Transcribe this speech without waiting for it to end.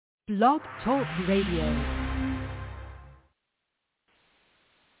Blog Talk Radio.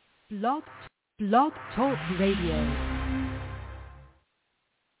 Blog Talk Radio.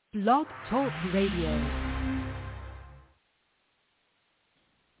 Blog Talk Radio.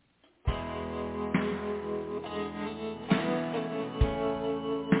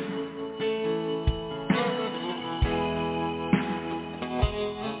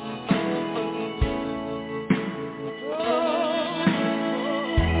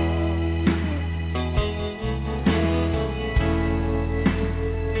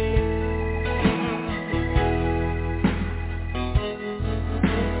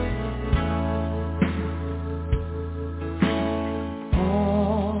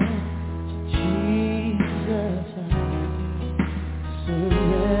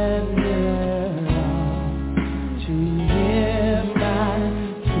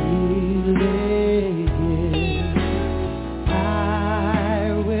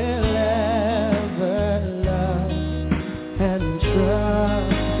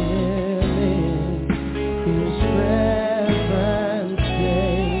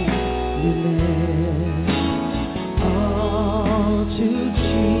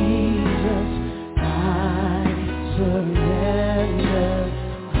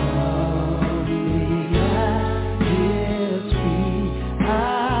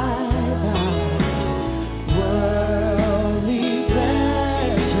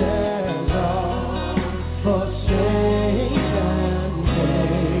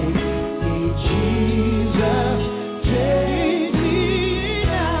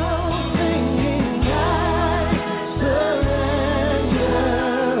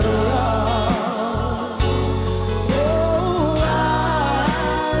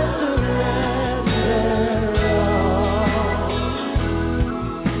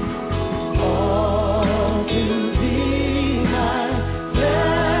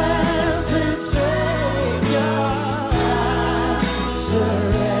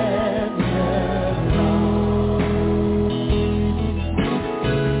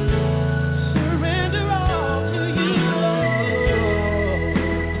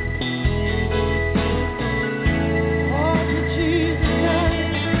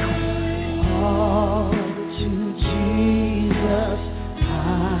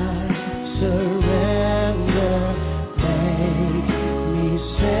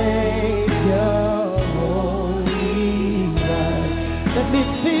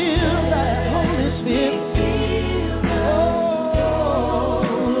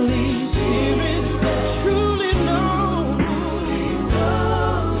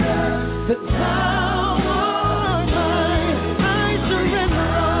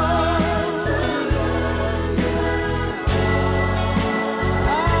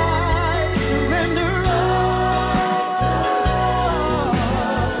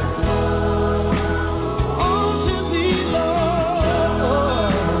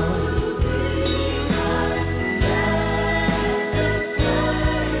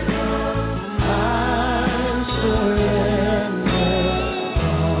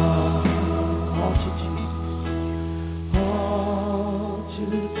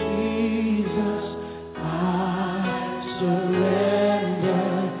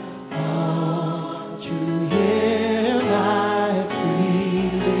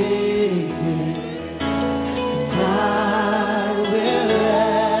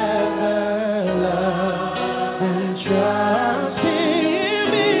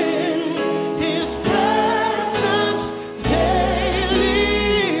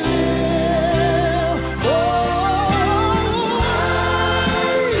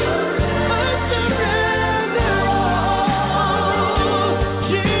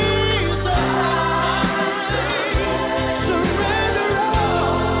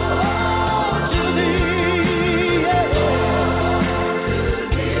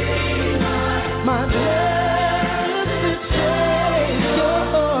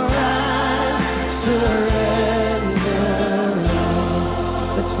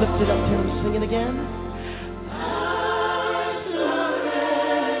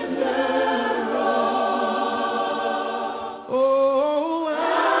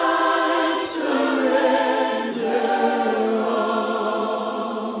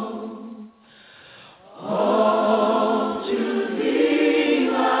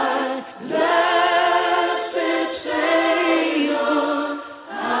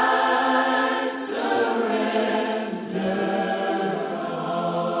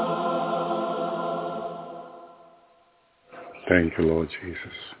 Thank you, Lord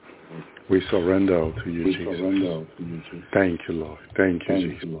Jesus. We surrender to you, Jesus. Thank you, Lord. Thank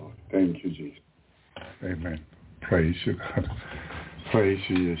you, Jesus. Thank you, Jesus. Amen. Praise you, God. Praise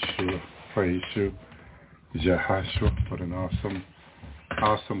you, Yeshua. Praise you, Jehoshua. What an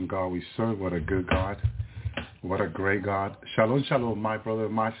awesome God we serve. What a good God. What a great God. Shalom, shalom, my brother,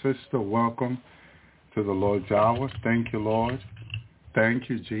 my sister. Welcome to the Lord's hour. Thank you, Lord. Thank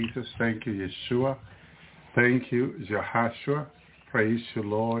you, Jesus. Thank you, Yeshua. Thank you, Jehoshua. Praise you,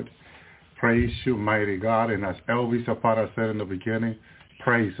 Lord. Praise you, mighty God. And as Elvis Zapata said in the beginning,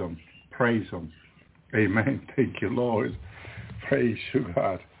 praise him. Praise him. Amen. Thank you, Lord. Praise you,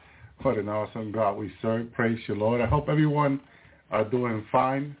 God. What an awesome God we serve. Praise you, Lord. I hope everyone are doing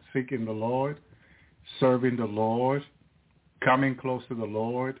fine, seeking the Lord, serving the Lord, coming close to the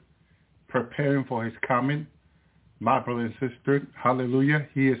Lord, preparing for his coming. My brother and sister, hallelujah,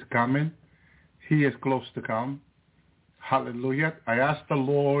 he is coming. He is close to come. Hallelujah. I asked the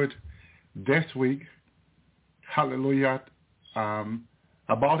Lord this week, hallelujah,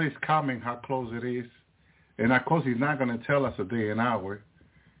 about his coming, how close it is. And of course, he's not going to tell us a day and hour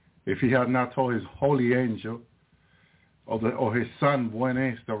if he had not told his holy angel or his son when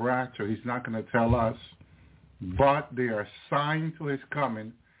is the rapture. He's not going to tell us. But there are signs to his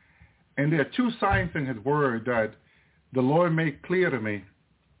coming. And there are two signs in his word that the Lord made clear to me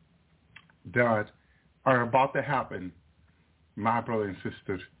that are about to happen, my brother and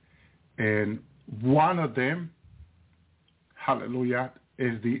sisters. And one of them, hallelujah,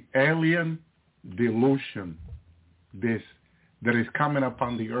 is the alien delusion that is coming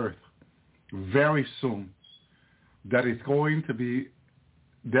upon the earth very soon. That is going to be,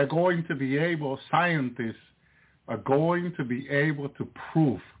 they're going to be able, scientists are going to be able to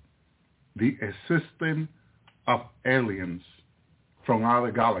prove the existence of aliens from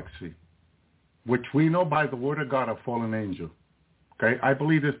other galaxy, which we know by the word of God are fallen angel. Okay, I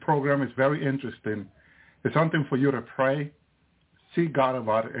believe this program is very interesting. It's something for you to pray, seek God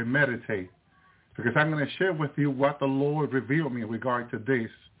about it, and meditate. Because I'm going to share with you what the Lord revealed me in regard to this.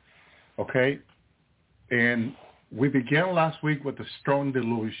 Okay? And we began last week with the strong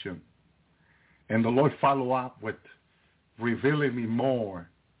delusion. And the Lord followed up with revealing me more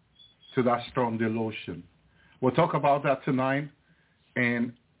to that strong delusion. We'll talk about that tonight.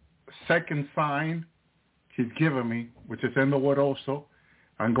 And second sign he's given me, which is in the word also,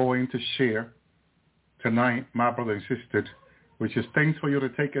 I'm going to share tonight, my brother and sister, which is things for you to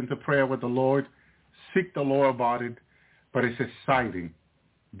take into prayer with the Lord. Seek the Lord about it, but it's exciting.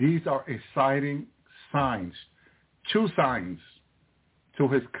 These are exciting signs, two signs to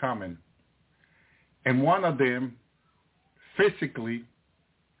his coming. And one of them, physically,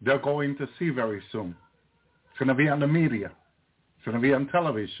 they're going to see very soon. It's going to be on the media. It's going to be on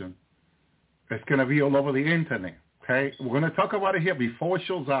television. It's going to be all over the internet. Okay? We're going to talk about it here before it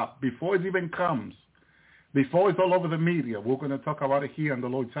shows up, before it even comes, before it's all over the media. We're going to talk about it here on the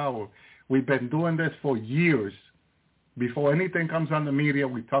Lord's Hour. We've been doing this for years. Before anything comes on the media,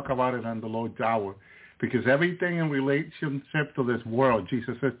 we talk about it on the Lord's Hour. Because everything in relationship to this world,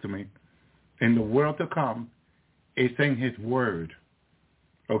 Jesus said to me, in the world to come, it's in his word.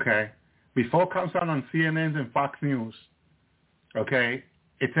 Okay? Before it comes on CNN and Fox News, okay,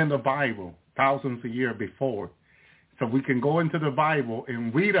 it's in the Bible, thousands of years before. So we can go into the Bible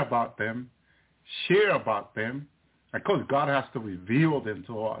and read about them, share about them. Of course, God has to reveal them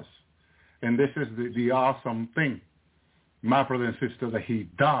to us. And this is the awesome thing, my brother and sister, that he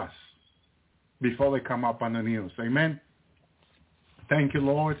does before they come up on the news. Amen? Thank you,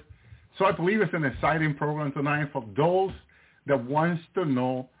 Lord. So I believe it's an exciting program tonight for those that wants to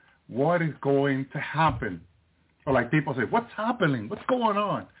know what is going to happen. Or like people say, what's happening? What's going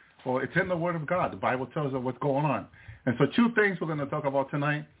on? Well, it's in the Word of God. The Bible tells us what's going on. And so two things we're going to talk about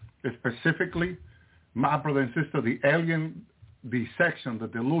tonight is specifically, my brother and sister, the alien deception, the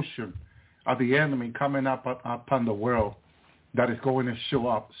delusion of the enemy coming up upon the world that is going to show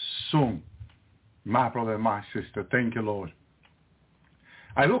up soon. My brother and my sister, thank you, Lord.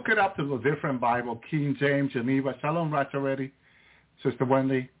 I look it up to the different Bible, King James, Geneva, Shalom Ratcharetti, Sister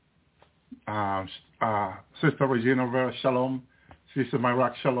Wendy, Sister Regina Rivera, Shalom, Sister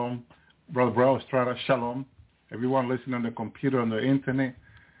Myrak, Shalom, Brother Bro Estrada, Shalom, everyone listening on the computer, on the internet,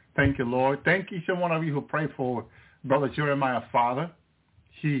 thank you, Lord. Thank each and one of you who prayed for Brother Jeremiah, Father.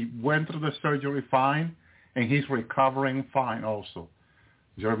 He went through the surgery fine, and he's recovering fine also.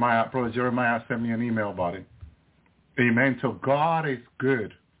 Brother Jeremiah sent me an email about it. Amen. So God is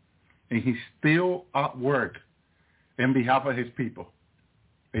good, and he's still at work in behalf of his people.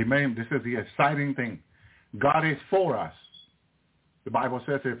 Amen. This is the exciting thing. God is for us. The Bible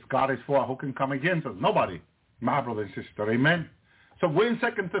says if God is for us, who can come against us? Nobody. My brother and sister. Amen. So we're in 2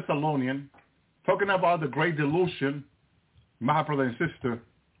 Thessalonians, talking about the great delusion. My brother and sister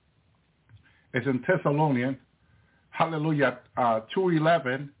is in Thessalonians, hallelujah,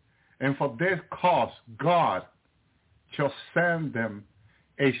 2:11, and for this cause God shall send them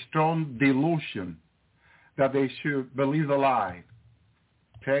a strong delusion that they should believe the lie.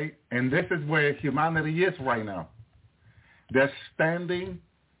 Okay? And this is where humanity is right now. They're standing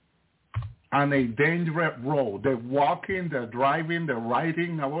on a dangerous road. They're walking, they're driving, they're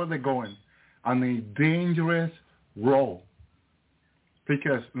riding, however they're going, on a dangerous road.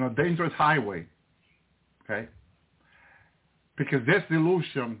 Because, dangerous highway. Okay? Because this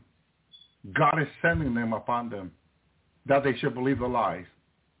delusion, God is sending them upon them, that they should believe the lies.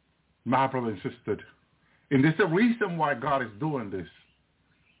 My brother and sister. And this is the reason why God is doing this.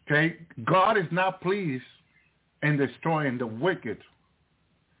 Okay? God is not pleased in destroying the wicked,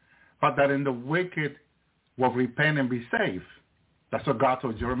 but that in the wicked will repent and be saved. That's what God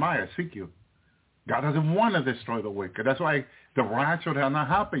told Jeremiah, Ezekiel. God doesn't want to destroy the wicked. That's why the rapture has not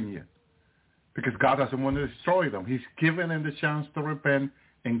happened yet, because God doesn't want to destroy them. He's given them the chance to repent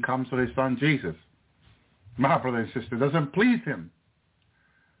and come to his son Jesus. My brother and sister, doesn't please him.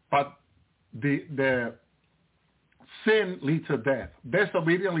 But the sin leads to death.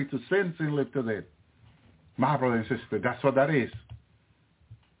 Disobedience leads to sin, sin leads to death. My brother and sister, that's what that is.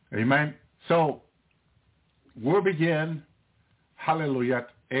 Amen. So we'll begin, hallelujah,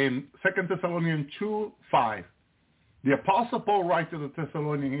 in 2 Thessalonians 2:5. The Apostle Paul writes to the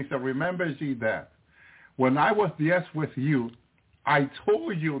Thessalonians, he said, remember ye that when I was yet with you, I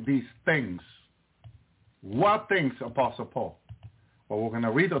told you these things. What things, Apostle Paul? Well, we're going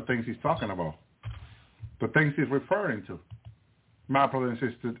to read the things he's talking about, the things he's referring to, my brother and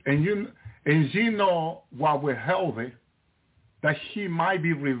sister. And you know what we're healthy, that he might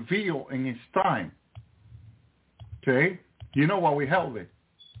be revealed in his time. Okay? You know why we held it.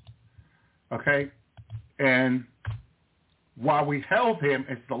 Okay? And why we held him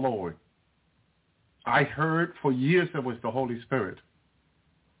is the Lord. I heard for years it was the Holy Spirit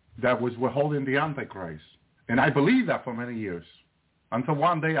that was withholding the Antichrist. And I believed that for many years. Until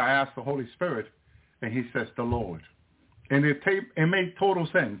one day I asked the Holy Spirit, and he says, the Lord. And it made total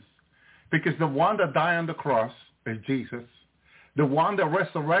sense. Because the one that died on the cross is Jesus. The one that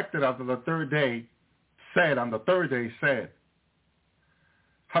resurrected after the third day said,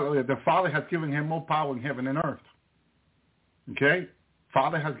 hallelujah, the Father has given him more power in heaven and earth. Okay?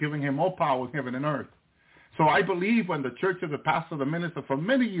 Father has given him more power in heaven and earth. So I believe when the church, the pastor, the minister for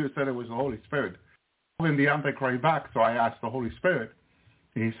many years said it was the Holy Spirit, holding the Antichrist back, so I asked the Holy Spirit.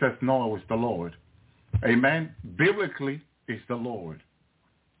 And he says, no, it was the Lord. Amen? Biblically, it's the Lord.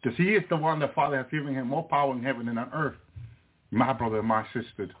 Because he is the one that Father has given him more power in heaven and on earth. My brother and my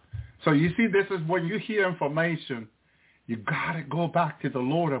sister. So you see, this is when you hear information, you got to go back to the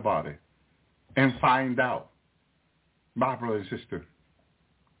Lord about it and find out. My brother and sister.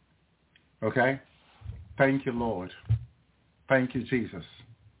 Okay? Thank you, Lord. Thank you, Jesus.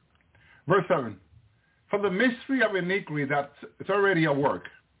 Verse 7. For the mystery of iniquity that's already at work,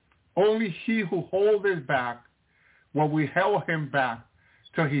 only he who holds it back will withhold him back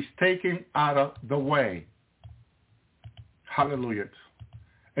till he's taken out of the way. Hallelujah.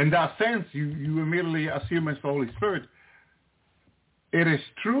 In that sense, you immediately assume it's the Holy Spirit. It is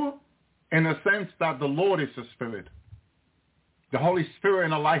true in the sense that the Lord is the Spirit. The Holy Spirit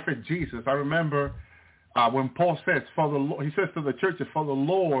in the life of Jesus. I remember when Paul says, he says to the churches, for the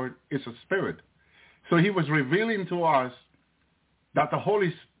Lord is a Spirit. So he was revealing to us that the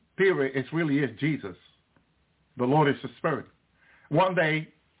Holy Spirit really is Jesus. The Lord is the Spirit. One day,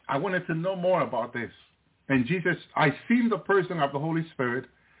 I wanted to know more about this. And Jesus, I seen the person of the Holy Spirit.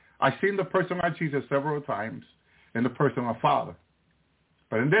 I seen the person of Jesus several times in the person of Father.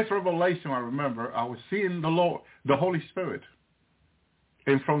 But in this revelation, I remember I was seeing the Lord, the Holy Spirit.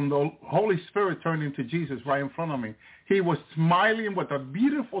 And from the Holy Spirit turning to Jesus right in front of me, he was smiling with a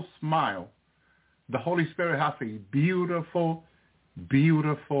beautiful smile. The Holy Spirit has a beautiful,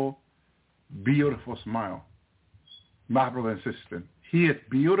 beautiful, beautiful smile. My brother and sister, he is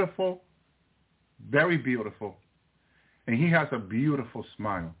beautiful, very beautiful, and he has a beautiful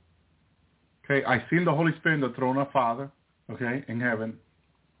smile. Okay, I seen the Holy Spirit in the throne of Father, okay, in heaven.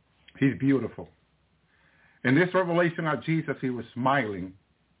 He's beautiful. In this revelation of Jesus, he was smiling,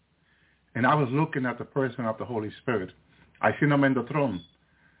 and I was looking at the person of the Holy Spirit. I seen him in the throne.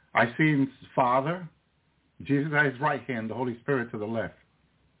 I seen Father, Jesus at his right hand, the Holy Spirit to the left.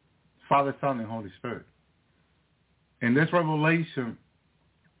 Father, Son, and Holy Spirit. In this revelation,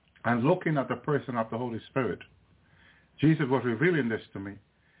 I'm looking at the person of the Holy Spirit. Jesus was revealing this to me.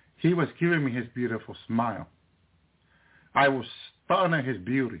 He was giving me his beautiful smile. I was stunned at his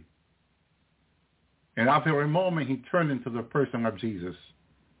beauty. And after a moment, he turned into the person of Jesus.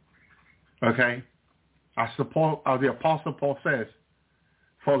 Okay? As the Apostle Paul says,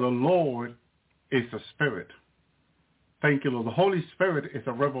 for the Lord is a spirit. Thank you, Lord. The Holy Spirit is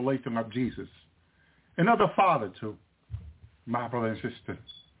a revelation of Jesus. Another Father, too, my brother and sister.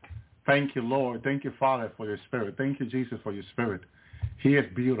 Thank you, Lord. Thank you, Father, for your Spirit. Thank you, Jesus, for your Spirit. He is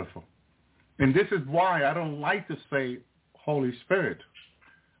beautiful. And this is why I don't like to say Holy Spirit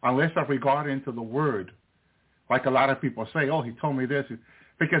unless I regard into the Word. Like a lot of people say, oh, he told me this.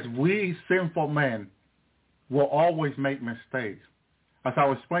 Because we sinful men will always make mistakes. As I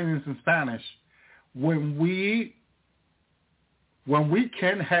was explaining this in Spanish, when we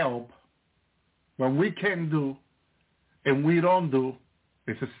can help, when we can do, and we don't do,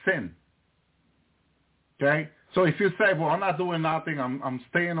 it's a sin. Okay? So if you say, well, I'm not doing nothing, I'm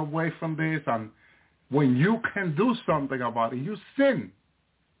staying away from this, when you can do something about it, you sin.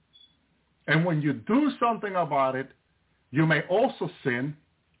 And when you do something about it, you may also sin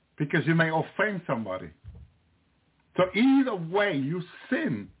because you may offend somebody. So either way, you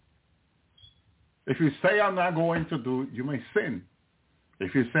sin. If you say I'm not going to do, you may sin.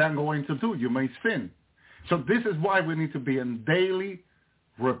 If you say I'm going to do, you may sin. So this is why we need to be in daily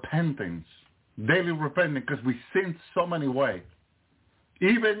repentance. Daily repentance, because we sin so many ways.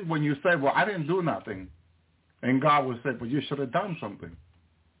 Even when you say, well, I didn't do nothing, and God will say, well, you should have done something.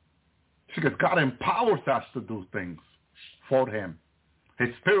 Because God empowers us to do things for him. His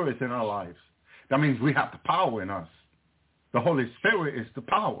Spirit is in our lives. That means we have the power in us. The Holy Spirit is the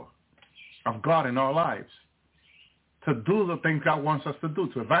power of God in our lives to do the things God wants us to do,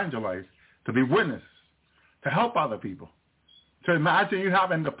 to evangelize, to be witness, to help other people. So imagine you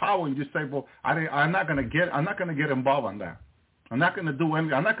having the power and you say, well, I'm not going to get involved in that. I'm not going to do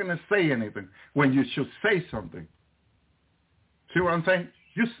anything. I'm not going to say anything when you should say something. See what I'm saying?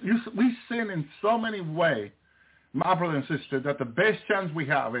 We sin in so many ways, my brother and sister, that the best chance we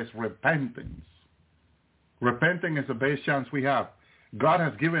have is repentance. Repenting is the best chance we have. God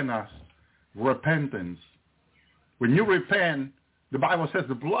has given us repentance. When you repent, the Bible says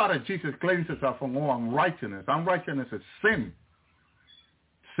the blood of Jesus cleanses us from all unrighteousness. Unrighteousness is sin.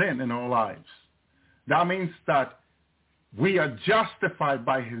 Sin in our lives. That means that we are justified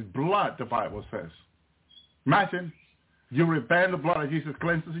by his blood, the Bible says. Imagine, you repent, the blood of Jesus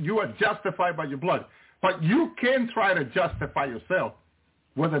cleanses you. You are justified by your blood. But you can try to justify yourself.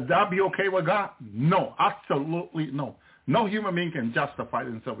 Whether that be okay with God? No, absolutely no. No human being can justify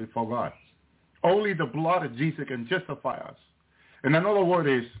themselves before God. Only the blood of Jesus can justify us. And another word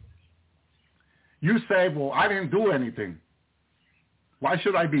is, you say, well, I didn't do anything. Why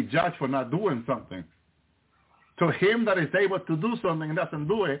should I be judged for not doing something? To him that is able to do something and doesn't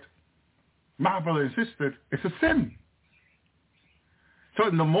do it, my brother and sister, it's a sin. So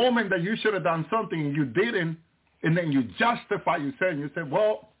in the moment that you should have done something and you didn't, and then you justify yourself, you say,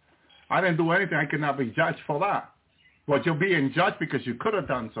 well, I didn't do anything, I cannot be judged for that. Well, you're being judged because you could have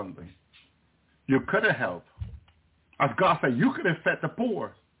done something. You could have helped. As God said, you could have fed the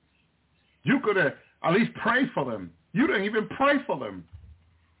poor. You could have at least prayed for them. You didn't even pray for them.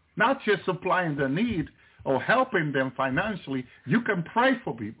 Not just supplying the need or helping them financially. You can pray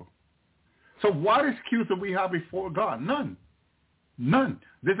for people. So what excuse do we have before God? None. None.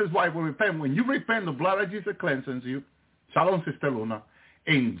 This is why we repent. When you repent, the blood of Jesus cleanses you, Shalom, Sister Luna,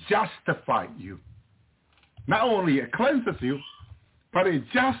 and justifies you. Not only it cleanses you, but it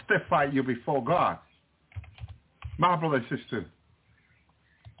justifies you before God. My brother and sister,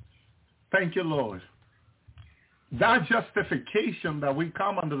 thank you, Lord. That justification that we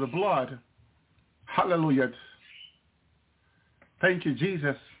come under the blood, hallelujah. Thank you,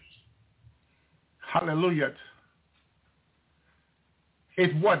 Jesus. Hallelujah.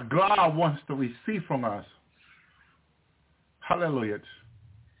 It's what God wants to receive from us. Hallelujah.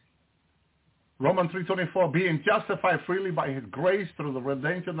 Romans 3:24, being justified freely by his grace through the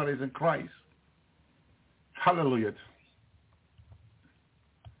redemption that is in Christ. Hallelujah.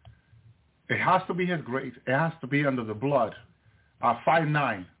 It has to be his grace. It has to be under the blood.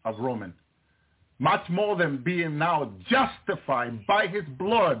 5:9 of Romans. Much more than being now justified by his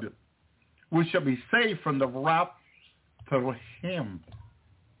blood, we shall be saved from the wrath through him.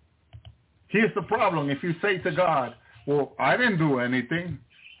 Here's the problem. If you say to God, well, I didn't do anything.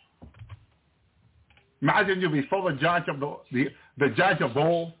 Imagine you before the judge of the judge of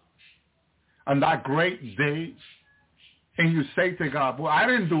all on that great day, and you say to God, well, I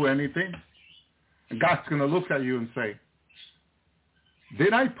didn't do anything. And God's going to look at you and say,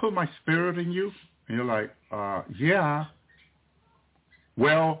 did I put my spirit in you? And you're like, yeah.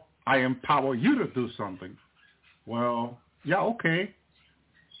 Well, I empower you to do something. Well, yeah, okay.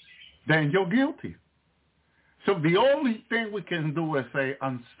 Then you're guilty. So the only thing we can do is say,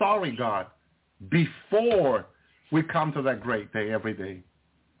 I'm sorry, God, before we come to that great day every day.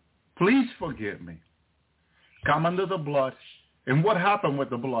 Please forgive me. Come under the blood. And what happened with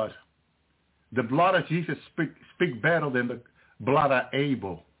the blood? The blood of Jesus speak better than the blood of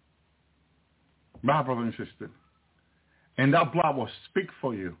Abel. My brother and sister. And that blood will speak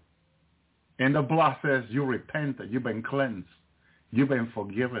for you. And the blood says you repented. You've been cleansed. You've been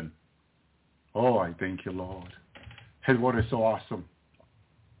forgiven. Oh, I thank you, Lord. His word is so awesome.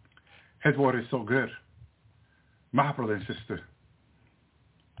 His word is so good. My brother and sister.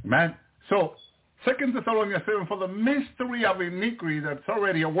 Man. So, 2 Thessalonians 7, for the mystery of iniquity that's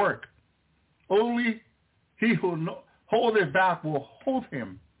already at work. Only he who hold it back will hold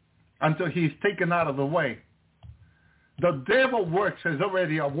him until he's taken out of the way. The devil works is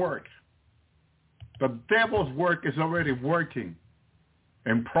already at work. The devil's work is already working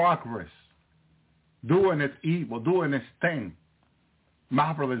in progress, doing its evil, doing its thing.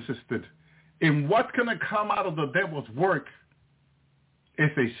 My brother and sister, and what's going to come out of the devil's work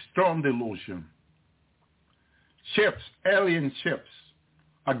is a strong delusion. Ships, alien ships,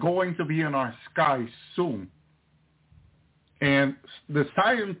 are going to be in our skies soon. And the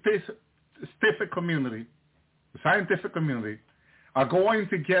scientific community are going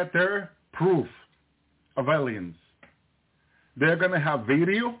to get their proof of aliens. They're going to have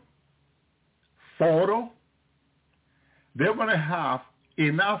video, photo. They're going to have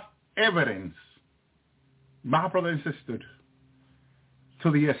enough evidence, my brother and sister,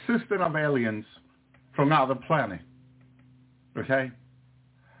 to the assistance of aliens from another planet. Okay?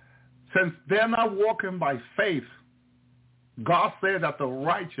 Since they're not walking by faith, God said that the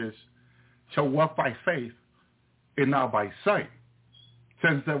righteous shall walk by faith and not by sight.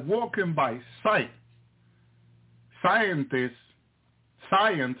 Since they're walking by sight, science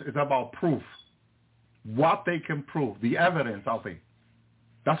is about proof. What they can prove, the evidence of it.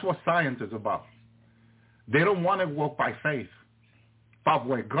 That's what science is about. They don't want to walk by faith. But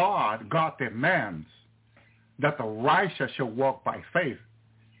where God demands that the righteous shall walk by faith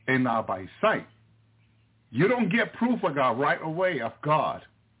and not by sight. You don't get proof of God right away of God.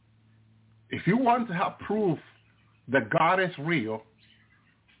 If you want to have proof that God is real,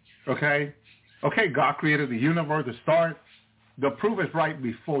 okay, God created the universe, the stars, the proof is right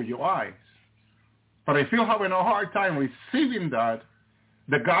before your eyes. But if you're having a hard time receiving that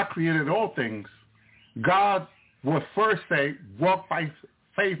God created all things, God will first say, walk by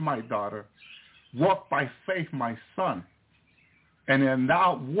faith, my daughter. Walk by faith, my son. And in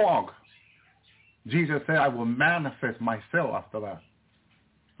that walk, Jesus said, I will manifest myself after that.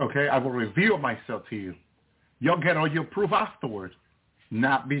 Okay, I will reveal myself to you. You'll get all your proof afterwards,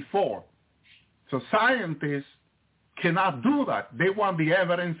 not before. So scientists cannot do that. They want the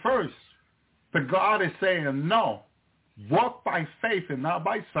evidence first. But God is saying, no, walk by faith and not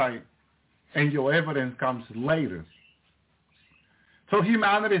by sight, and your evidence comes later. So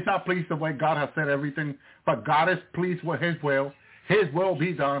humanity is not pleased the way God has said everything, but God is pleased with his will. His will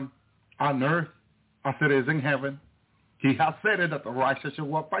be done on earth as it is in heaven. He has said it that the righteous shall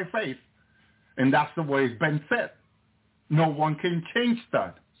walk by faith. And that's the way it's been said. No one can change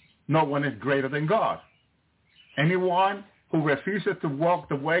that. No one is greater than God. Anyone who refuses to walk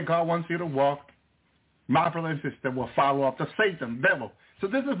the way God wants you to walk, my brother and sister, will follow after Satan, devil. So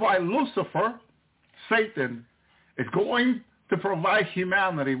this is why Lucifer, Satan, is going to provide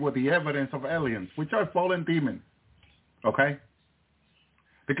humanity with the evidence of aliens, which are fallen demons. Okay?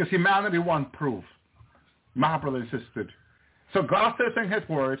 Because humanity wants proof. My brother and sister. So God says in his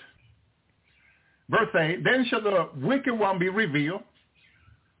word, verse 8, then shall the wicked one be revealed.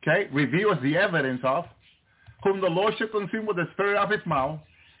 Okay? Reveal is the evidence of, whom the Lord shall consume with the spirit of his mouth,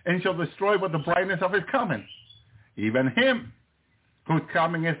 and shall destroy with the brightness of his coming. Even him, whose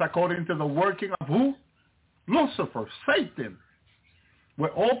coming is according to the working of who? Lucifer, Satan,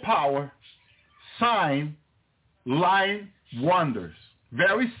 with all power, sign, lying, wonders.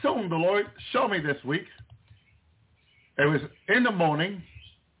 Very soon, the Lord showed me this week. It was in the morning.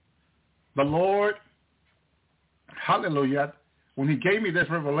 The Lord, hallelujah, when he gave me this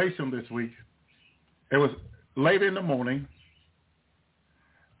revelation this week, it was late in the morning,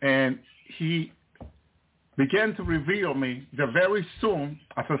 and he began to reveal me that very soon,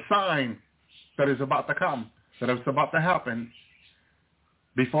 as a sign that is about to come, that is about to happen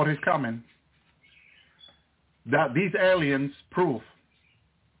before his coming, that these aliens prove,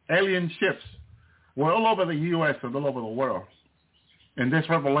 alien ships were all over the U.S. and all over the world in this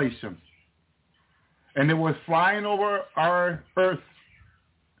revelation. And they were flying over our earth,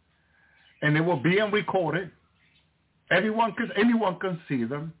 and they were being recorded. Anyone can see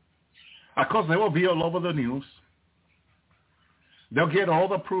them. Of course, they will be all over the news. They'll get all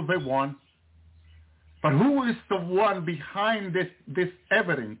the proof they want. But who is the one behind this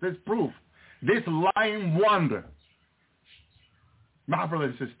evidence, this proof, this lying wonder? My brother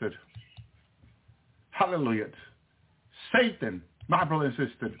and sister, hallelujah. Satan, my brother and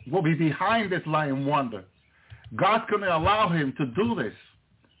sister, will be behind this lying wonder. God's going to allow him to do this,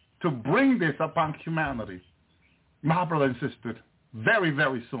 to bring this upon humanity, my brother and sister, very,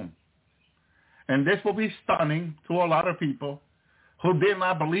 very soon. And this will be stunning to a lot of people who did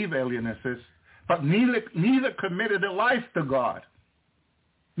not believe alien exists, but neither committed their life to God,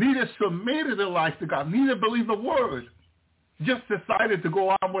 neither submitted their life to God, neither believed the word, just decided to go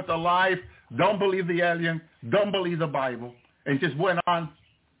on with their life, don't believe the alien, don't believe the Bible, and just went on.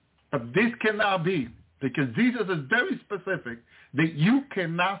 But this cannot be, because Jesus is very specific that you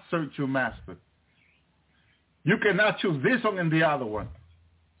cannot search your master. You cannot choose this one and the other one,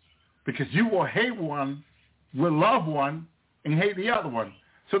 because you will hate one, will love one, and hate the other one.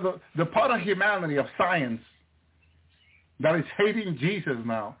 So the part of humanity, of science, that is hating Jesus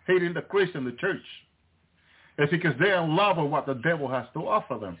now, hating the Christian, the church, is because they're in love with what the devil has to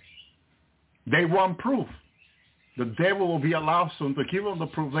offer them. They want proof. The devil will be allowed soon to give them the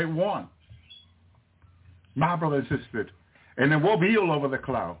proof they want. My brother and sister, and it will be all over the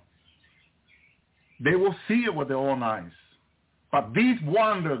cloud. They will see it with their own eyes. But these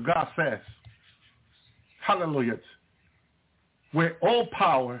wonders, God says, hallelujah, with all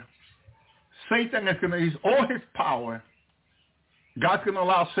power, Satan is going to use all his power. God's going to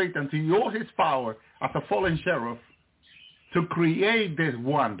allow Satan to use his power as a fallen sheriff to create this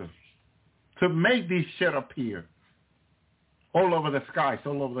wonder, to make these shit appear all over the skies,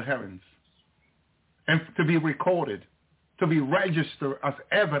 all over the heavens, and to be recorded, to be registered as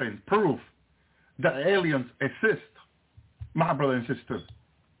evidence, proof that aliens exist, my brother and sister.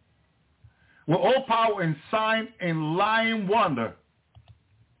 With all power and sign and lying wonder.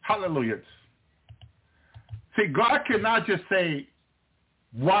 Hallelujah. See, God cannot just say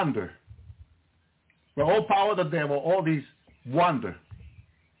wonder. With all power of the devil, all these wonder,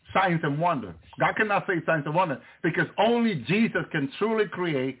 signs and wonder. God cannot say signs and wonder because only Jesus can truly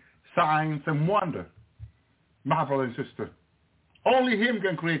create signs and wonder. My brother and sister. Only him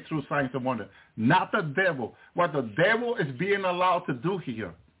can create true signs and wonder, not the devil. What the devil is being allowed to do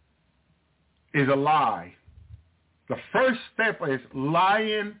here is a lie. The first step is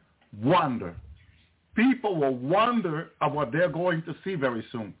lying wonder. People will wonder at what they're going to see very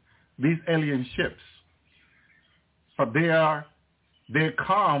soon, these alien ships. But they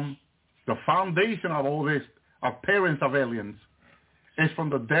come, the foundation of all this appearance of aliens is from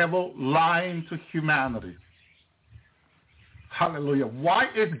the devil lying to humanity. Hallelujah. Why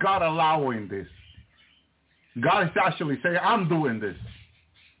is God allowing this? God is actually saying, I'm doing this.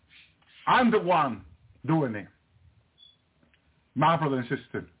 I'm the one doing it. My brother and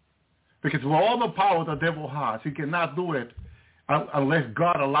sister. Because with all the power the devil has, he cannot do it unless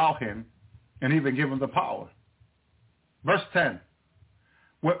God allow him and even give him the power. Verse 10.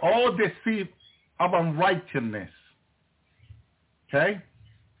 With all deceit of unrighteousness. Okay?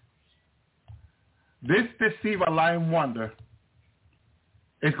 This deceiver lying wonder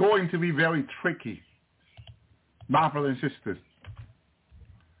is going to be very tricky, my brothers and sisters.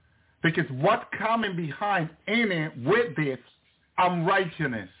 Because what's coming behind in it with this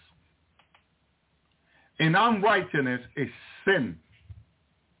unrighteousness? And unrighteousness is sin.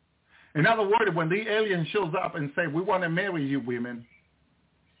 In other words, when the alien shows up and say, we want to marry you women,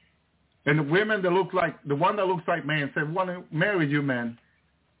 and the women that look like, the one that looks like man said, we want to marry you men,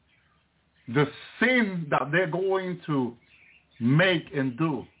 the sin that they're going to make and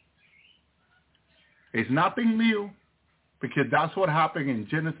do is nothing new, because that's what happened in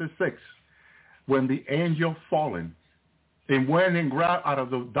Genesis 6 when the angel fallen and went and grabbed out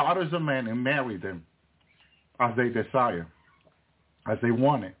of the daughters of men and married them as they desire, as they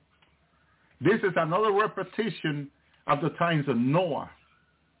wanted. This is another repetition of the times of Noah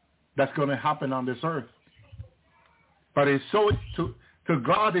that's going to happen on this earth. But it's so, to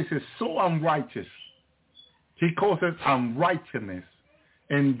God, this is so unrighteous. He calls it unrighteousness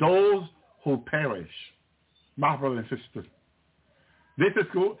in those who perish. My brother and sister. This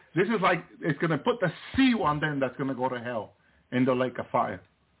is like, it's going to put the seal on them that's going to go to hell in the lake of fire.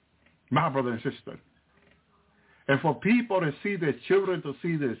 My brother and sister. And for people to see their children to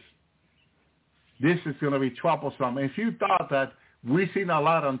see this is going to be troublesome. If you thought that we've seen a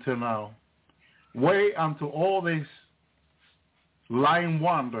lot until now, wait until all this lying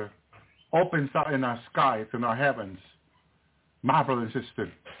wonder opens up in our skies, in our heavens. My brother and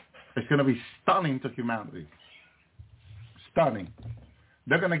sister, it's going to be stunning to humanity. Stunning.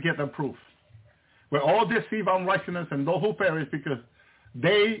 They're going to get the proof. Where all deceive unrighteousness and those who perish because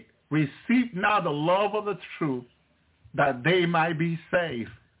they receive now the love of the truth, that they might be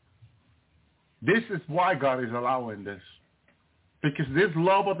saved. This is why God is allowing this. Because this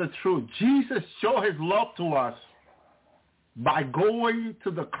love of the truth, Jesus showed his love to us by going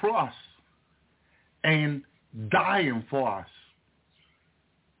to the cross and dying for us.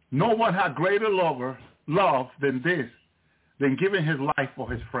 No one had greater love than this, than giving his life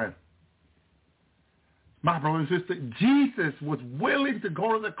for his friend. My brother and sister, Jesus was willing to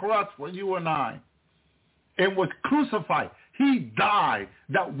go to the cross for you and I and was crucified. He died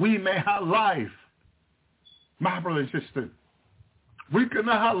that we may have life. My brother and sister, we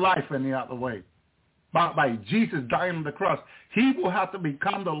cannot have life any other way. But by Jesus dying on the cross, he will have to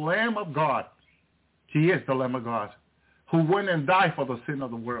become the Lamb of God. He is the Lamb of God who went and died for the sin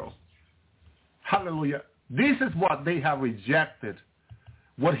of the world. Hallelujah. This is what they have rejected,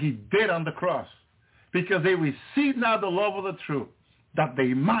 what he did on the cross, because they received now the love of the truth, that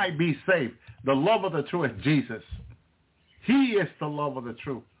they might be saved. The love of the truth is Jesus. He is the love of the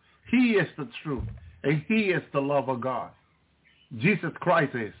truth. He is the truth, and he is the love of God. Jesus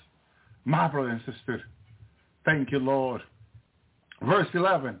Christ is. My brother and sister, thank you, Lord. Verse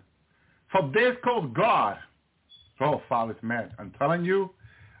 11, for this cause God, oh, Father's man, I'm telling you,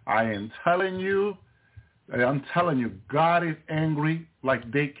 God is angry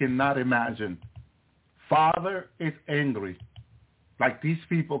like they cannot imagine. Father is angry like these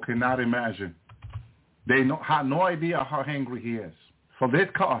people cannot imagine. They have no idea how angry he is. For this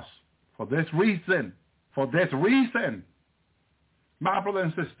cause, for this reason, my brother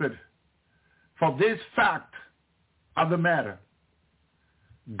and sister, for this fact of the matter,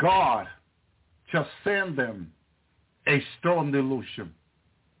 God shall send them a strong delusion.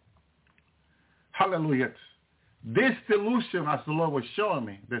 Hallelujah. This delusion, as the Lord was showing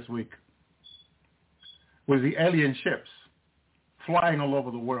me this week, was the alien ships flying all over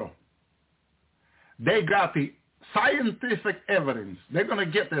the world. They got the scientific evidence. They're going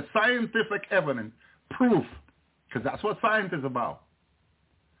to get the scientific evidence, proof, because that's what science is about.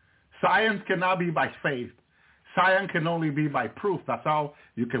 Science cannot be by faith. Science can only be by proof. That's how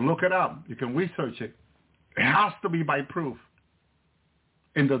you can look it up. You can research it. It has to be by proof.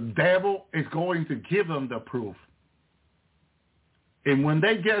 And the devil is going to give them the proof. And when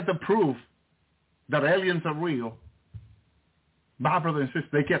they get the proof that aliens are real, my brother and sister,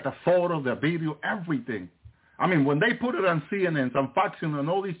 they get the photo, the video, everything. I mean, when they put it on CNN, on Fox News, and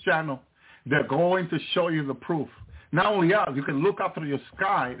all these channels, they're going to show you the proof. Not only that, you can look up through your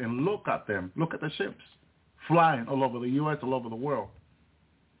sky and look at them. Look at the ships flying all over the U.S., all over the world.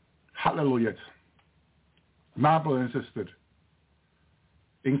 Hallelujah. My brother and sister,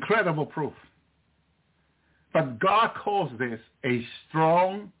 incredible proof. But God calls this a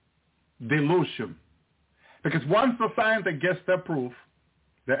strong delusion. Because once the scientist gets the proof,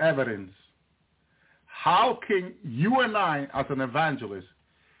 the evidence, how can you and I, as an evangelist,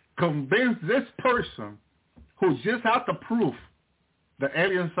 convince this person who just has the proof that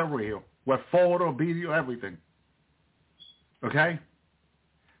aliens are real, with photo, video, everything? Okay?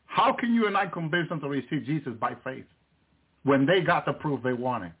 How can you and I convince them to receive Jesus by faith when they got the proof they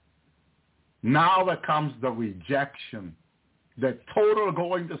wanted? Now there comes the rejection. The total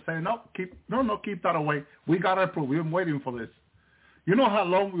going to say, keep that away. We got our proof. We've been waiting for this. You know how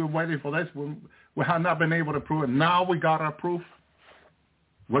long we've been waiting for this? We have not been able to prove it. Now we got our proof.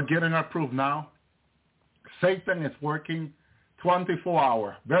 We're getting our proof now. Satan is working 24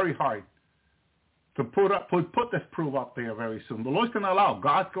 hours, very hard, to put this proof up there very soon. The Lord's going to allow.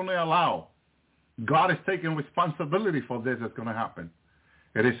 God's going to allow. God is taking responsibility for this that's going to happen.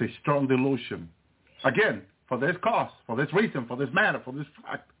 It is a strong delusion. Again, for this cause, for this reason, for this matter, for this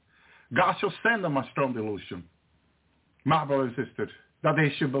fact, God shall send them a strong delusion. My brothers and sisters, that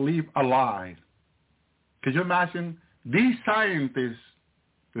they should believe a lie. Could you imagine these scientists,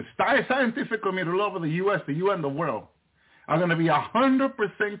 the scientific community all over the U.S., the UN, the world, are going to be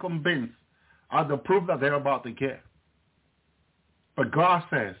 100% convinced of the proof that they're about to get. But God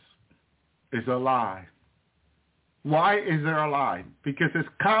says it's a lie. Why is there a lie? Because it's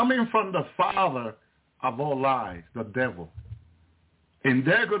coming from the father of all lies, the devil. And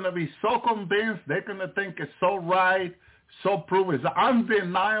they're going to be so convinced, they're going to think it's so right, so proof. It's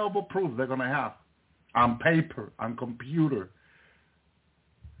undeniable proof they're going to have on paper, on computer,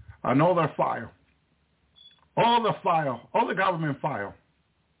 on all their file. All the government file.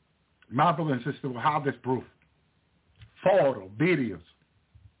 My brother and sister will have this proof. Photo, videos,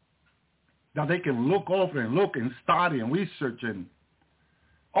 that they can look over and look and study and research and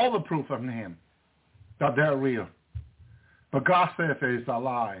all the proof of him that they're real. But God says it's a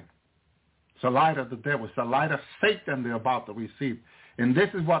lie. It's a lie of the devil. It's a lie of Satan they're about to receive. And this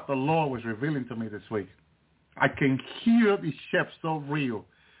is what the Lord was revealing to me this week. I can hear these ships so real.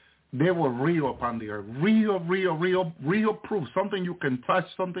 They were real upon the earth. Real proof. Something you can touch,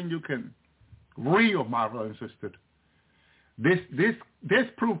 something you can real, my brother and sister. This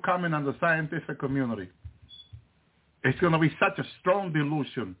proof coming on the scientific community. It's going to be such a strong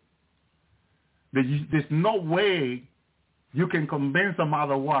delusion that there's no way you can convince them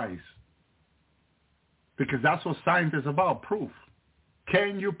otherwise. Because that's what science is about, proof.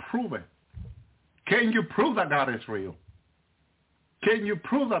 Can you prove it? Can you prove that God is real? Can you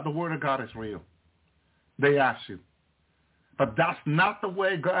prove that the Word of God is real? They ask you. But that's not the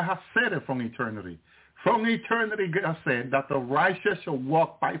way God has said it from eternity. From eternity, God said that the righteous shall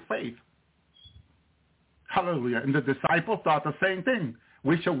walk by faith. Hallelujah. And the disciples thought the same thing.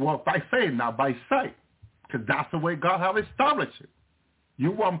 We shall walk by faith, not by sight. Because that's the way God has established it.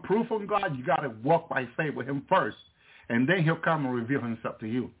 You want proof from God, you got to walk by faith with him first. And then he'll come and reveal himself to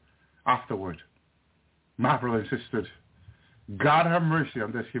you afterward. My brothers and sisters, God have mercy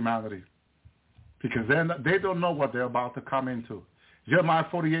on this humanity. Because they don't know what they're about to come into. Jeremiah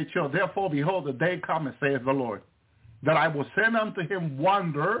 48:12, therefore, behold, the day cometh, saith the Lord, that I will send unto him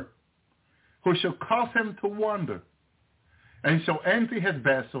wonder, who shall cause him to wonder, and shall empty his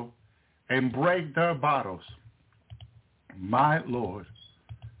vessel and break their bottles. My Lord,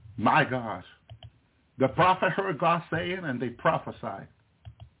 my God. The prophet heard God saying, and they prophesied.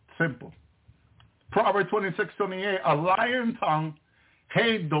 Simple. Proverbs 26:28, a lying tongue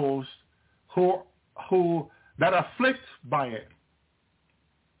hate those who that afflict by it,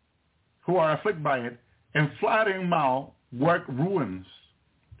 who are afflicted by it, and flattering mouth work ruins.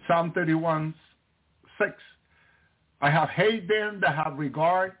 Psalm 31:6, I have hated them that have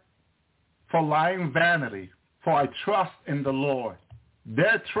regard for lying vanity, for I trust in the Lord.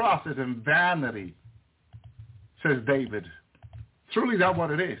 Their trust is in vanity, says David. Truly that's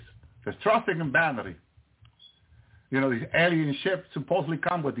what it is. It's trusting in vanity. You know, these alien ships supposedly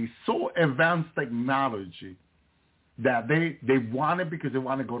come with these so advanced technology that they want it because they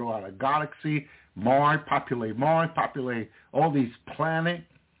want to go to our galaxy, Mars, populate all these planets.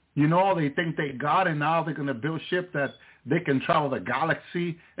 You know, they think they got it now. They're going to build ships that they can travel the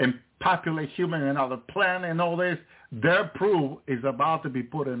galaxy and populate human and other planet and all this. Their proof is about to be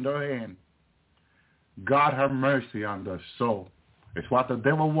put in their hand. God have mercy on their soul. It's what the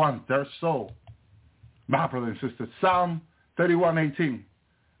devil wants, their soul. My brother and sister, Psalm 31:18.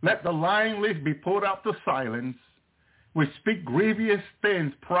 Let the lying lips be put up to silence, which speak grievous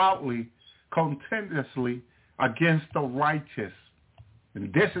things proudly, contentiously against the righteous.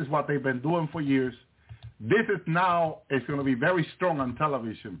 And this is what they've been doing for years. This is now, it's going to be very strong on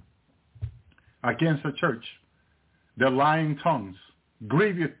television against the church. Their lying tongues,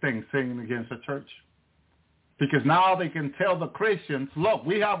 grievous things saying against the church. Because now they can tell the Christians, look,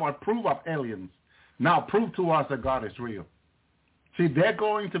 we have our proof of aliens. Now prove to us that God is real. See, they're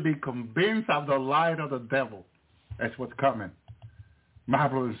going to be convinced of the light of the devil. That's what's coming. My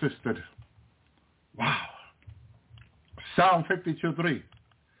brother and sister. Wow. Psalm 52:3.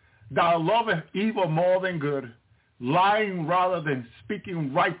 Thou lovest evil more than good, lying rather than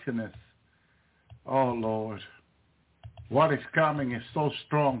speaking righteousness. Oh, Lord. What is coming is so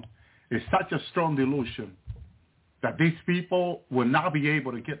strong. It's such a strong delusion that these people will not be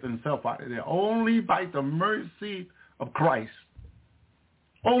able to get themselves out of there. Only by the mercy of Christ.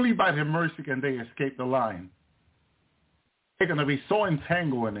 Only by the mercy can they escape the line. They're going to be so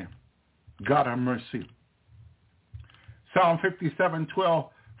entangled in it. God have mercy. Psalm 57:12,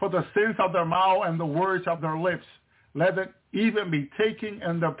 for the sins of their mouth and the words of their lips, let it even be taken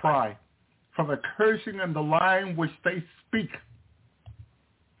in their pride, for the cursing and the lying which they speak.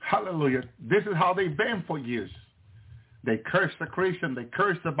 Hallelujah. This is how they've been for years. They curse the Christian, they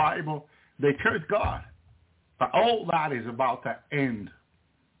curse the Bible, they curse God. But all that is about to end.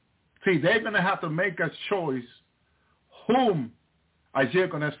 See, they're going to have to make a choice whom are you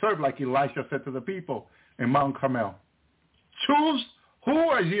going to serve, like Elisha said to the people in Mount Carmel. Choose who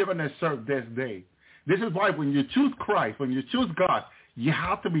are you going to serve this day. This is why when you choose Christ, when you choose God, you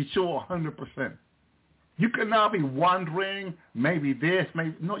have to be sure 100%. You cannot be wondering, maybe this,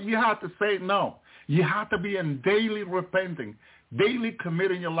 maybe... No, you have to say no. You have to be in daily repenting, daily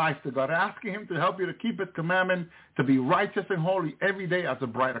committing your life to God, asking him to help you to keep his commandment, to be righteous and holy every day as a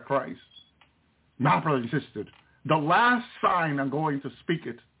bride of Christ. My brother and sister, the last sign, I'm going to speak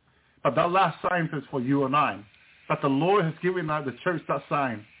it, but the last sign is for you and I, that the Lord has given the church that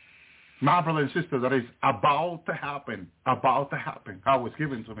sign. My brother and sister, that is about to happen, how it's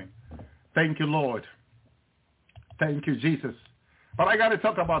given to me. Thank you, Lord. Thank you, Jesus. But I got to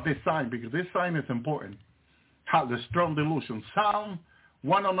talk about this sign because this sign is important. How the strong delusion. Psalm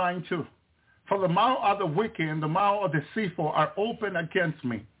 109:2. For the mouth of the wicked and the mouth of the deceitful are open against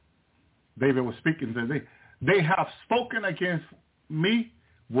me. David was speaking today. They have spoken against me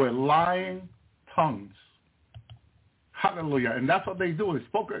with lying tongues. Hallelujah. And that's what they do. They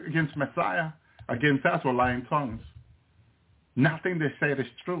spoke against Messiah, against us with lying tongues. Nothing they said is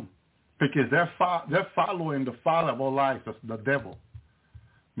true. Because they're following the father of all lies, the devil.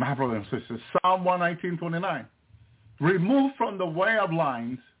 My brothers and sisters, Psalm 119:29. Remove from the way of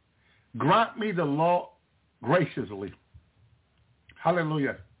lines, grant me the law graciously.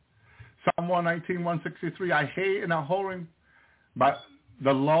 Hallelujah. Psalm 119:163. I hate and abhorring, but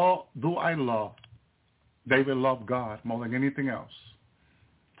the law do I love. David loved God more than anything else.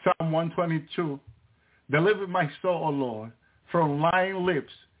 Psalm 122. Deliver my soul, O Lord, from lying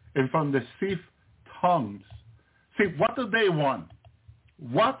lips and from deceitful tongues. See, what do they want?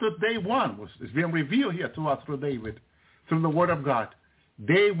 What do they want? It's being revealed here to us through David, through the word of God.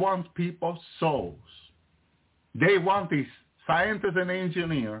 They want people's souls. They want these scientists and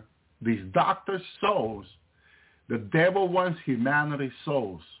engineers, these doctors' souls. The devil wants humanity's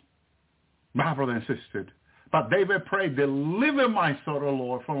souls. My brother and sister. But David prayed, deliver my soul, O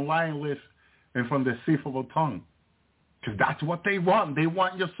Lord, from lying lips and from deceitful tongue. Because that's what they want. They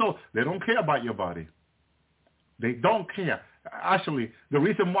want your soul. They don't care about your body. They don't care. Actually, the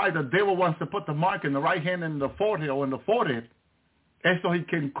reason why the devil wants to put the mark in the right hand and the forehead or in the forehead is so he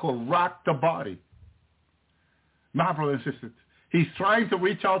can corrupt the body. My brothers and sisters, he's trying to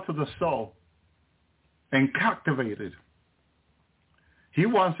reach out to the soul and captivate it. He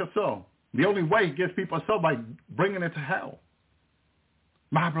wants your soul. The only way he gets people's soul by bringing it to hell.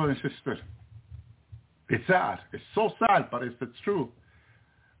 My brothers and sisters, it's sad. It's so sad, but it's the truth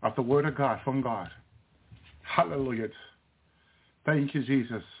of the word of God, from God. Hallelujah. Thank you,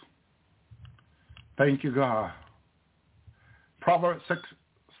 Jesus. Thank you, God. Proverbs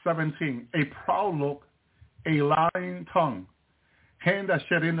 6:17. A proud look, a lying tongue, hand that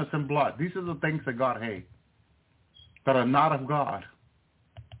shed innocent blood. These are the things that God hates, that are not of God,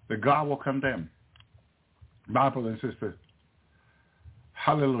 that God will condemn. My brothers and sisters.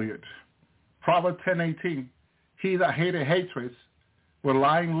 Hallelujah. Proverbs 10:18. He that hated hatred with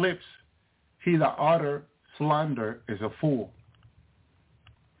lying lips, he that utter slander is a fool.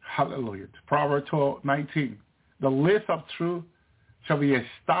 Hallelujah. Proverbs 12:19. The lips of truth shall be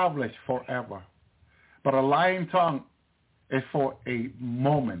established forever, but a lying tongue is for a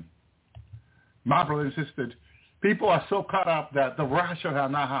moment. My brothers and sisters, people are so caught up that the rapture has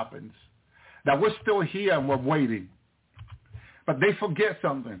not happened, that we're still here and we're waiting. But they forget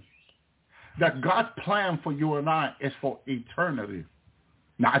something, that God's plan for you and I is for eternity,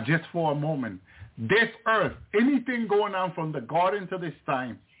 not just for a moment. This earth, anything going on from the garden to this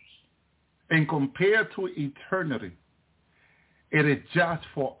time, and compared to eternity, it is just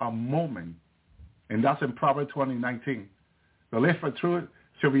for a moment. And that's in Proverbs 20:19. The lips for truth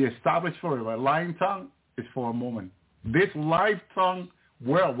shall be established forever. A lying tongue is for a moment. This life tongue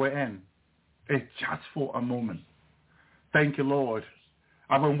world we're in is just for a moment. Thank you, Lord.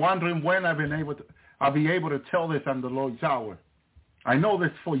 I've been wondering when I'll be able to tell this on the Lord's hour. I know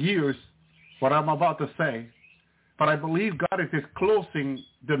this for years, what I'm about to say, but I believe God is disclosing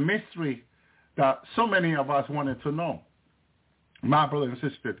the mystery that so many of us wanted to know, my brother and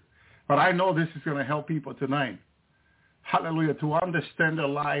sister. But I know this is going to help people tonight. Hallelujah. To understand their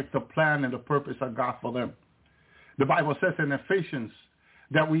life, the plan and the purpose of God for them. The Bible says in Ephesians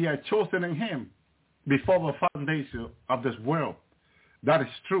that we are chosen in him before the foundation of this world. That is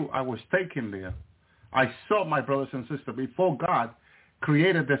true. I was taken there. I saw, my brothers and sisters, before God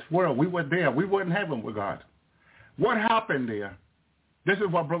created this world, we were there. We were in heaven with God. What happened there? This is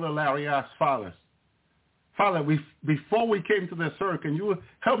what Brother Larry asked Father. Father, before we came to this earth, can you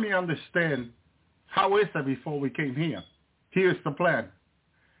help me understand how is it before we came here? Here's the plan.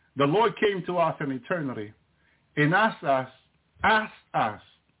 The Lord came to us in eternity and asked us,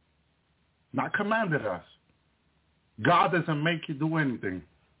 not commanded us. God doesn't make you do anything.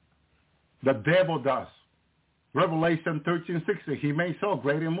 The devil does. Revelation 13:60, he made so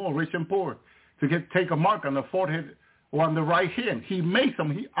great and more, rich and poor, to take a mark on the forehead or on the right hand. He makes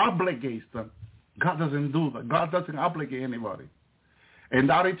them. He obligates them. God doesn't do that. God doesn't obligate anybody. In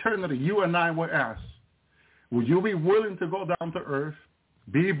that eternity, you and I were asked, would you be willing to go down to earth,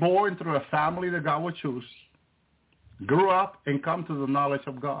 be born through a family that God would choose, grow up and come to the knowledge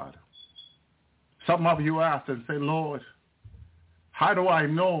of God? Some of you ask and say, Lord, how do I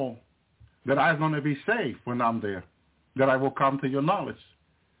know that I'm going to be saved when I'm there, that I will come to your knowledge?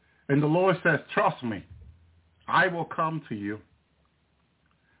 And the Lord says, trust me, I will come to you.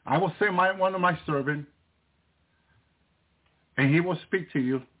 I will send one of my servants, and he will speak to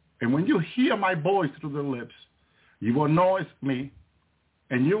you. And when you hear my voice through the lips, you will know it's me,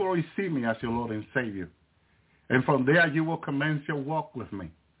 and you will receive me as your Lord and Savior. And from there, you will commence your walk with me.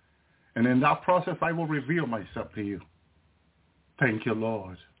 And in that process, I will reveal myself to you. Thank you,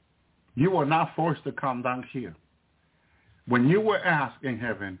 Lord. You were not forced to come down here. When you were asked in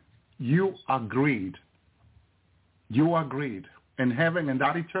heaven, you agreed. You agreed. In heaven, in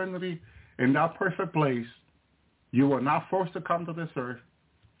that eternity, in that perfect place, you were not forced to come to this earth.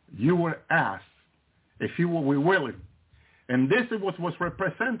 You were asked if you were willing. And this was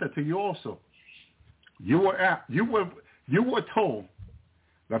represented to you also. You were told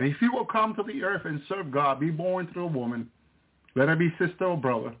that if you will come to the earth and serve God, be born through a woman, let it be sister or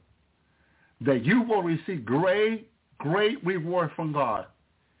brother, that you will receive great reward from God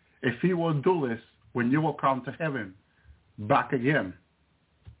if you will do this when you will come to heaven back again.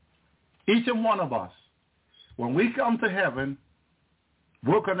 Each and one of us, when we come to heaven,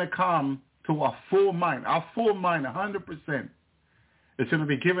 we're going to come to a full mind. Our full mind, 100%, is going to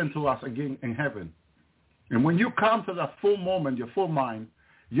be given to us again in heaven. And when you come to that full moment, your full mind,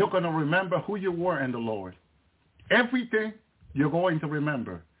 you're going to remember who you were in the Lord. Everything you're going to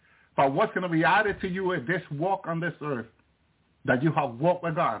remember. But what's going to be added to you in this walk on this earth, that you have walked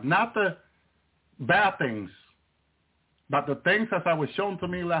with God. Not the bad things, but the things as I was shown to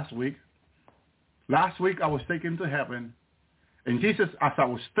me last week. Last week I was taken to heaven. And Jesus, as I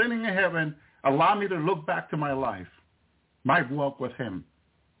was standing in heaven, allowed me to look back to my life, my walk with him.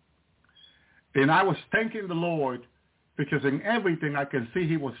 And I was thanking the Lord because in everything I can see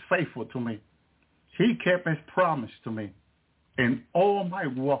he was faithful to me. He kept his promise to me in all my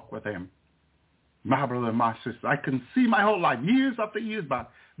walk with him. My brother and my sister, I can see my whole life, years after years back,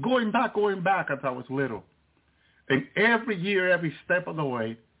 going back as I was little. And every year, every step of the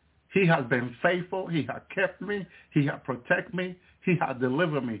way, he has been faithful. He has kept me. He has protected me. He has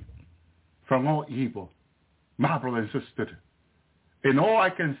delivered me from all evil. My brother and sister. And all I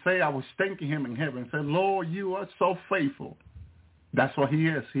can say, I was thanking him in heaven, saying, Lord, you are so faithful. That's what he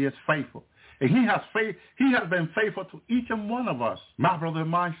is. He is faithful. And he has been faithful to each and one of us, my brother and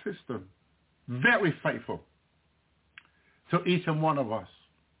my sister. Very faithful to each and one of us.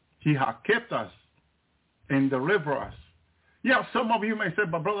 He has kept us and delivered us. Yeah, some of you may say,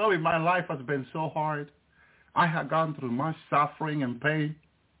 but brother, my life has been so hard. I have gone through much suffering and pain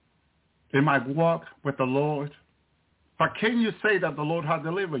in my walk with the Lord. But can you say that the Lord has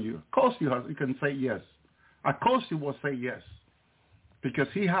delivered you? Of course you can say yes. Of course you will say yes. Because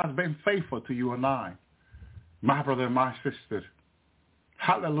he has been faithful to you and I, my brother and my sister.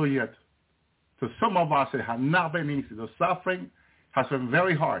 Hallelujah. To some of us, it has not been easy. The suffering has been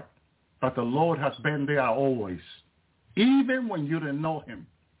very hard. But the Lord has been there always, even when you didn't know him.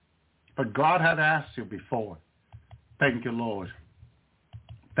 But God had asked you before. Thank you, Lord.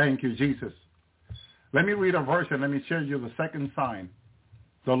 Thank you, Jesus. Let me read a verse and let me share you the second sign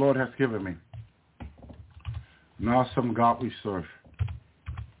the Lord has given me. An awesome God we serve.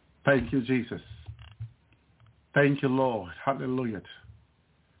 Thank you, Jesus. Thank you, Lord. Hallelujah.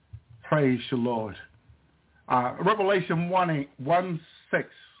 Praise you, Lord. Revelation 1:6.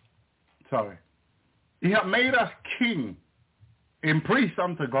 Sorry. He hath made us king and priest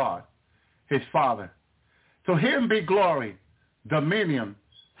unto God, his Father. To him be glory, dominion,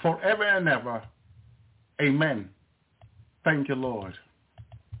 forever and ever. Amen. Thank you, Lord.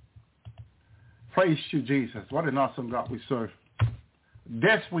 Praise you, Jesus. What an awesome God we serve.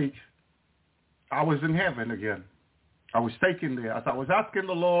 This week, I was in heaven again. I was taken there. As I was asking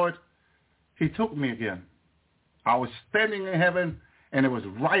the Lord, he took me again. I was standing in heaven, and it was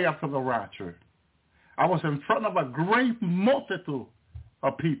right after the rapture. I was in front of a great multitude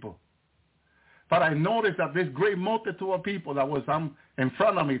of people. But I noticed that this great multitude of people that was in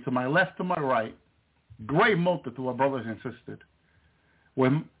front of me, to my left, to my right, great multitude of brothers and sisters.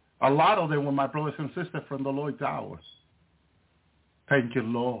 When a lot of them were my brothers and sisters from the Lord's hours. Thank you,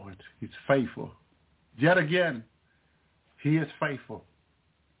 Lord. He's faithful. Yet again, he is faithful.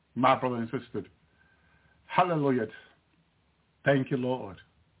 My brother and sister. Hallelujah. Thank you, Lord.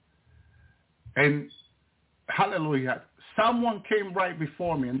 And hallelujah. Someone came right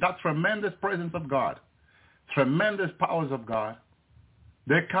before me, and that tremendous presence of God, tremendous powers of God.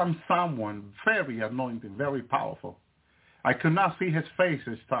 There comes someone very anointed, very powerful. I could not see his face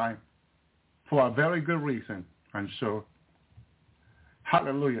this time for a very good reason, I'm sure.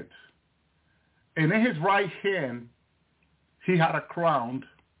 Hallelujah. And in his right hand, he had a crown.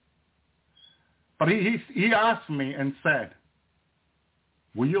 But he asked me and said,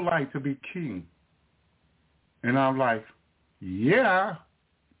 would you like to be king? And I'm like, yeah.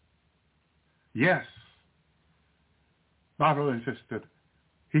 Yes. My brother and sister,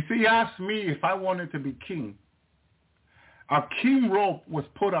 he asked me if I wanted to be king. A king robe was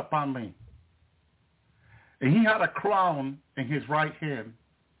put upon me. And he had a crown in his right hand.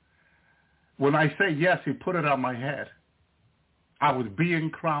 When I say yes, he put it on my head. I was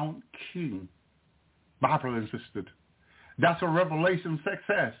being crowned king. My brother and sister, that's what Revelation 6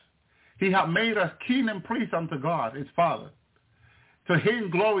 says. He had made us king and priest unto God, his Father. To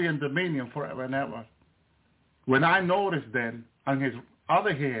him glory and dominion forever and ever. When I noticed then, on his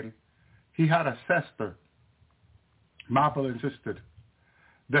other hand, he had a scepter. My brother and sister,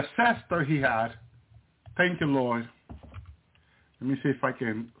 the scepter he had, thank you, Lord. Let me see if I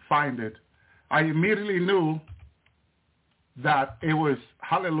can find it. I immediately knew that it was,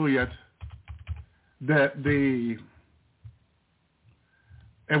 hallelujah, it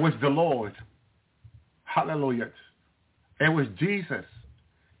was the Lord. Hallelujah. It was Jesus.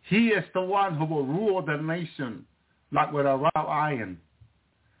 He is the one who will rule the nation like with a rod of iron.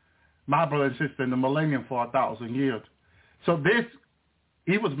 My brother and sister, in the millennium for 1,000 years. So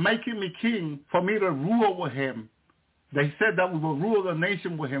he was making me king for me to rule with him. They said that we will rule the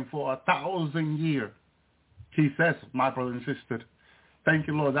nation with him for 1,000 years. He says, my brother and sister, thank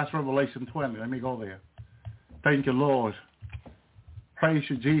you, Lord. That's Revelation 20. Let me go there. Thank you, Lord. Praise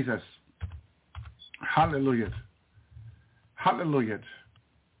you, Jesus. Hallelujah. Hallelujah.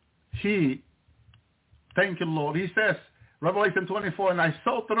 Thank you, Lord. He says, Revelation 24, and I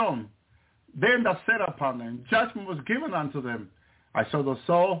saw throne, them that sat upon them. Judgment was given unto them. I saw the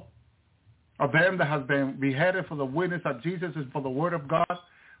soul of them that has been beheaded for the witness of Jesus and for the word of God,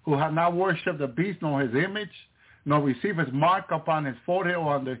 who have not worshipped the beast nor his image, nor received his mark upon his forehead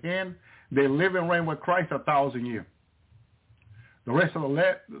or on the hand. They live and reign with Christ 1,000 years. The rest of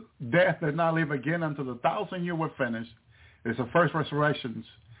the death did not live again until the 1,000 years were finished. It's the first resurrections.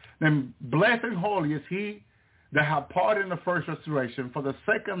 Then blessed and holy is he that have part in the first resurrection. For the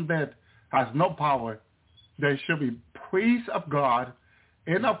second death has no power. They shall be priests of God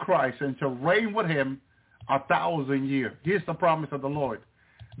and of Christ and shall reign with him 1,000 years. Here's the promise of the Lord,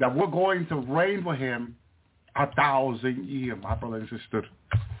 that we're going to reign with him 1,000 years, my brother and sister.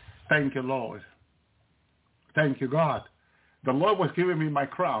 Thank you, Lord. Thank you, God. The Lord was giving me my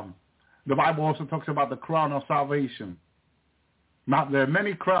crown. The Bible also talks about the crown of salvation. Now, there are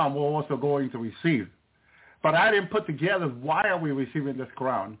many crowns we're also going to receive. But I didn't put together why are we receiving this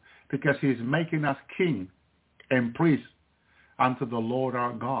crown? Because he's making us king and priest unto the Lord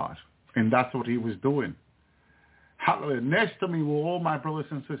our God. And that's what he was doing. Hallelujah. Next to me were all my brothers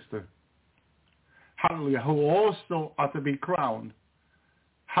and sisters. Hallelujah. Who also are to be crowned.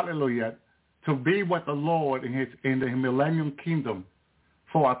 Hallelujah. To be with the Lord in the millennium kingdom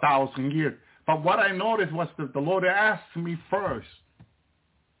for 1,000 years. But what I noticed was that the Lord asked me first.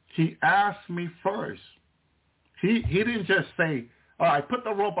 He asked me first. He didn't just say, all right, put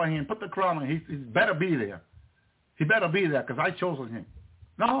the rope on him, put the crown on him. He better be there. He better be there because I chosen him.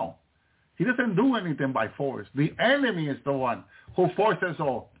 No. He doesn't do anything by force. The enemy is the one who forces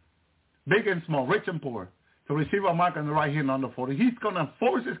all, big and small, rich and poor, to receive a mark on the right hand on the forehead. He's going to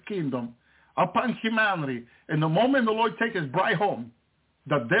force his kingdom upon humanity. And the moment the Lord takes his bride home,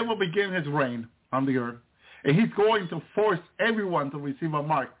 the devil begins his reign on the earth. And he's going to force everyone to receive a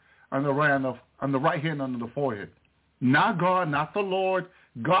mark on the right hand on the forehead. Not God, not the Lord.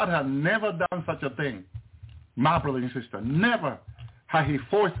 God had never done such a thing. My brother and sister, never had he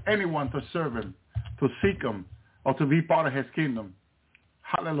forced anyone to serve him, to seek him, or to be part of his kingdom.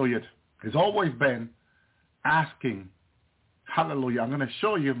 Hallelujah. It's always been asking. Hallelujah. I'm going to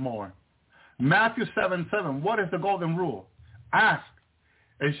show you more. Matthew 7:7. What is the golden rule? Ask,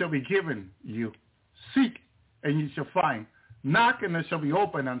 and it shall be given you. Seek, and you shall find. Knock, and it shall be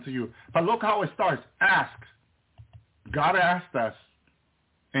opened unto you. But look how it starts. Ask. God asked us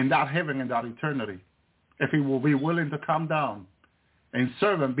in that heaven and that eternity if he will be willing to come down and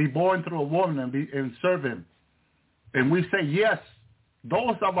serve him, be born through a woman and serve him. And we say yes.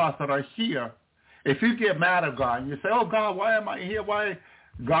 Those of us that are here, if you get mad at God and you say, oh, God, why am I here? Why?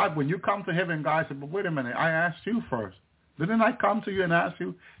 God, when you come to heaven, God said, but wait a minute, I asked you first. Didn't I come to you and ask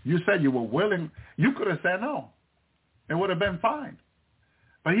you? You said you were willing. You could have said no. It would have been fine.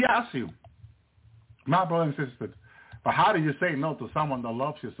 But he asked you. My brother and sister, but how do you say no to someone that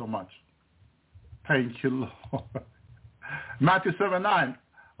loves you so much? Thank you, Lord. Matthew 7:9.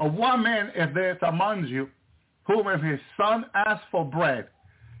 Of one man, if there is among you, whom if his son asks for bread,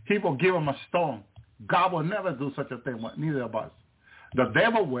 he will give him a stone. God will never do such a thing with neither of us. The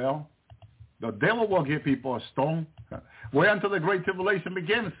devil will. The devil will give people a stone. Wait until the great tribulation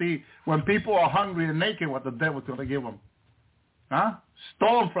begins. See, when people are hungry and naked, what the devil's going to give them?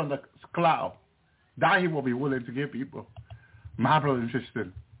 Stone from the cloud. That he will be willing to give people. My brother and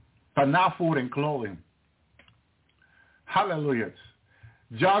sister, but not food and clothing. Hallelujah.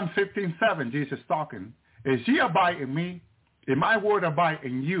 John 15:7, Jesus talking. If ye abide in me, and my word abide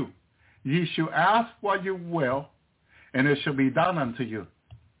in you, ye shall ask what you will, and it shall be done unto you.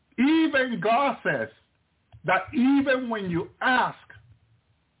 Even God says that even when you ask,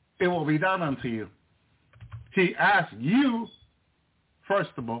 it will be done unto you. He asks you,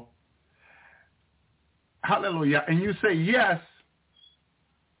 first of all, hallelujah, and you say yes,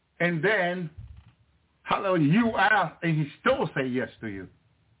 and then, hallelujah, you ask, and he still say yes to you.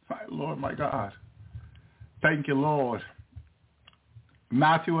 My Lord, my God. Thank you, Lord.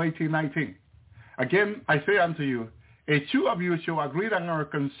 Matthew 18:19. Again, I say unto you, if two of you shall agree on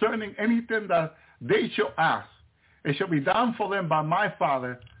earth concerning anything that they shall ask, it shall be done for them by my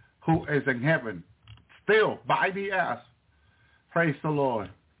Father who is in heaven. Still, by the ask. Praise the Lord.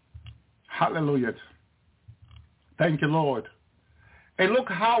 Hallelujah. Thank you, Lord. And look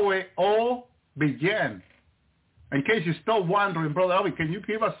how it all began. In case you're still wondering, Brother Elvi, can you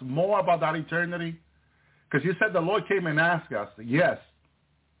give us more about that eternity? Because you said the Lord came and asked us. Yes.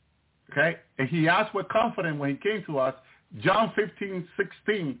 Okay? And he asked with confidence when he came to us, John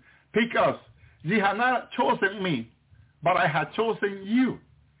 15:16, because ye have not chosen me, but I have chosen you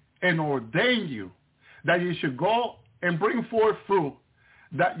and ordained you, that you should go and bring forth fruit,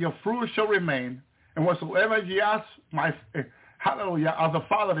 that your fruit shall remain, and whatsoever ye ask my, hallelujah, of the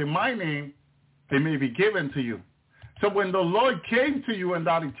Father in my name, it may be given to you. So when the Lord came to you in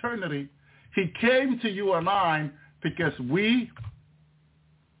that eternity, he came to you and I because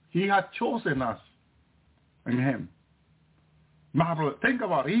he had chosen us in him. My brother, think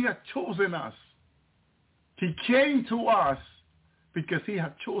about it. He had chosen us. He came to us because he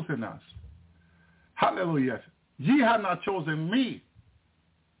had chosen us. Hallelujah. Ye have not chosen me.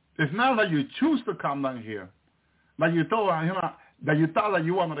 It's not that you choose to come down here. That you thought, that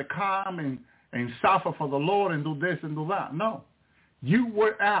you wanted to come and suffer for the Lord and do this and do that. No. You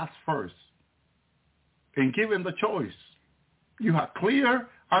were asked first and given the choice. You have clear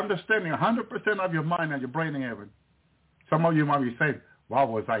understanding, 100% of your mind and your brain in heaven. Some of you might be saying, what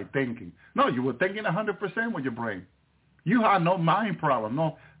was I thinking? No, you were thinking 100% with your brain. You had no mind problem,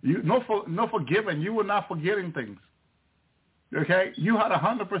 no forgiving. You were not forgetting things. Okay? You had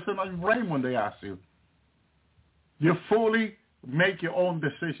 100% of your brain when they asked you. You fully make your own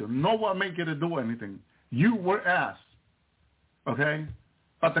decision. No one make you to do anything. You were asked. Okay?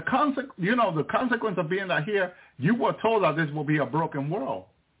 But the consequence of being that here, you were told that this will be a broken world.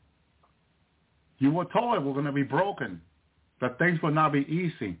 You were told it was going to be broken, that things will not be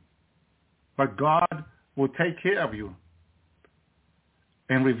easy. But God will take care of you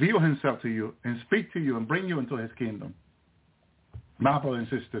and reveal himself to you and speak to you and bring you into his kingdom. My brother and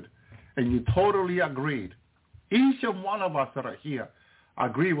sister, and you totally agreed. Each and one of us that are here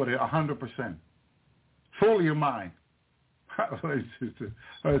agree with it 100%. Fully in mind. I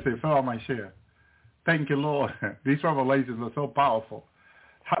say, fell on my share. Thank you, Lord. These revelations are so powerful.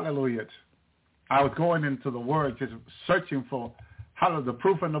 Hallelujah. I was going into the Word, just searching for the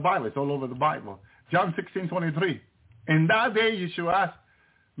proof in the Bible. It's all over the Bible. John 16:23. In that day you shall ask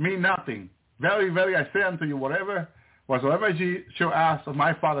me nothing. Very, very, I say unto you, whatsoever ye shall ask of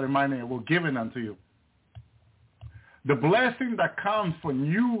my Father in my name will give it unto you. The blessing that comes from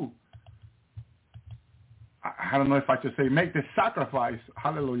you, I don't know if I should say, make the sacrifice.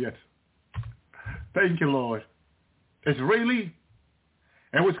 Hallelujah. Thank you, Lord. It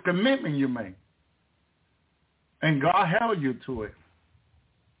was commitment you made. And God held you to it.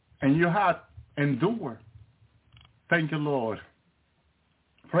 And you had endured. Thank you, Lord.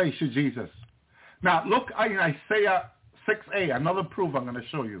 Praise you, Jesus. Now, look in Isaiah 6:8, another proof I'm going to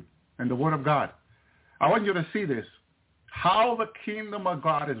show you in the Word of God. I want you to see this. How the kingdom of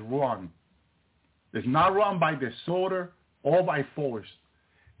God is run. It's not run by disorder or by force.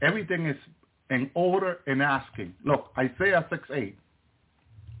 Everything is in order and asking. Look, Isaiah 6:8.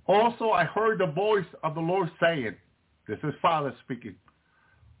 Also I heard the voice of the Lord saying, this is Father speaking,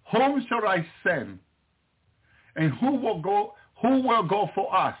 whom shall I send? And who will go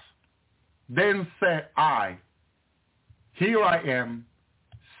for us? Then said I, here I am,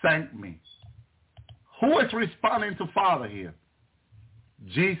 send me. Who is responding to Father here?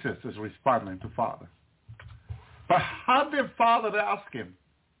 Jesus is responding to Father. But how did Father ask him?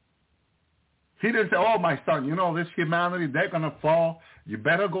 He didn't say, oh, my son, this humanity, they're going to fall. You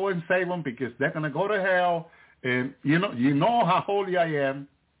better go and save them because they're going to go to hell. And you know how holy I am.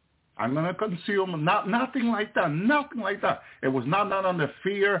 I'm going to consume them. Nothing like that. Nothing like that. It was not done under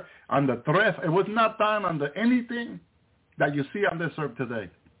fear, under threat. It was not done under anything that you see on this earth today.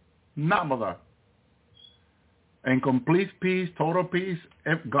 None of that. and complete peace, total peace.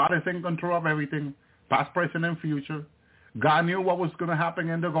 If God is in control of everything, past, present, and future. God knew what was going to happen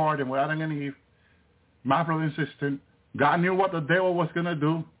in the garden with Adam and Eve. My brother and sister, God knew what the devil was going to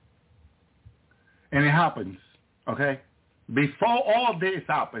do. And it happens, okay? Before all this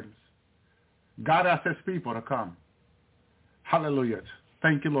happens, God asks his people to come. Hallelujah.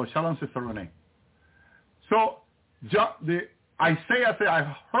 Thank you, Lord. Shalom, Sister Renee. So, Isaiah said,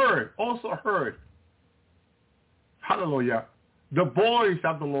 I also heard, hallelujah, the voice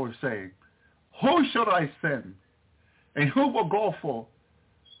of the Lord saying, who should I send? And who will go for,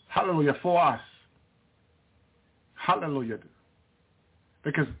 hallelujah, for us? Hallelujah.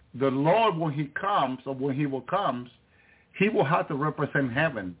 Because the Lord, when he comes, or when he will come, he will have to represent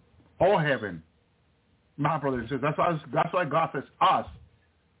heaven, all heaven. My brother and sister, that's why God says us.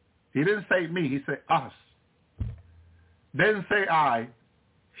 He didn't say me, he said us. Didn't say I.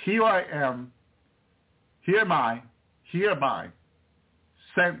 Here I am. Here am I. Hereby.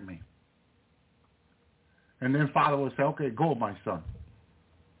 Sent me. And then Father will say, okay, go, my son.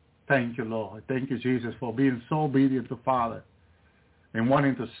 Thank you, Lord. Thank you, Jesus, for being so obedient to Father and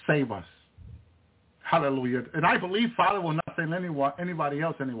wanting to save us. Hallelujah. And I believe Father will not send anybody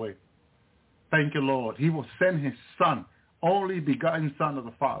else anyway. Thank you, Lord. He will send his son, only begotten son of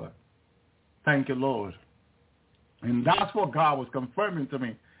the Father. Thank you, Lord. And that's what God was confirming to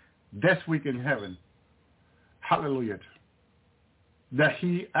me this week in heaven. Hallelujah. That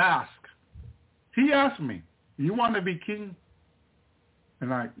he asked me, you want to be king?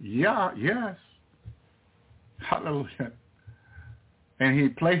 And yes. Hallelujah. And he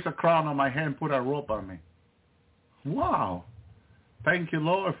placed a crown on my head and put a rope on me. Wow. Thank you,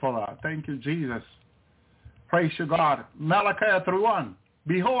 Lord, for that. Thank you, Jesus. Praise you, God. Malachi 3:1.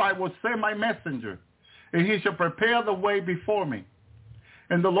 Behold, I will send my messenger, and he shall prepare the way before me.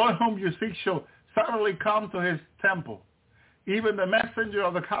 And the Lord whom you seek shall suddenly come to his temple, even the messenger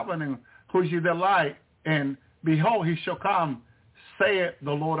of the covenant, whom you delight. And behold, he shall come, saith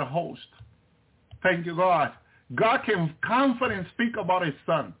the Lord of hosts. Thank you, God. God can confidently speak about his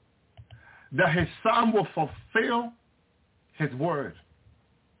son, that his son will fulfill his word.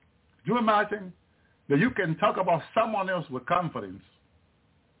 Do you imagine that you can talk about someone else with confidence?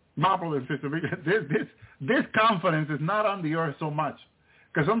 My brother and sister, this confidence is not on the earth so much.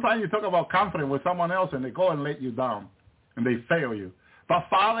 Because sometimes you talk about confidence with someone else and they go and let you down and they fail you. But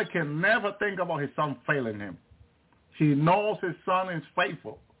Father can never think about his son failing him. He knows his son is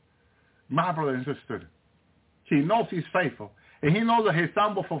faithful. My brother and sister, he knows he's faithful. And he knows that his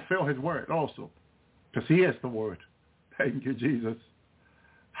son will fulfill his word also. Because he is the word. Thank you, Jesus.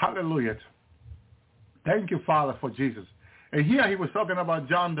 Hallelujah. Thank you, Father, for Jesus. And here he was talking about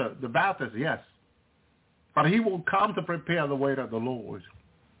John the Baptist, yes. But he will come to prepare the way of the Lord.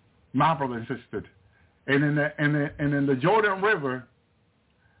 My brother and sister. And in the Jordan River,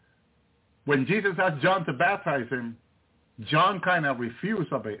 when Jesus asked John to baptize him, John kind of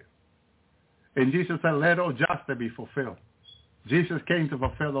refused a bit. And Jesus said, let all justice be fulfilled. Jesus came to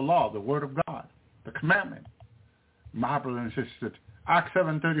fulfill the law, the word of God, the commandment. My brother and sister. Acts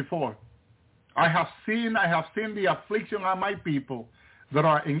 7:34. I have seen the affliction of my people that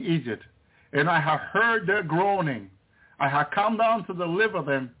are in Egypt, and I have heard their groaning. I have come down to deliver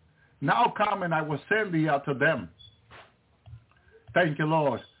them. Now come, and I will send thee out to them. Thank you,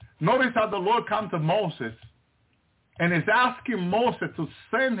 Lord. Notice how the Lord come to Moses and is asking Moses to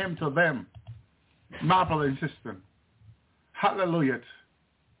send him to them. My brother and sister. Hallelujah.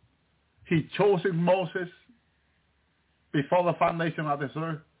 He chose Moses before the foundation of this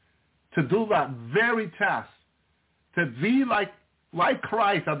earth to do that very task, to be like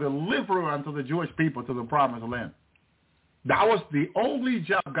Christ, a deliverer unto the Jewish people to the promised land. That was the only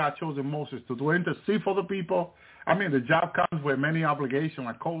job God chose Moses to do, intercede for the people. I mean, the job comes with many obligations,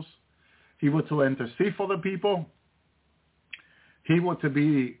 of course. He was to intercede for the people. He was to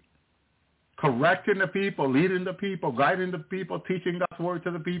be correcting the people, leading the people, guiding the people, teaching God's word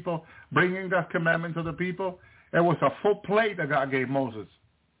to the people, bringing God's commandment to the people. It was a full plate that God gave Moses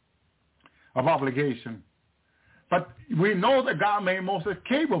of obligation. But we know that God made Moses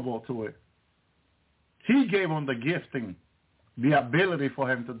capable to it. He gave him the gifting, the ability for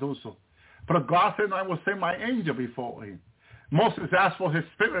him to do so. But God said, I will send my angel before him. Moses asked for his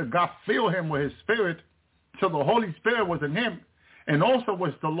spirit. God filled him with his spirit. So the Holy Spirit was in him. And also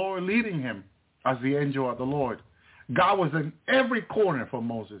was the Lord leading him as the angel of the Lord. God was in every corner for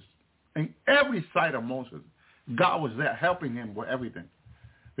Moses. In every side of Moses. God was there helping him with everything.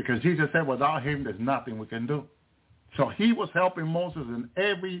 Because Jesus said, without him, there's nothing we can do. So he was helping Moses in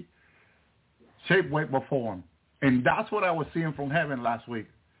every shape, way, or form. And that's what I was seeing from heaven last week.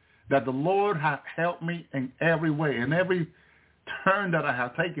 that the Lord has helped me in every way, in every turn that I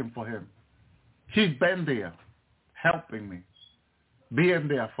have taken for him. He's been there, helping me, being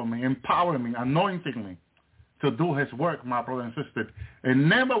there for me, empowering me, anointing me to do his work, my brother and sister. And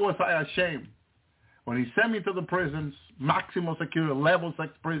never was I ashamed. When he sent me to the prisons, maximum security, level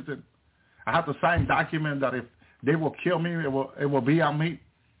 6 prison, I had to sign a document that if they will kill me, it will be on me.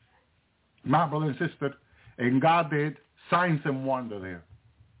 My brother and sister, and God did signs and wonder there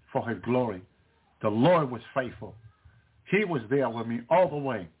for his glory. The Lord was faithful. He was there with me all the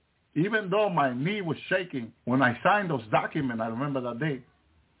way. Even though my knee was shaking when I signed those documents, I remember that day.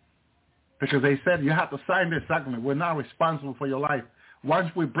 Because they said, you have to sign this document. We're not responsible for your life. Once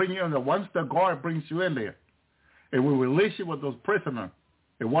we bring you in there, once the guard brings you in there, and we release you with those prisoners,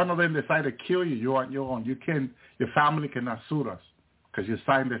 if one of them decide to kill you, you're on your own. You can't, your family cannot sue us because you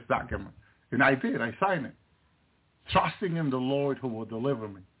signed this document. And I did. I signed it, trusting in the Lord who will deliver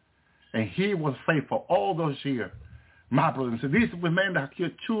me. And he was faithful all those years. My brother and sister, these were men that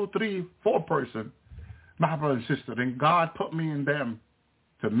killed 2, 3, 4 persons. My brother and sister, and God put me in them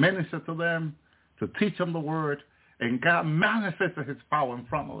to minister to them, to teach them the word, and God manifested his power in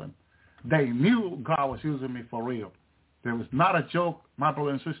front of them. They knew God was using me for real. There was not a joke, my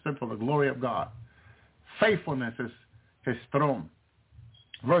brother and sister, for the glory of God. Faithfulness is his throne.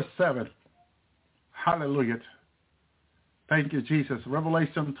 Verse 7, hallelujah. Thank you, Jesus.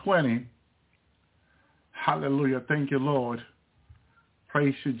 Revelation 20, hallelujah. Thank you, Lord.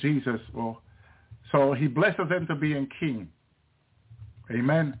 Praise you, Jesus. Well, so he blesses them to be in king.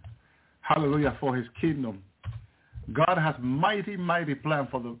 Amen. Hallelujah, for his kingdom. God has mighty, mighty plan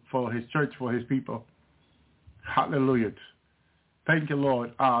for his church, for his people. Hallelujah. Thank you,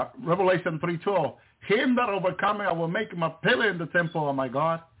 Lord. Revelation 3:12. Him that overcometh, I will make him a pillar in the temple of my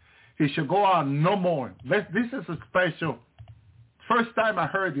God. He shall go out no more. This is a special. First time I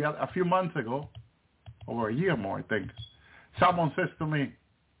heard a few months ago, over a year more, I think. Someone says to me,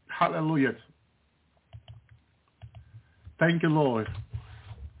 hallelujah. Thank you, Lord,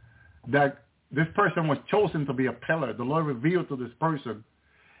 that this person was chosen to be a pillar. The Lord revealed to this person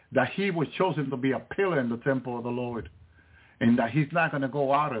that he was chosen to be a pillar in the temple of the Lord and that he's not going to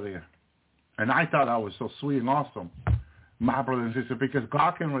go out of there. And I thought that was so sweet and awesome, my brother and sister, because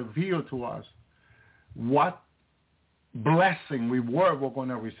God can reveal to us what blessing, reward we're going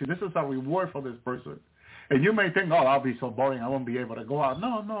to receive. This is a reward for this person. And you may think, oh, I'll be so boring, I won't be able to go out.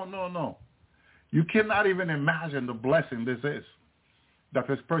 No. You cannot even imagine the blessing this is that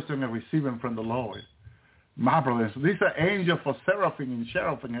this person is receiving from the Lord. My brothers, these are angels for seraphim and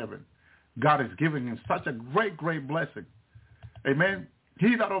cherubim in heaven. God is giving him such a great, great blessing. Amen.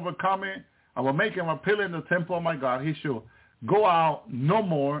 He that overcometh, I will make him a pillar in the temple of my God. He shall go out no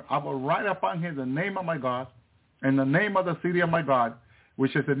more. I will write upon him the name of my God and the name of the city of my God,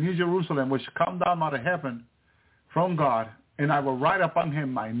 which is the New Jerusalem, which come down out of heaven from God, and I will write upon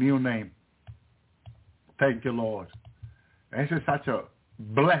him my new name. Thank you, Lord. This is such a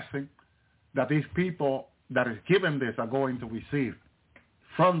blessing that these people that is given this are going to receive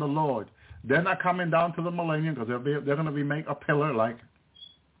from the Lord. They're not coming down to the millennium because they're going to be make a pillar,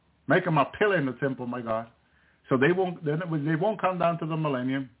 make them a pillar in the temple, my God. So they won't come down to the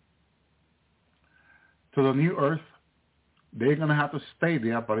millennium, to the new earth. They're going to have to stay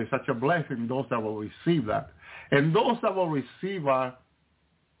there, but it's such a blessing, those that will receive that. And those that will receive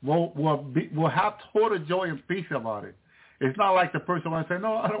will have total joy and peace about it. It's not like the person will say,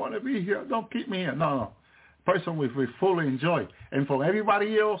 no, I don't want to be here. Don't keep me here. No. Person will fully enjoy. And for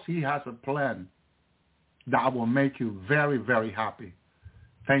everybody else, he has a plan that will make you very, very happy.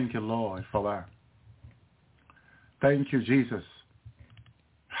 Thank you, Lord, for that. Thank you, Jesus.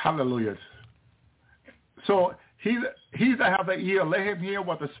 Hallelujah. So he that hath an ear, let him hear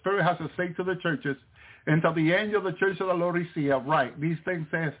what the Spirit has to say to the churches. And to the angel of the church of the Laodicea, write, these things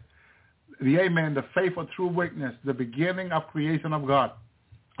says the Amen, the faithful true witness, the beginning of creation of God.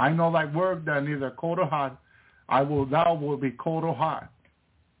 I know thy work, that neither cold or hot. Thou will be cold or hot.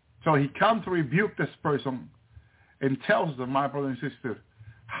 So he comes to rebuke this person and tells them, my brother and sister,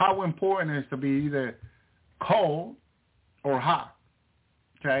 how important it is to be either cold or hot.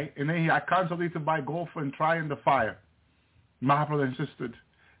 Okay? And then I counsel thee to buy gold and try in the fire. My brother and sister.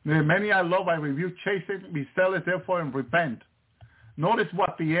 Many I love, I rebuke, chasten, be zealous, therefore, and repent. Notice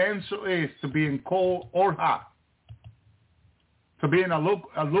what the answer is to being cold or hot. To being a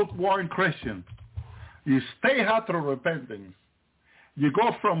lukewarm Christian. You stay hot through repentance. You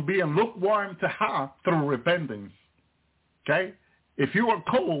go from being lukewarm to hot through repentance. Okay? If you are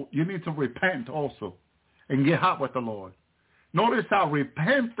cold, you need to repent also and get hot with the Lord. Notice how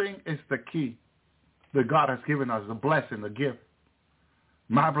repenting is the key that God has given us, the blessing, the gift.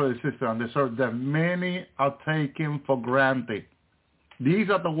 My brother and sister on this earth, that many are taken for granted. These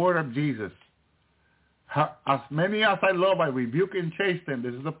are the word of Jesus. As many as I love, I rebuke and chasten.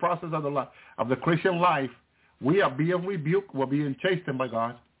 This is the process of the Christian life. We are being rebuked. We're being chastened by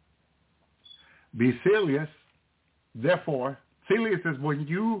God. Be serious. Therefore, serious is when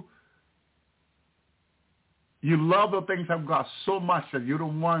you love the things of God so much that you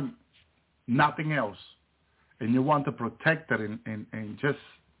don't want nothing else. And you want to protect it and just,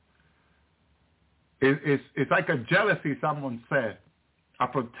 it's like a jealousy, someone said,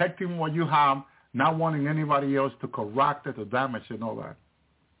 of protecting what you have, not wanting anybody else to correct it or damage it and all that.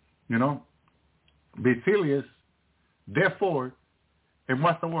 You know? Be serious. Therefore, and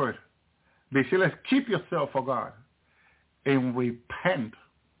what's the word? Be serious. Keep yourself for God and repent.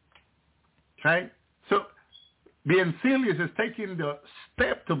 Okay? So being serious is taking the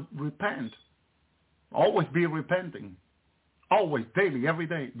step to repent. Always be repenting. Always, daily, every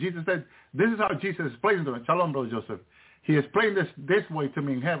day. Jesus said, this is how Jesus explains to me. Shalom, Brother Joseph. He explained this way to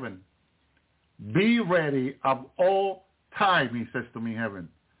me in heaven. Be ready of all time, he says to me in heaven.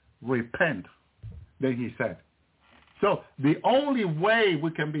 Repent, then he said. So the only way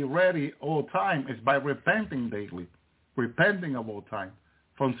we can be ready all time is by repenting daily. Repenting of all time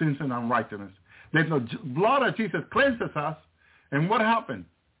from sins and unrighteousness. There's no blood of Jesus cleanses us. And what happened?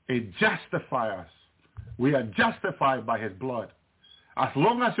 It justifies us. We are justified by his blood. As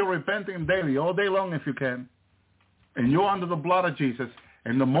long as you're repenting daily, all day long if you can, and you're under the blood of Jesus,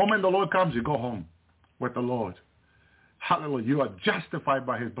 and the moment the Lord comes, you go home with the Lord. Hallelujah. You are justified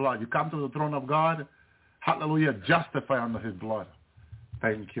by his blood. You come to the throne of God. Hallelujah. Justified under his blood.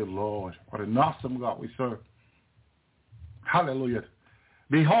 Thank you, Lord. What an awesome God we serve. Hallelujah.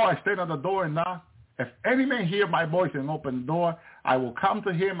 Behold, I stand at the door and knock. If any man hear my voice and open the door, I will come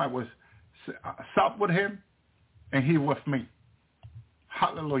to him. I will sup with him, and he with me.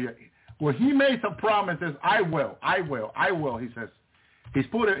 Hallelujah. Well, he made some promises. I will, he says.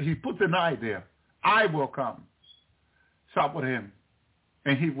 He puts an I there. I will come. Sup with him,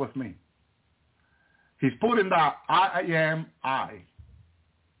 and he with me. He's putting the I am I.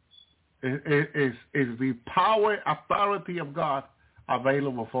 Is the power, authority of God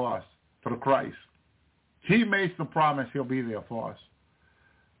available for us through Christ. He makes the promise he'll be there for us.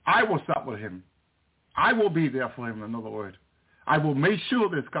 I will sup with him. I will be there for him, in other words. I will make sure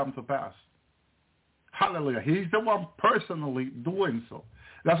this comes to pass. Hallelujah. He's the one personally doing so.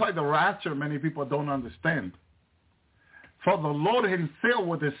 That's why the rapture many people don't understand. For the Lord himself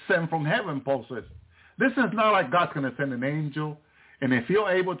will descend from heaven, Paul says. This is not like God's going to send an angel, and if you're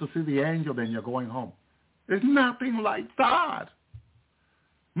able to see the angel, then you're going home. It's nothing like that.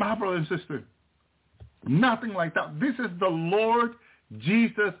 My brother and sister, nothing like that. This is the Lord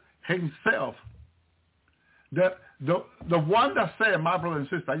Jesus himself. The one that said, my brother and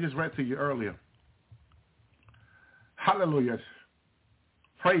sister, I just read to you earlier. Hallelujah.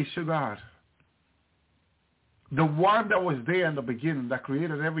 Praise to God. The one that was there in the beginning, that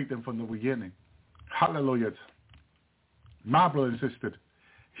created everything from the beginning. Hallelujah. My brother and sister,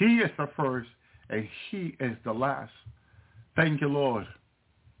 he is the first and he is the last. Thank you, Lord.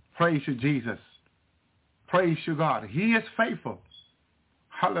 Praise you, Jesus. Praise you, God. He is faithful.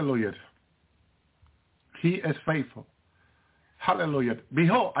 Hallelujah. He is faithful. Hallelujah.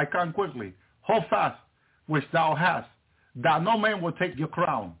 Behold, I come quickly. Hold fast, which thou hast, that no man will take your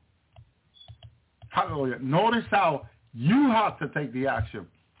crown. Hallelujah. Notice how you have to take the action.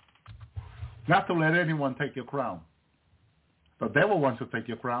 Not to let anyone take your crown. The devil wants to take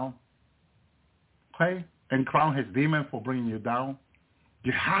your crown. Okay? And crown his demon for bringing you down.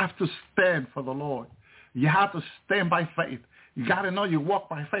 You have to stand for the Lord. You have to stand by faith. You got to know you walk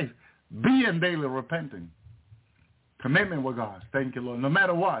by faith. Be in daily repenting. Commitment with God. Thank you, Lord. No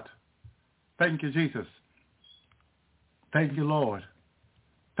matter what. Thank you, Jesus. Thank you, Lord.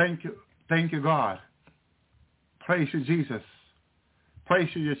 Thank you. Thank you, God. Praise you, Jesus. Praise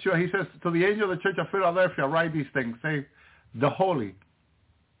you, Yeshua. He says, to the angel of the church of Philadelphia, write these things. Say, the Holy.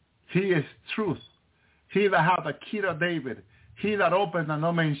 He is truth. He that hath the key of David. He that opens and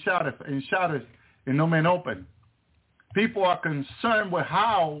no man shutteth, and shutteth and no man open. People are concerned with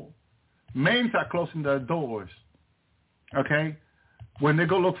how men are closing their doors. Okay? When they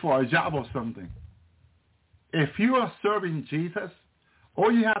go look for a job or something. If you are serving Jesus,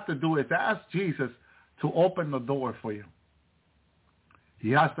 all you have to do is ask Jesus to open the door for you.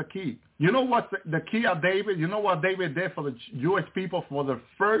 He has the key. You know what the key of David? You know what David did for the Jewish people for the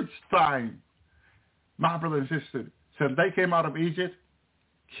first time? My brother and sister, since they came out of Egypt,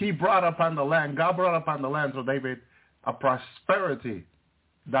 he brought upon the land, God brought upon the land to David a prosperity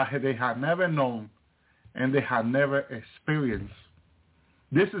that they had never known and they had never experienced.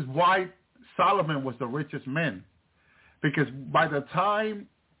 This is why Solomon was the richest man. Because by the time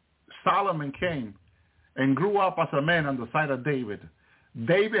Solomon came and grew up as a man on the side of David,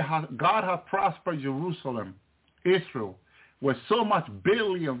 God had prospered Jerusalem, Israel, with so much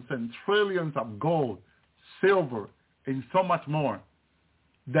billions and trillions of gold, silver, and so much more,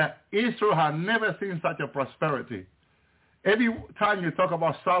 that Israel had never seen such a prosperity. Every time you talk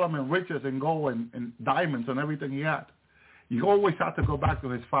about Solomon, riches and gold and diamonds and everything he had, you always have to go back to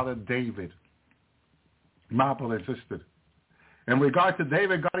his father David. My brother and sister. In regard to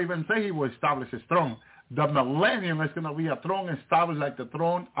David, God even said he will establish his throne. The millennium is going to be a throne established like the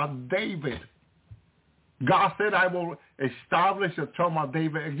throne of David. God said, I will establish the throne of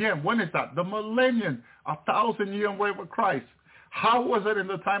David again. When is that? The millennium, 1,000-year reign with Christ. How was it in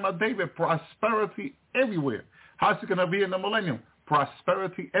the time of David? Prosperity everywhere. How's it going to be in the millennium?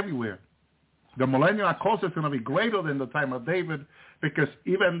 Prosperity everywhere. The millennium, of course, is going to be greater than the time of David, because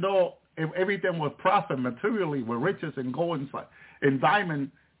even though if everything was prospered materially with riches and gold and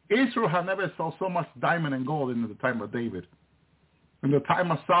diamond, Israel had never saw so much diamond and gold in the time of David. In the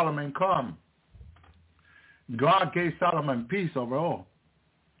time of Solomon come, God gave Solomon peace over all,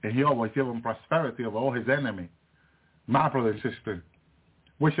 and he always gave him prosperity over all his enemies. My brother and sister,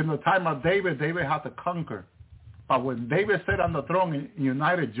 which in the time of David, David had to conquer. But when David sat on the throne and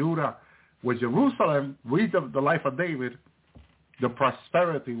united Judah with Jerusalem, read the life of David, the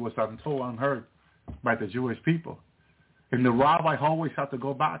prosperity was untold, unheard by the Jewish people. And the rabbi always had to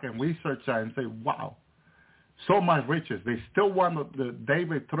go back and research that and say, wow, so much riches. They still want the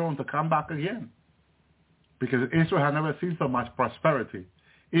David throne to come back again, because Israel had never seen so much prosperity.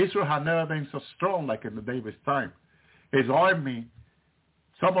 Israel had never been so strong like in the David's time. His army,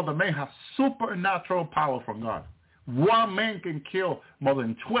 some of the men have supernatural power from God. One man can kill more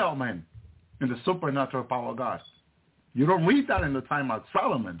than 12 men in the supernatural power of God. You don't read that in the time of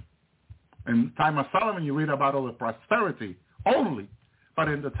Solomon. In the time of Solomon, you read about all the prosperity only. But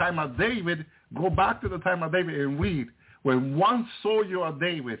in the time of David, go back to the time of David and read when one soldier of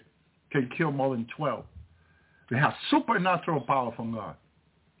David can kill more than 12. They have supernatural power from God.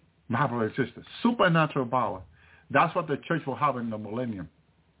 My brother and sister, supernatural power. That's what the church will have in the millennium.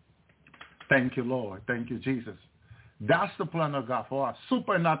 Thank you, Lord. Thank you, Jesus. That's the plan of God for us,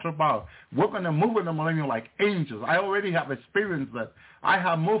 supernatural power. We're going to move in the millennium like angels. I already have experienced that. I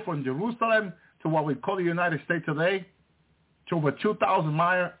have moved from Jerusalem to what we call the United States today, to over 2,000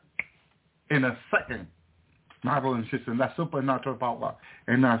 miles in a second. My brother and sister, that's supernatural power.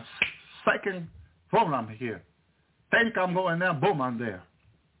 In a second, boom, I'm here. Think I'm going there, boom, I'm there.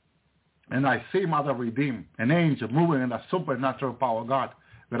 And I see Mother Redeemed, an angel moving in the supernatural power of God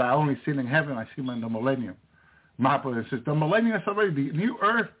that I only seen in heaven. I see him in the millennium. My brother and sister, the millennium is already, the new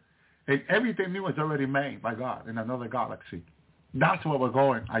earth, and everything new is already made by God in another galaxy. That's where we're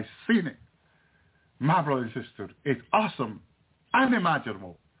going. I've seen it. My brother and sister, it's awesome,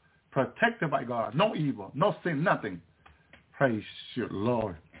 unimaginable, protected by God, no evil, no sin, nothing. Praise you,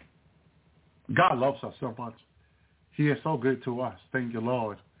 Lord. God loves us so much. He is so good to us. Thank you,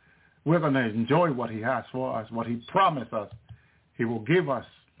 Lord. We're going to enjoy what he has for us, what he promised us. He will give us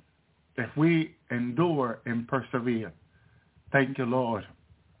if we endure and persevere. Thank you, Lord.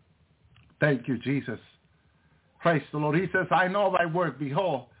 Thank you, Jesus. Praise the Lord. He says, I know thy work.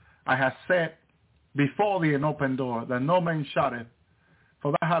 Behold, I have set before thee an open door, that no man shutteth,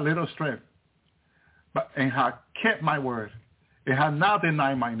 for thou hast little strength, and hast kept my word. It has not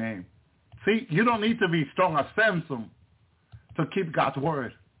denied my name. See, you don't need to be strong as Samson to keep God's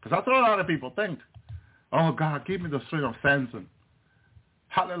word. Because that's what a lot of people think. Oh, God, give me the strength of Samson.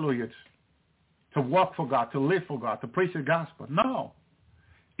 Hallelujah. To walk for God, to live for God, to preach the gospel. No.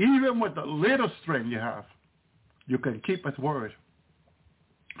 Even with the little strength you have, you can keep his word.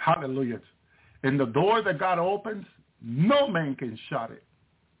 Hallelujah. And the door that God opens, no man can shut it.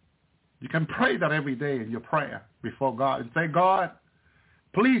 You can pray that every day in your prayer before God and say, God,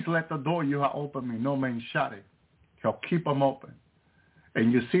 please let the door you have opened me, no man shut it. He'll keep them open.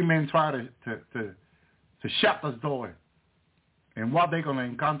 And you see men try to shut this door. And what they're going to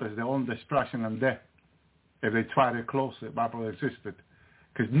encounter is their own destruction and death if they try to close it, my brother and sister.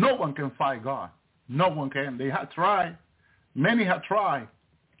 Because no one can fight God. No one can. They have tried. Many have tried.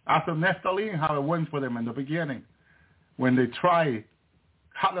 After Naphtali, how it went for them in the beginning. When they tried,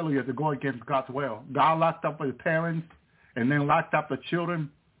 hallelujah, to go against God's will. God locked up the parents and then locked up the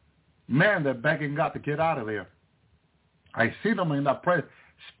children. Man, they're begging God to get out of there. I see them in that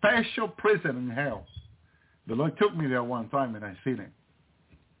special prison in hell. The Lord took me there one time and I seen it.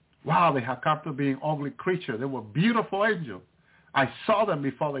 Wow, they have come to being ugly creatures. They were beautiful angels. I saw them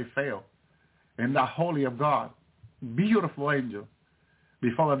before they fell in the holy of God. Beautiful angel.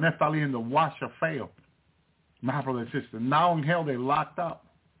 before the Nephtali and the washer failed. My brother and sister, now in hell they're locked up.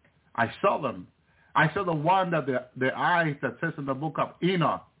 I saw them. I saw the one that the eyes that says in the book of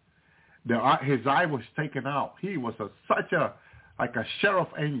Enoch, his eye was taken out. He was like a sheriff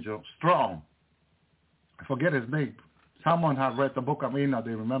angel, strong. I forget his name. Someone had read the book of Enoch.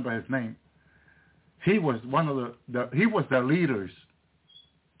 They remember his name. He was one of he was their leaders.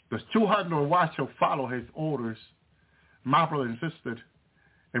 The 200 watchers follow his orders, my brother and sister.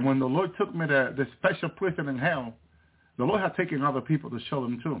 And when the Lord took me to the special prison in hell, the Lord had taken other people to show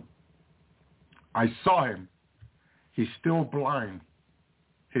them too. I saw him. He's still blind.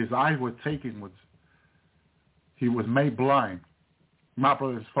 His eyes were taken. He was made blind. My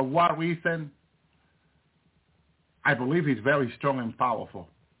brothers, for what reason? I believe he's very strong and powerful.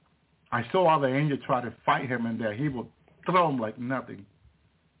 I saw all the angels try to fight him in there. He would throw him like nothing.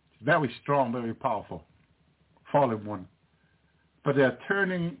 Very strong, very powerful. Fallen one. But they're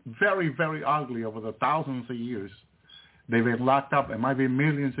turning very, very ugly over the thousands of years. They've been locked up. It might be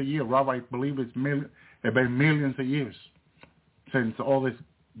millions of years. Rabbi, I believe it's been millions of years since all this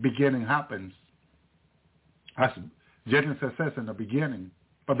beginning happens. As Genesis says in the beginning.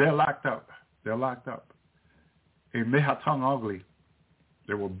 But they're locked up. They're locked up. And they have turned ugly.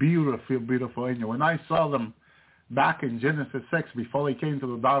 They were beautiful, beautiful angels. When I saw them back in Genesis 6, before they came to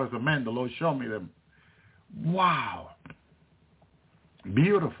the daughters of men, the Lord showed me them. Wow.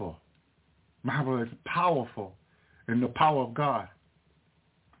 Beautiful. Marvelous, powerful in the power of God.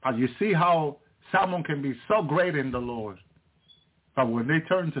 But you see how someone can be so great in the Lord. But when they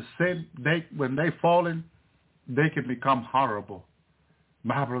turn to sin, when they fall in, they can become horrible.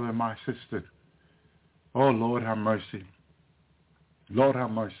 My brother and my sister. Oh, Lord, have mercy. Lord,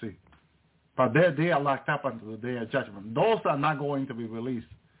 have mercy. But they are locked up until the day of judgment. Those are not going to be released.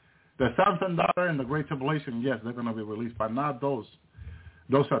 The sons and daughters in the Great Tribulation, yes, they're going to be released, but not those.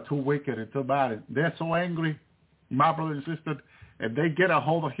 Those are too wicked and too bad. They're so angry, my brother and sister. If they get a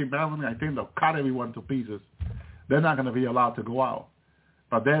hold of humanity, I think they'll cut everyone to pieces. They're not going to be allowed to go out.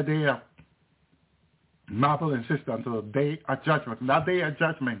 But they're there, my brother and sister, until the day of judgment. That day of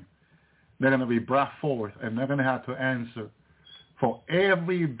judgment, they're going to be brought forth, and they're going to have to answer for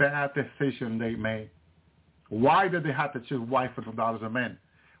every bad decision they made. Why did they have to choose wife and daughters of men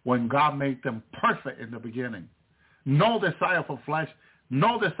when God made them perfect in the beginning? No desire for flesh,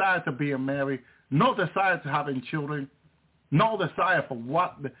 no desire to be married, no desire to having children, no desire for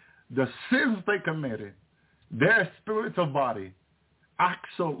what the sins they committed. Their spiritual body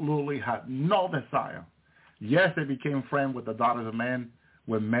absolutely had no desire. Yes, they became friends with the daughters of men,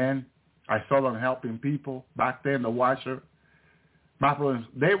 with men. I saw them helping people back then, the washer. My friends,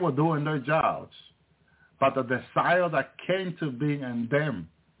 they were doing their jobs. But the desire that came to being in them,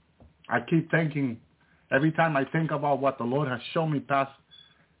 I keep thinking, every time I think about what the Lord has shown me past,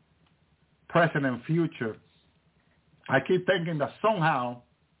 present, and future, I keep thinking that somehow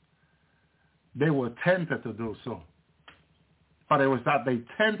they were tempted to do so. But it was that they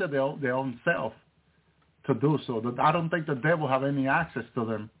tempted their own self to do so. I don't think the devil have any access to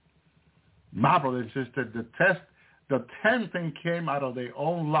them. My brother and sister, the tempting came out of their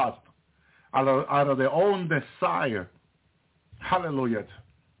own lust, out of their own desire. Hallelujah.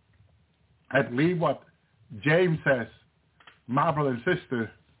 I believe what James says, my brother and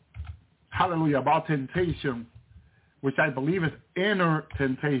sister, hallelujah, about temptation, which I believe is inner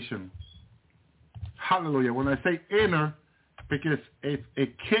temptation. Hallelujah. When I say inner, because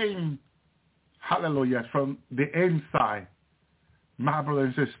it came, hallelujah, from the inside. My brother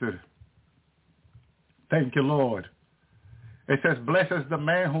and sister. Thank you, Lord. It says, blessed is the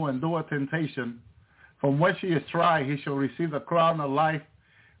man who endureth temptation. From which he is tried, he shall receive the crown of life,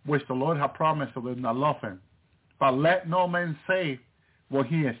 which the Lord hath promised to them that love him. But let no man say, when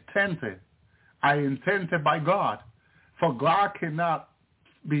he is tempted, I am tempted by God. For God cannot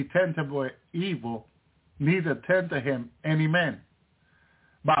be tempted by evil, neither tempt him any man.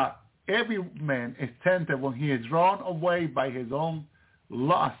 But every man is tempted when he is drawn away by his own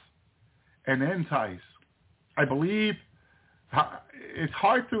lust and enticed. I believe it's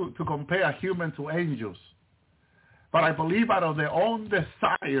hard to compare a human to angels. But I believe out of their own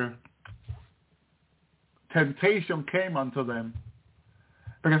desire, temptation came unto them.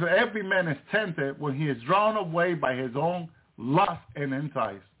 Because every man is tempted when he is drawn away by his own lust and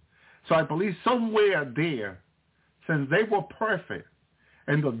enticed. So I believe somewhere there, since they were perfect,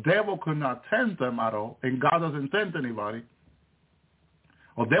 and the devil could not tempt them at all, and God doesn't tempt anybody,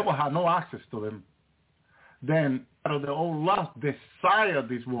 or devil had no access to them, then out of their own lust, desired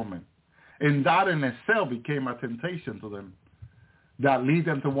this woman. And that in itself became a temptation to them that lead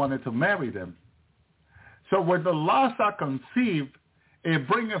them to wanting to marry them. So when the lusts are conceived it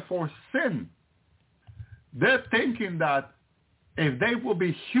bringeth forth sin. They're thinking that if they will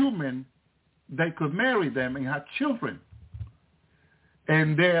be human, they could marry them and have children.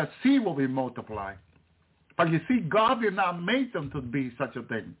 And their seed will be multiplied. But you see, God did not make them to be such a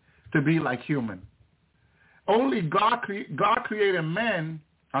thing, to be like human. Only God created man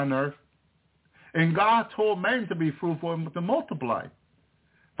on earth, and God told man to be fruitful and to multiply.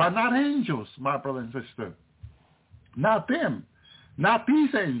 But not angels, my brother and sister. Not them. Not these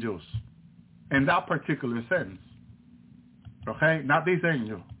angels in that particular sense. Okay? Not these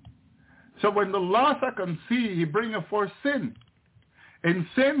angels. So when the lost are conceived, he bringeth forth sin. And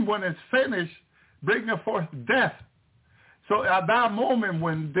sin, when it's finished, bringeth forth death. So at that moment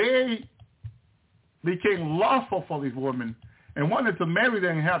when they became lawful for these women and wanted to marry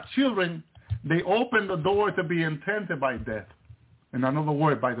them and have children, they opened the door to be tempted by death. In another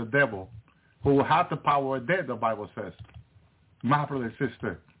word, by the devil, who had the power of death, the Bible says. My brother and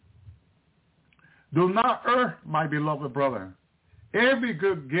sister, do not err, my beloved brother. Every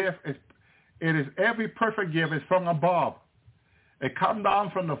good gift every perfect gift is from above. It comes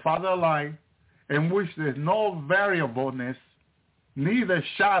down from the Father of light, in which there's no variableness, neither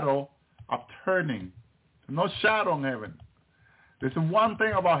shadow of turning. No shadow in heaven. There's one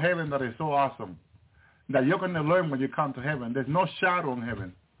thing about heaven that is so awesome that you're going to learn when you come to heaven. There's no shadow in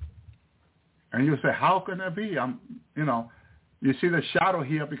heaven. And you say, how can that be? You see the shadow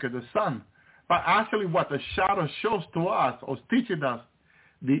here because of the sun. But actually what the shadow shows to us or teaches us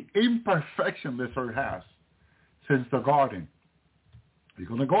the imperfection this earth has since the garden. You're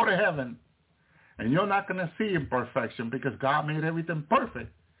going to go to heaven and you're not going to see imperfection because God made everything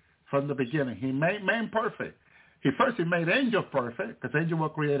perfect from the beginning. He made man perfect. He made angels perfect because angels were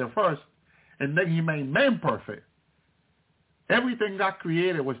created first, and then he made man perfect. Everything God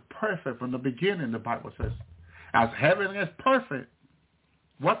created was perfect from the beginning, the Bible says. As heaven is perfect,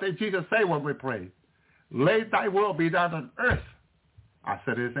 what did Jesus say when we pray? Let thy will be done on earth as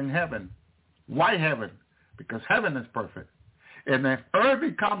it is in heaven. Why heaven? Because heaven is perfect. And if earth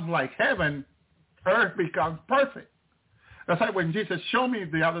becomes like heaven, earth becomes perfect. That's like when Jesus showed me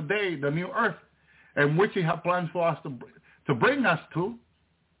the other day the new earth in which he had plans for us to bring us to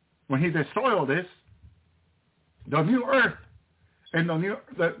when he destroyed this. The new earth and the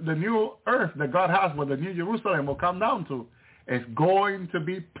new earth that God has, where the new Jerusalem will come down to, is going to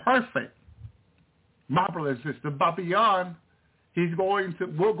be perfect. My brother and sister, but beyond,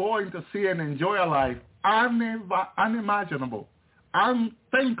 we're going to see and enjoy a life unimaginable,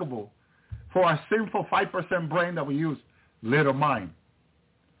 unthinkable for a sinful 5% brain that we use, little mind.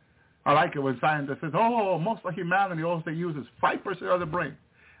 I like it when scientists say, most of humanity also uses 5% of the brain.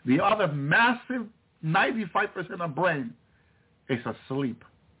 The other massive 95% of brain is asleep.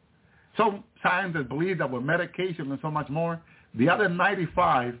 Some scientists believe that with medication and so much more, the other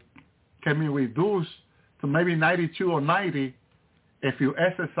 95 can be reduced to maybe 92 or 90 if you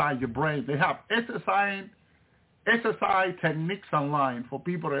exercise your brain. They have exercise techniques online for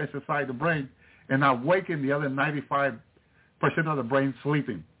people to exercise the brain and awaken the other 95% of the brain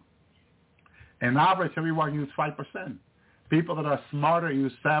sleeping. On average, everyone uses 5%. People that are smarter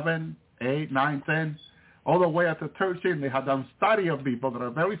use 7, 8, 9, 10, all the way up to 13. They have done study of people that are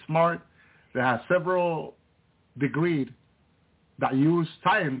very smart. They have several degrees that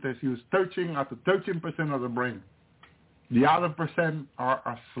scientists use 13 up to 13% of the brain. The other percent are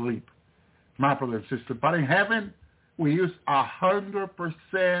asleep, my brother and sister. But in heaven, we use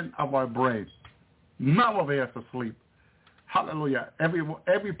 100% of our brain. None of it is asleep. Hallelujah.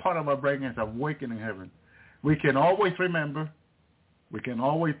 Every part of our brain is awakened in heaven. We can always remember. We can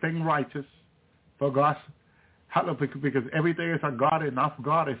always think righteous for God. Hallelujah. Because everything is a God, enough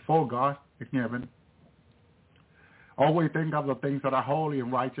God is for God in heaven. Always think of the things that are holy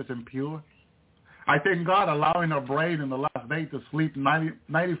and righteous and pure. I thank God allowing our brain in the last day to sleep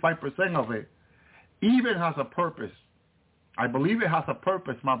 95% of it even has a purpose. I believe it has a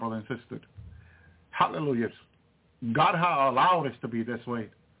purpose, my brother and sister. Hallelujah. God has allowed us to be this way.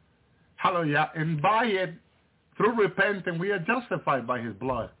 Hallelujah. And by it, through repentance, we are justified by his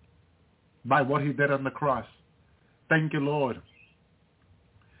blood, by what he did on the cross. Thank you, Lord.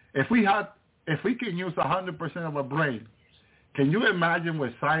 If we can use 100% of our brain, can you imagine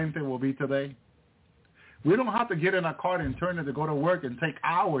where science will be today? We don't have to get in a car and turn it to go to work and take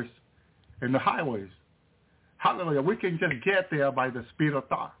hours in the highways. Hallelujah. We can just get there by the speed of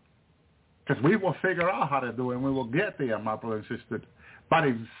thought. Because we will figure out how to do it, and we will get there, my brother and sister. But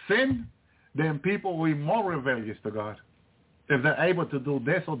in sin, then people will be more rebellious to God if they're able to do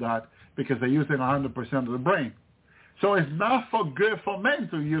this or that because they're using 100% of the brain. So it's not good for men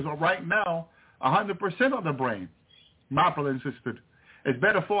to use right now 100% of the brain, my brother and sister. It's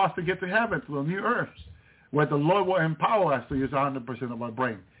better for us to get to heaven, to the new earth, where the Lord will empower us to use 100% of our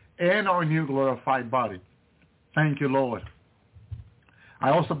brain and our new glorified body. Thank you, Lord.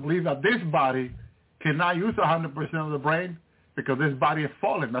 I also believe that this body cannot use 100% of the brain because this body is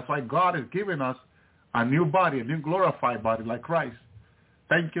fallen. That's why God is giving us a new body, a new glorified body like Christ.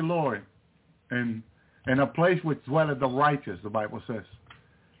 Thank you, Lord. And in a place which dwelleth the righteous, the Bible says.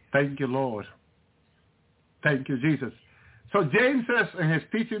 Thank you, Lord. Thank you, Jesus. So James says in his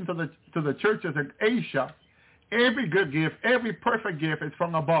teaching to the churches in Asia, every good gift, every perfect gift is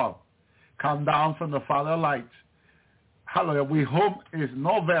from above, come down from the Father of lights. Hallelujah. We whom is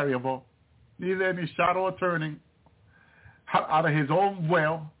no variable, neither any shadow of turning. Out of his own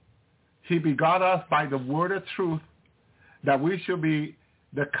will, he begot us by the word of truth, that we should be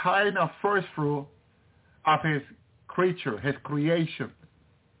the kind of first fruit of his creature, his creation.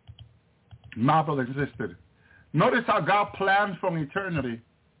 My brother and sister, notice how God plans from eternity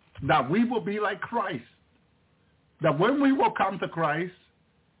that we will be like Christ. That when we will come to Christ,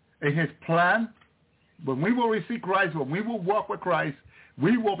 in his plan, when we will receive Christ, when we will walk with Christ,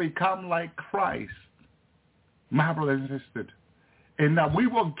 we will become like Christ. My brother and sister. And that we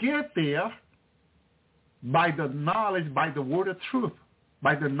will get there by the knowledge, by the word of truth,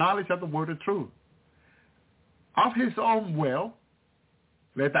 by the knowledge of the word of truth. Of his own will,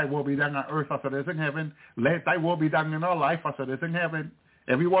 let thy will be done on earth as it is in heaven. Let thy will be done in our life as it is in heaven.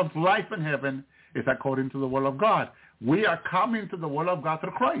 Everyone's life in heaven is according to the will of God. We are coming to the will of God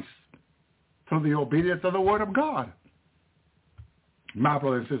through Christ, through the obedience of the word of God. My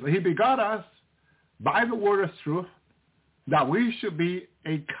brother and sister, he begot us by the word of truth, that we should be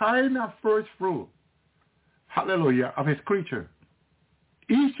a kind of first fruit, hallelujah, of his creature.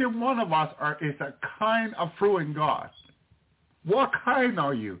 Each and one of us is a kind of fruit in God. What kind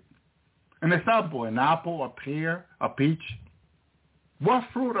are you? An example, an apple, a pear, a peach. What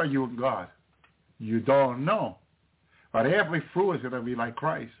fruit are you in God? You don't know. But every fruit is going to be like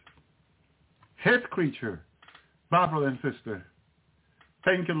Christ. His creature, my brother and sister.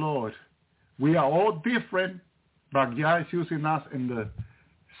 Thank you, Lord. We are all different, but God is using us in the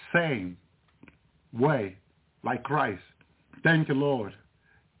same way, like Christ. Thank you, Lord.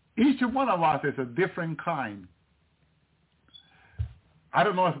 Each one of us is a different kind. I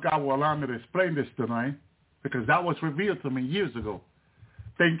don't know if God will allow me to explain this tonight, because that was revealed to me years ago.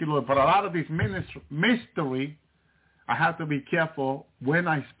 Thank you, Lord. But a lot of these mystery, I have to be careful when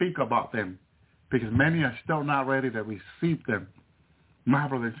I speak about them, because many are still not ready to receive them. My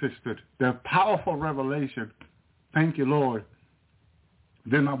brother and sister, they're powerful revelation. Thank you, Lord.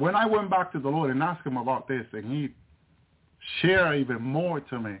 Then when I went back to the Lord and asked him about this, and he shared even more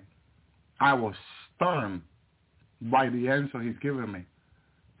to me, I was stunned by the answer he's given me.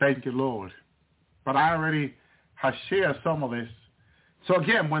 Thank you, Lord. But I already have shared some of this. So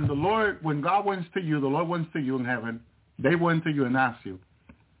again, when God went to you, the Lord went to you in heaven, they went to you and asked you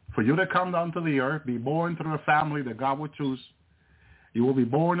for you to come down to the earth, be born through a family that God would choose. You will be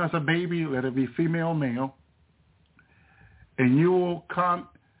born as a baby, let it be female, male. And you will come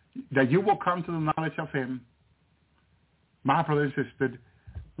to the knowledge of him. My brother and sister,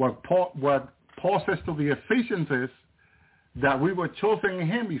 what Paul says to the Ephesians is that we were chosen in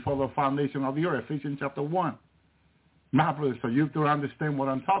him before the foundation of the earth, Ephesians chapter 1. My brother, so you do understand what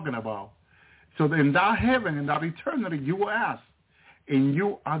I'm talking about. So in that heaven, in that eternity, you were asked, and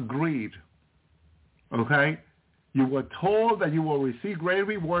you agreed. Okay? You were told that you will receive great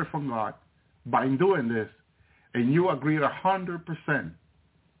reward from God by doing this, and you agreed 100%.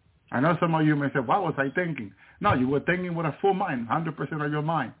 I know some of you may say, what was I thinking? No, you were thinking with a full mind, 100% of your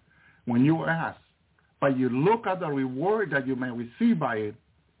mind, when you were asked. But you look at the reward that you may receive by it,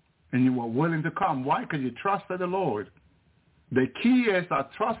 and you were willing to come. Why? Because you trusted the Lord. The key is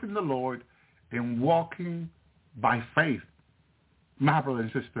that trusting the Lord and walking by faith. My brother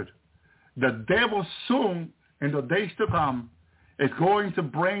and sister, the devil soon, in the days to come, is going to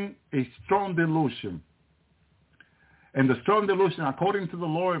bring a strong delusion. And the strong delusion, according to the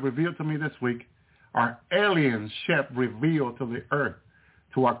Lord revealed to me this week, are alien ship revealed to the earth,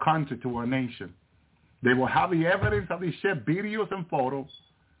 to our country, to our nation. They will have the evidence of these ship, videos and photos,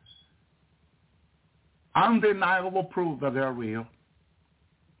 undeniable proof that they're real,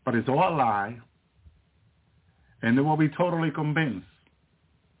 but it's all a lie, and they will be totally convinced,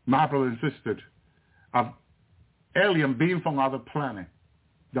 my brother and sister, of alien being from other planet.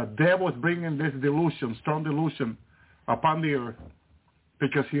 The devil is bringing this delusion, strong delusion, upon the earth,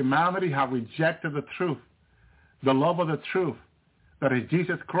 because humanity have rejected the truth, the love of the truth, that is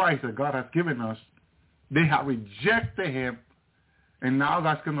Jesus Christ that God has given us. They have rejected him, and now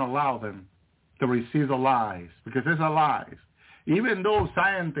that's going to allow them to receive the lies, because it's a lies. Even though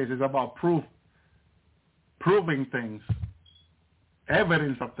scientists is about proving things,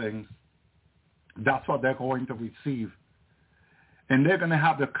 evidence of things, that's what they're going to receive. And they're going to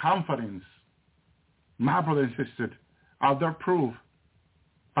have the confidence, my brother and sister, of their proof,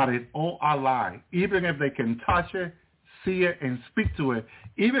 but it's all a lie. Even if they can touch it, see it, and speak to it,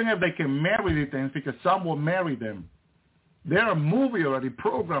 even if they can marry the things, because some will marry them. There are movies already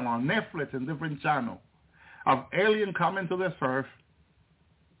programmed on Netflix and different channels of aliens coming to this earth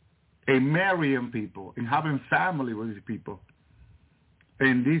and marrying people and having family with these people.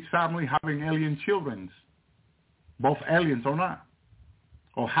 And these families having alien children, both aliens or not,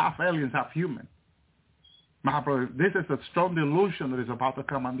 or half aliens, half human. My brother, this is a strong delusion that is about to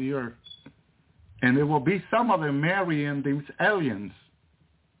come on the earth. And there will be some of them marrying these aliens.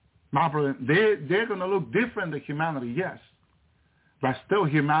 My brother, they're going to look different than humanity, yes. But still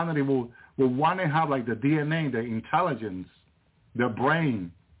humanity will want to have like the DNA, the intelligence, the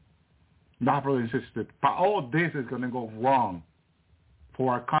brain. My brother and sister, but all this is going to go wrong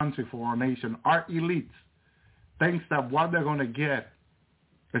for our country, for our nation. Our elites thinks that what they're going to get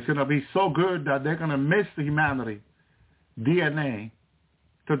is going to be so good that they're going to miss the humanity DNA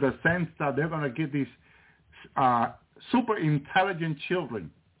to the sense that they're going to get these super intelligent children,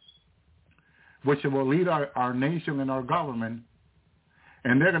 which will lead our nation and our government,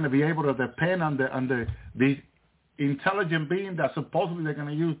 and they're going to be able to depend on the intelligent being that supposedly they're going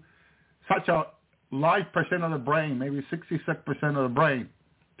to use such a large percent of the brain, maybe 66% of the brain,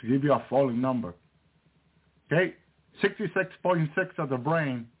 to give you a falling number. Okay, 66.6 of the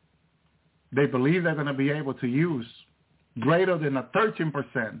brain, they believe they're going to be able to use greater than a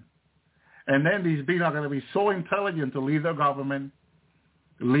 13%. And then these beings are going to be so intelligent to lead their government,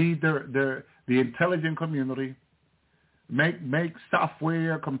 lead the intelligent community, make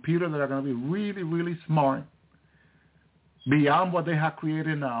software, computers that are going to be really, really smart, beyond what they have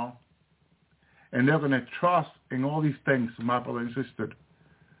created now. And they're going to trust in all these things, my brother and sister.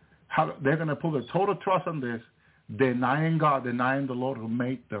 They're going to put a total trust on this, denying God, denying the Lord who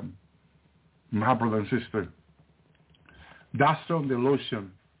made them, my brother and sister. That's some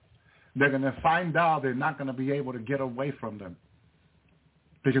delusion. They're going to find out they're not going to be able to get away from them.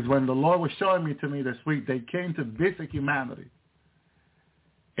 Because when the Lord was showing me to me this week, they came to visit humanity.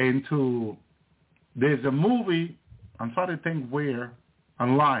 And there's a movie, I'm trying to think where,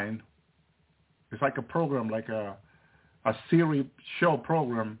 online. It's like a program, like a series show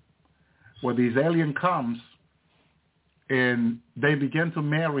program, where these alien comes and they begin to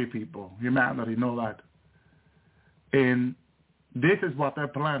marry people. Humanity know that. And this is what they're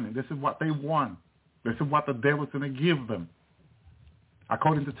planning. This is what they want. This is what the devil's going to give them.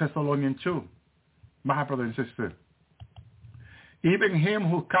 According to Thessalonians 2, my brother and sister. Even him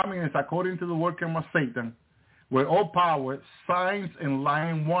who coming is according to the working of Satan, with all power, signs, and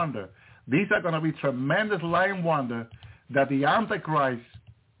lying wonder. These are going to be tremendous lying wonder that the Antichrist,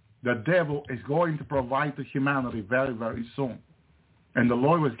 the devil, is going to provide to humanity very, very soon. And the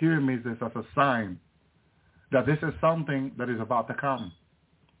Lord was giving me this as a sign that this is something that is about to come.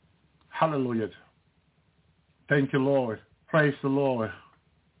 Hallelujah. Thank you, Lord. Praise the Lord.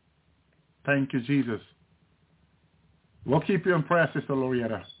 Thank you, Jesus. We'll keep you in prayer, Sister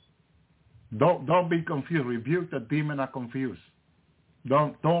Loretta. Don't be confused. Rebuke the demon are confused.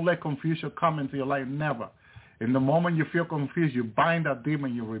 Don't let confusion come into your life. Never. In the moment you feel confused, you bind that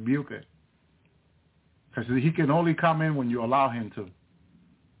demon, you rebuke it. Because he can only come in when you allow him to.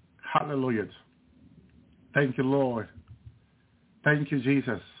 Hallelujah. Thank you, Lord. Thank you,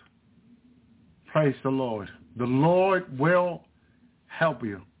 Jesus. Praise the Lord. The Lord will help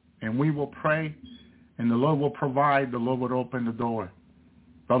you, and we will pray, and the Lord will provide. The Lord will open the door.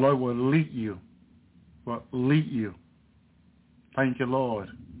 The Lord will lead you. Will lead you. Thank you, Lord.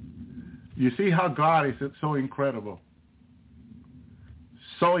 You see how God is so incredible.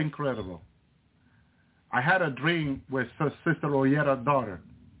 So incredible. I had a dream with Sister Oyeda's daughter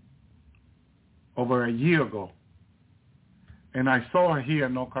over a year ago, and I saw her here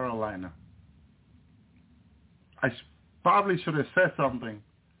in North Carolina. I probably should have said something,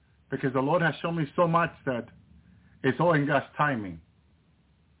 because the Lord has shown me so much that it's all in God's timing.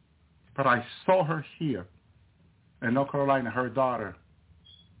 But I saw her here in North Carolina, her daughter,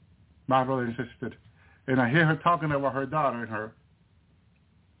 my brother and sister. And I hear her talking about her daughter and her.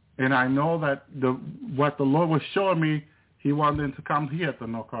 And I know that what the Lord was showing me, he wanted to come here to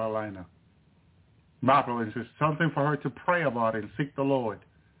North Carolina. My brother and sister, something for her to pray about and seek the Lord.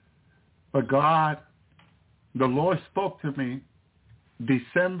 But God, the Lord spoke to me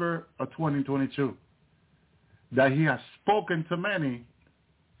December of 2022 that he has spoken to many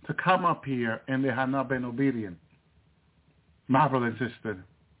to come up here, and they have not been obedient. My brother and sister,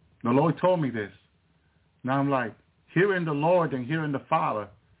 the Lord told me this. Now I'm like, hearing the Lord and hearing the Father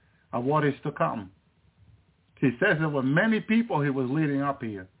of what is to come. He says there were many people he was leading up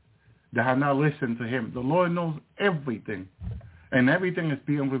here that have not listened to him. The Lord knows everything, and everything is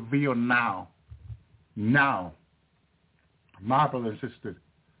being revealed now. Now. My brother and sister,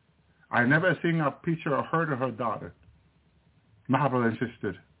 I never seen a picture or heard of her daughter. My brother and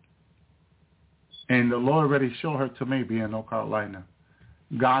sister. And the Lord already showed her to me being in North Carolina.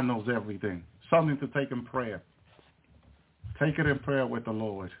 God knows everything. Something to take in prayer. Take it in prayer with the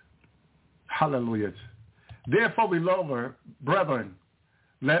Lord. Hallelujah. Therefore, beloved brethren,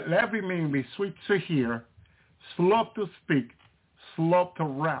 let every man be swift to hear, slow to speak, slow to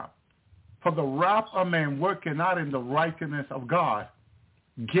wrath. For the wrath of man working not in the righteousness of God,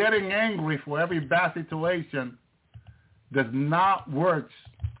 getting angry for every bad situation, does not work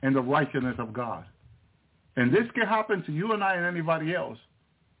in the righteousness of God. And this can happen to you and I and anybody else.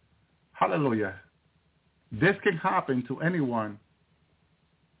 Hallelujah. This can happen to anyone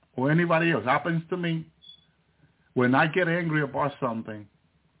or anybody else. It happens to me. When I get angry about something,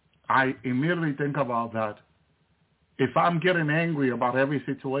 I immediately think about that. If I'm getting angry about every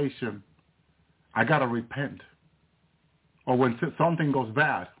situation, I got to repent. Or when something goes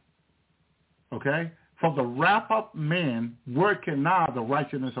bad. Okay? For the wrath of man working not the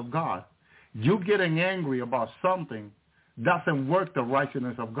righteousness of God. You getting angry about something doesn't work the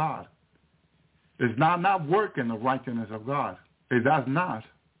righteousness of God. It's not working the righteousness of God. It does not.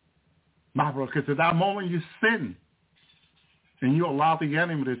 Because at that moment you sin. And you allow the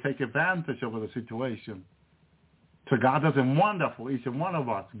enemy to take advantage of the situation. So God doesn't want that for each and one of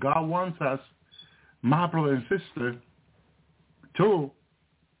us. God wants us, my brother and sister, to,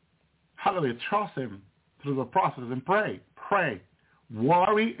 hallelujah, trust him through the process and pray. Pray.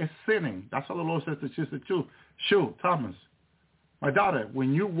 Worry is sinning. That's what the Lord says to Sister Shu Thomas. My daughter,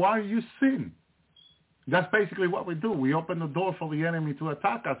 when you worry, you sin. That's basically what we do. We open the door for the enemy to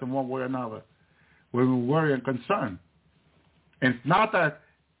attack us in one way or another when we worry and concern. And it's not that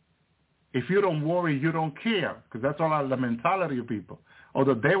if you don't worry, you don't care, because that's all the mentality of people. Or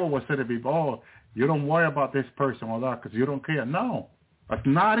the devil will say to people, oh, you don't worry about this person or that because you don't care. No, that's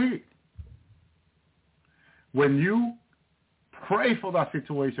not it. When you pray for that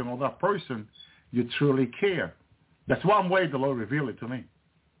situation or that person, you truly care. That's one way the Lord revealed it to me.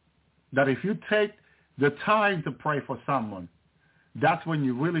 That if you take the time to pray for someone, that's when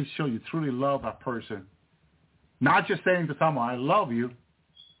you really show you truly love that person. Not just saying to someone, I love you,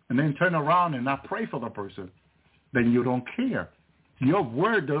 and then turn around and not pray for the person. Then you don't care. Your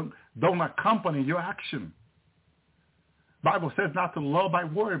word don't accompany your action. Bible says not to love by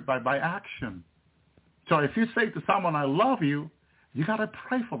word, but by action. So if you say to someone, I love you, you got to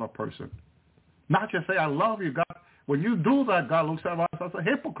pray for the person. Not just say, I love you. God, when you do that, God looks at us as a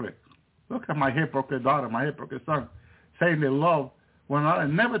hypocrite. Look at my hypocrite daughter, my hypocrite son, saying they love when I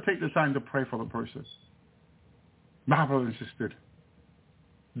never take the time to pray for the person. My brother and sister,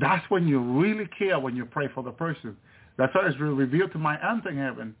 that's when you really care when you pray for the person. That's why it's revealed to my aunt in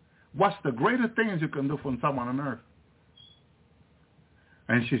heaven. What's the greatest things you can do for someone on earth?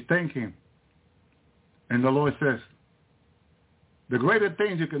 And she's thinking, and the Lord says, the greatest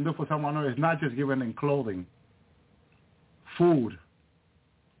things you can do for someone on earth is not just giving them clothing, food,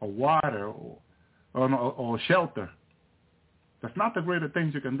 or water, or shelter. That's not the greatest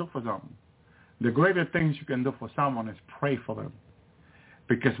things you can do for someone. The greatest things you can do for someone is pray for them.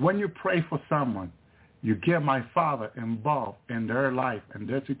 Because when you pray for someone, you get my Father involved in their life and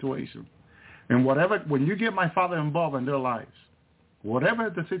their situation. And when you get my Father involved in their lives,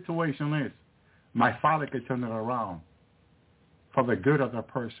 whatever the situation is, my Father can turn it around for the good of the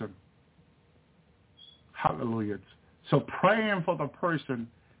person. Hallelujah. So praying for the person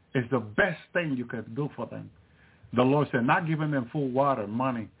is the best thing you can do for them. The Lord said, not giving them food, water,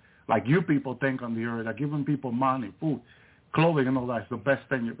 money, like you people think on the earth, like giving people money, food, clothing, and all that is the best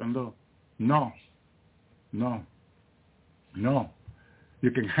thing you can do. No.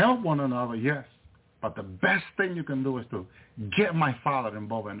 You can help one another, yes, but the best thing you can do is to get my Father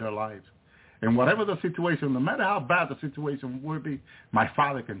involved in their lives. And whatever the situation, no matter how bad the situation will be, my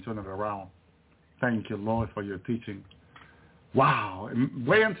Father can turn it around. Thank you, Lord, for your teaching. Wow.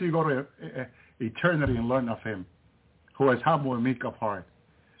 Wait until you go to eternity and learn of him, who is humble and meek of heart.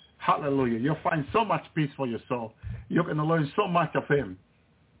 Hallelujah. You'll find so much peace for your soul. You're going to learn so much of him.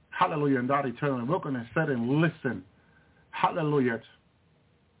 Hallelujah. And that eternity. We're going to sit and listen. Hallelujah.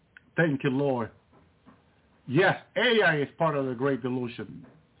 Thank you, Lord. Yes, AI is part of the great delusion.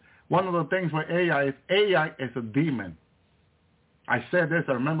 One of the things with AI is a demon. I said this,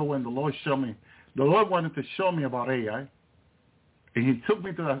 I remember when the Lord showed me. The Lord wanted to show me about AI. And he took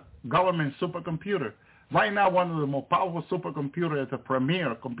me to the government supercomputer. Right now, one of the most powerful supercomputers is a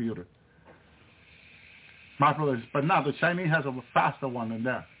Premier computer. My brothers, but now the Chinese has a faster one than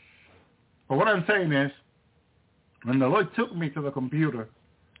that. But what I'm saying is, when the Lord took me to the computer,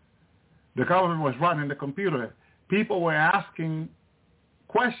 the government was running the computer. People were asking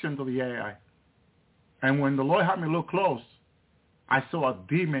questions to the AI. And when the Lord had me look close, I saw a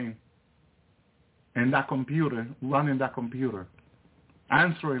demon in that computer, running that computer,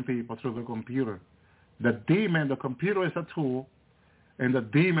 answering people through the computer. The demon, the computer is a tool, and the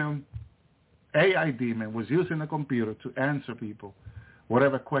demon, AI demon, was using the computer to answer people,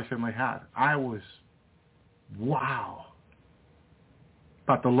 whatever question they had. I was, wow.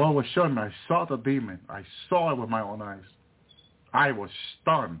 But the Lord was showing me, I saw the demon. I saw it with my own eyes. I was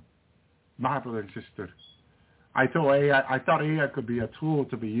stunned, my brother and sister. I thought AI could be a tool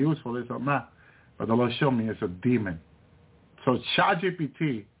to be used for this or not, but the Lord showed me it's a demon. So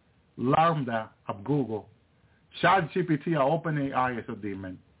ChatGPT, Lambda of Google, ChatGPT of OpenAI is a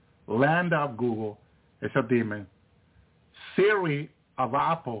demon. Lambda of Google is a demon. Siri of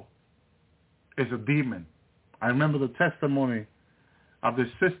Apple is a demon. I remember the testimony of this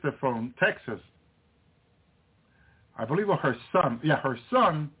sister from Texas. I believe her son. Yeah, her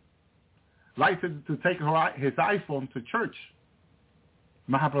son liked to take his iPhone to church,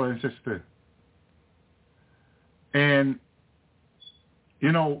 my brother and sister. And,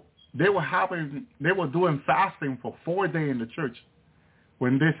 you know, they were doing fasting for 4 days in the church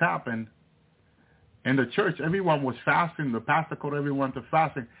when this happened. In the church, everyone was fasting. The pastor called everyone to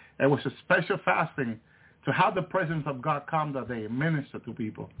fasting. It was a special fasting to have the presence of God come that day and minister to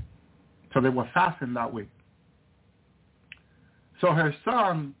people. So they were fasting that week. So her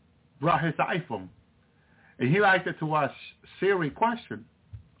son brought his iPhone, and he liked it to ask Siri questions.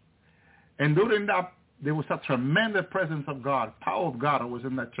 And during that, there was a tremendous presence of God, power of God that was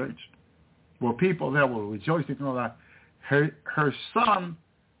in that church, where people there were rejoicing and all that. Her son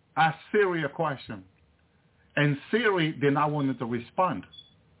asked Siri a question, and Siri did not want to respond.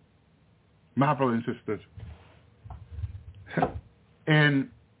 My brothers and sisters. And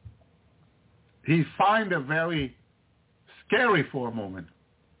he found it very scary for a moment.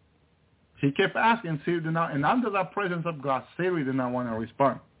 He kept asking, Siri did not, and under that presence of God, Siri did not want to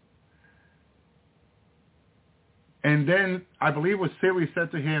respond. And then I believe what Siri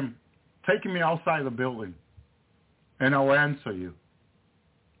said to him, take me outside the building, and I will answer you.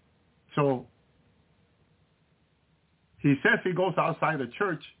 So he says he goes outside the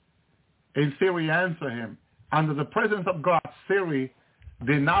church, and Siri answered him. Under the presence of God, Siri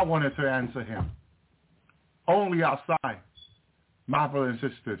did not want to answer him. Only outside, my brother and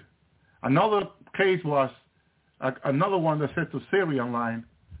sister. Another case was another one that said to Siri online,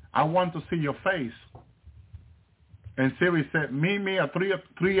 I want to see your face. And Siri said, meet me at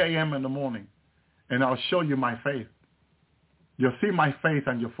 3 a.m. in the morning, and I'll show you my face. You'll see my face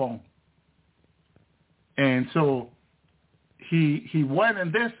on your phone. And so he went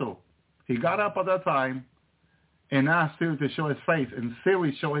and did so. He got up at that time and asked Siri to show his face, and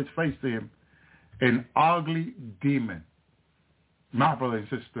Siri showed his face to him, an ugly demon. My brother and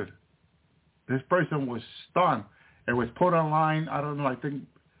sister, this person was stunned. It was put online. I don't know, I think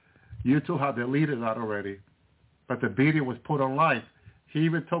YouTube had deleted that already. But the video was put online. He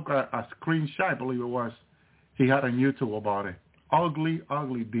even took a screenshot, I believe it was. He had on YouTube about it. Ugly,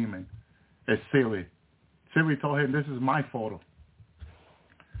 ugly demon. It's Siri. Siri told him, this is my photo.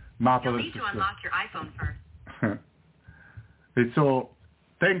 You'll need to unlock your iPhone first. And so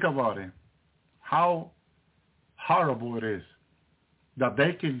think about it. How horrible it is that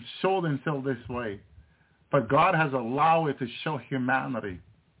they can show themselves this way. But God has allowed it to show humanity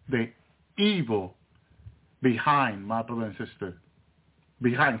the evil behind, my brother and sister.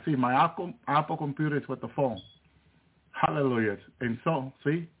 Behind. See, my Apple computer is with the phone. Hallelujah. And so,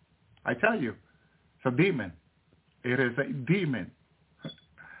 see, I tell you, it's a demon. It is a demon.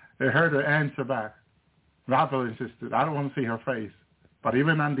 They heard her answer back. My brother and sister, I don't want to see her face. But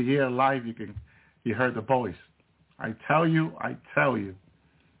even on the air live, you heard the voice. I tell you,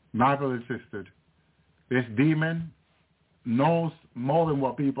 my brother and sister, this demon knows more than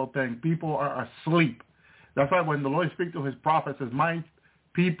what people think. People are asleep. That's why when the Lord speaks to his prophets, says, my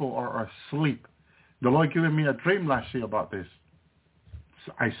people are asleep. The Lord gave me a dream last year about this.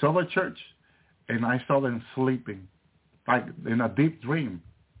 So I saw the church, and I saw them sleeping, like in a deep dream.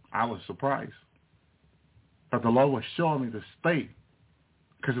 I was surprised. But the Lord was showing me the state.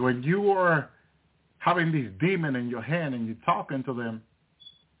 Because when you are having these demons in your hand and you're talking to them,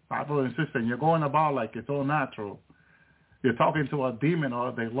 my brother and sister, and you're going about like it's all natural, you're talking to a demon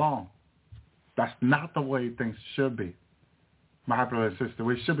all day long. That's not the way things should be. my brother and sister.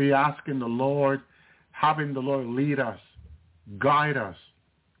 We should be asking the Lord, having the Lord lead us, guide us.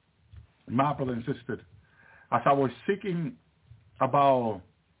 My brother and sister, as I was seeking about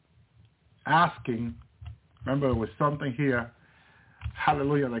asking, remember there was something here,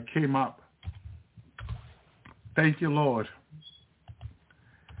 hallelujah, that came up. Thank you, Lord.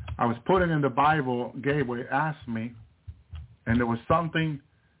 I was putting in the Bible, Gateway asked me, and there was something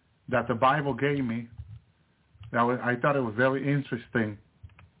that the Bible gave me that I thought it was very interesting.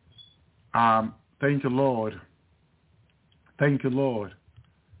 Thank you, Lord. Thank you, Lord.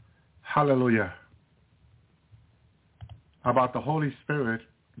 Hallelujah. About the Holy Spirit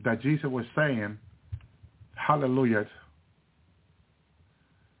that Jesus was saying, hallelujah.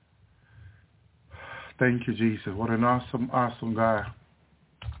 Thank you, Jesus. What an awesome, awesome God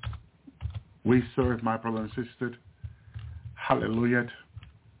we serve, my brother and sister. Hallelujah.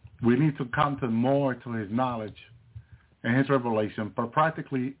 We need to come to more to his knowledge and his revelation, but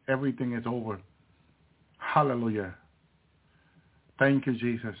practically everything is over. Hallelujah. Thank you,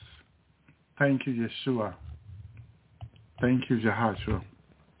 Jesus. Thank you, Yeshua. Thank you, Jehoshua.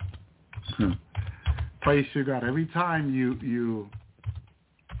 Praise you, God. Every time you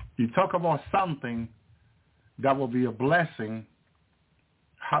talk about something that will be a blessing,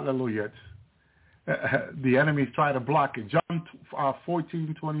 hallelujah, the enemies try to block it. John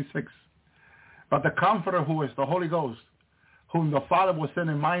 14:26. But the Comforter, who is the Holy Ghost, whom the Father will send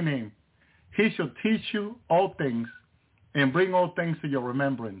in my name, he shall teach you all things and bring all things to your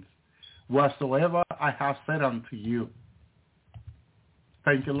remembrance, whatsoever I have said unto you.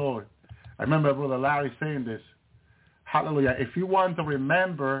 Thank you, Lord. I remember Brother Larry saying this. Hallelujah. If you want to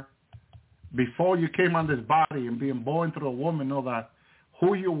remember before you came on this body and being born through a woman, know that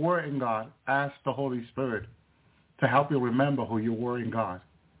who you were in God, ask the Holy Spirit to help you remember who you were in God.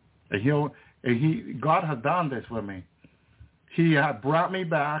 And God had done this with me. He had brought me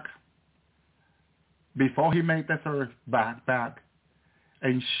back before he made this earth back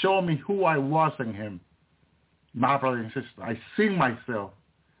and showed me who I was in him. My brother and sister, I see myself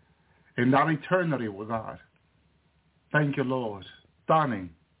in that eternity with God. Thank you, Lord. Stunning.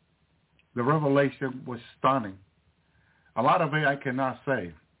 The revelation was stunning. A lot of it I cannot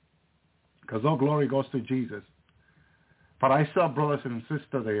say because all glory goes to Jesus. But I saw brothers and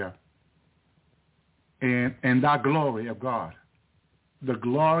sisters there and that glory of God. The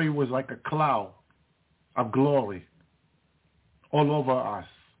glory was like a cloud of glory all over us.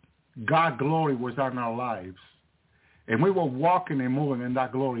 God's glory was on our lives. And we were walking and moving in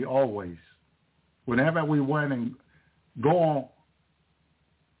that glory always. Whenever we went and go on,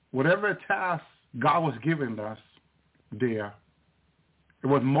 whatever task God was giving us there, it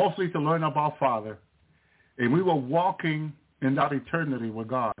was mostly to learn about Father. And we were walking in that eternity with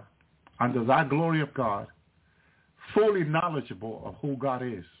God, under that glory of God, fully knowledgeable of who God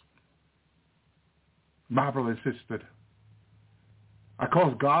is. My brother and sister,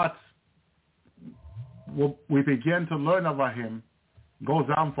 because God, we begin to learn about him, goes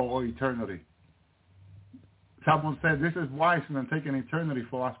on for all eternity. Someone said this is wise and taking eternity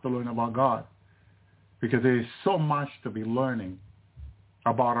for us to learn about God, because there is so much to be learning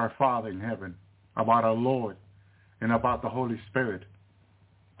about our Father in heaven, about our Lord, and about the Holy Spirit.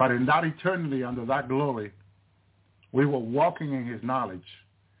 But in that eternity, under that glory, we were walking in his knowledge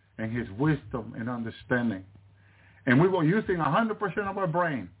and his wisdom and understanding. And we were using 100% of our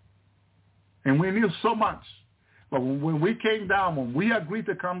brain. And we knew so much. But when we came down, when we agreed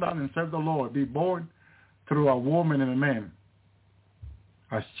to come down and serve the Lord, be born through a woman and a man,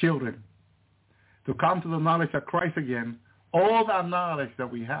 as children, to come to the knowledge of Christ again, all that knowledge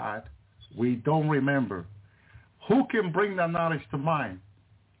that we had, we don't remember. Who can bring that knowledge to mind?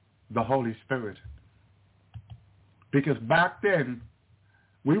 The Holy Spirit. Because back then,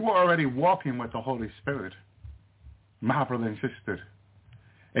 we were already walking with the Holy Spirit, my brother and sister.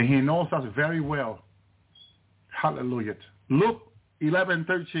 And he knows us very well. Hallelujah. Luke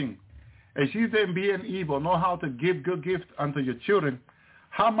 11:13. As you then being evil know how to give good gifts unto your children,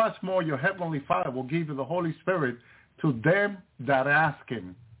 how much more your heavenly Father will give you the Holy Spirit to them that ask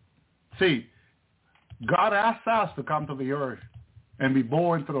him. See, God asked us to come to the earth and be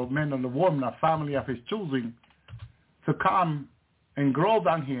born through a man and a woman, a family of his choosing, to come and grow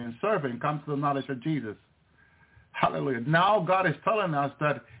down here and serve and come to the knowledge of Jesus. Hallelujah. Now God is telling us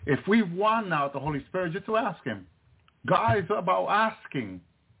that if we want now the Holy Spirit, just to ask him. God is about asking.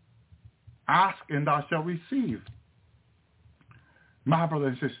 Ask and thou shalt receive. My brother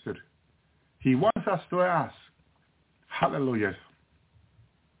and sister, he wants us to ask. Hallelujah.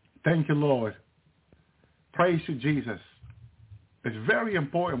 Thank you, Lord. Praise you, Jesus. It's very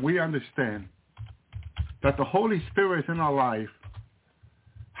important we understand that the Holy Spirit is in our life,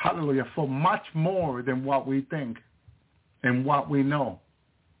 hallelujah, for much more than what we think and what we know.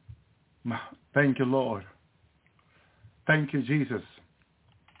 Thank you, Lord. Thank you, Jesus.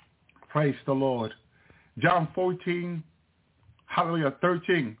 Praise the Lord. John 14, hallelujah,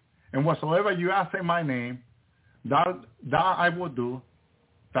 13. And whatsoever you ask in my name, that I will do,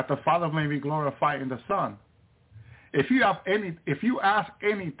 that the Father may be glorified in the Son. If you ask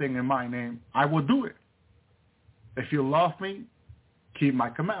anything in my name, I will do it. If you love me, keep my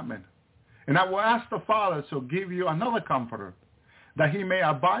commandment. And I will ask the Father to give you another comforter, that he may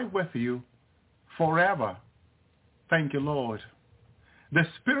abide with you forever. Thank you, Lord. The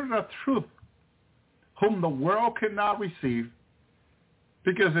Spirit of truth, whom the world cannot receive,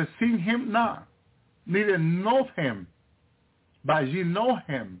 because it seen him not, neither knoweth him, but ye know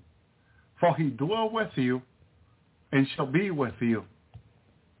him, for he dwell with you and shall be with you.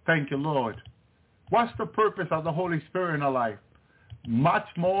 Thank you, Lord. What's the purpose of the Holy Spirit in our life? Much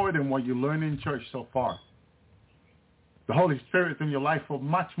more than what you learn in church so far. The Holy Spirit is in your life for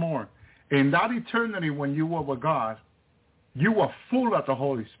much more. In that eternity when you were with God, you were full of the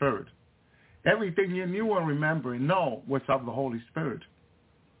Holy Spirit. Everything you knew and remember and know was of the Holy Spirit.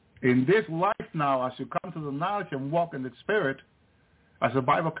 In this life now, as you come to the knowledge and walk in the Spirit, as the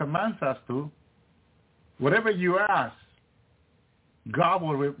Bible commands us to, whatever you ask, God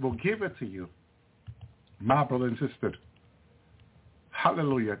will give it to you. My brother and sister.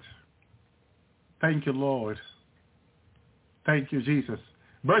 Hallelujah. Thank you, Lord. Thank you, Jesus.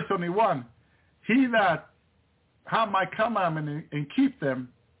 Verse 21, he that have my commandment and keep them,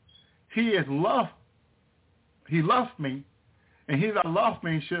 he loves me, and he that loves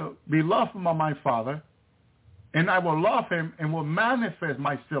me shall be loved by my Father, and I will love him and will manifest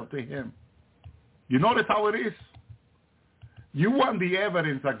myself to him. You notice how it is? You want the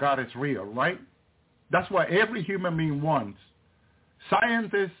evidence that God is real, right? That's what every human being wants.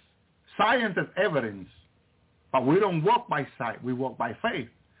 Science is evidence, but we don't walk by sight. We walk by faith.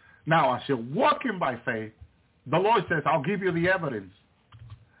 Now, as you're walking by faith, the Lord says, I'll give you the evidence.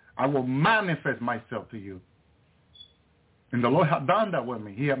 I will manifest myself to you. And the Lord had done that with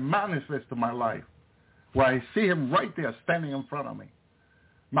me. He had manifested my life, where I see him right there standing in front of me.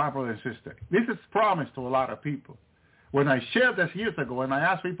 My brother and sister, this is promised to a lot of people. When I shared this years ago, and I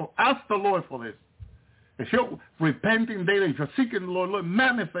asked people, ask the Lord for this. If you're repenting daily, if you're seeking the Lord,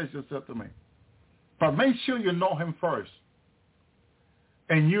 manifest yourself to me. But make sure you know him first.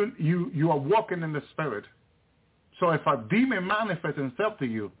 And you are walking in the Spirit. So if a demon manifests himself to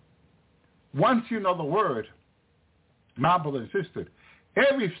you, once you know the word, my brother and sister,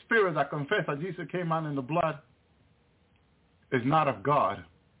 every spirit that confesses that Jesus came out in the blood is not of God.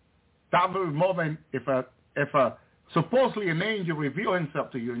 That very moment, if supposedly an angel reveal himself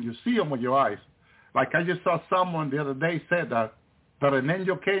to you and you see him with your eyes, like I just saw someone the other day said that an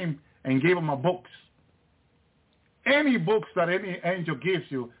angel came and gave him a books. Any books that any angel gives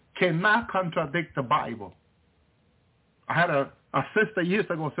you cannot contradict the Bible. I had a sister years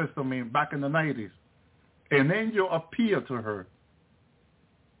ago says to me back in the 90s, an angel appeared to her,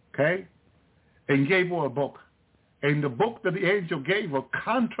 okay, and gave her a book. And the book that the angel gave her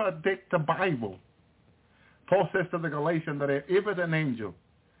contradict the Bible. Paul says to the Galatians that if it's an angel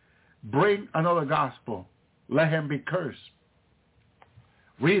bring another gospel, let him be cursed.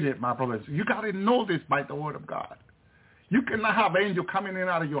 Read it, my brothers. You got to know this by the word of God. You cannot have angel coming in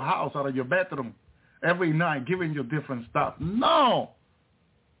out of your house, out of your bedroom every night giving you different stuff. No.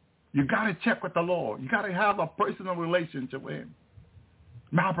 You got to check with the Lord. You got to have a personal relationship with him.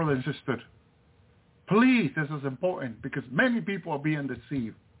 My brother and sister, please, this is important because many people are being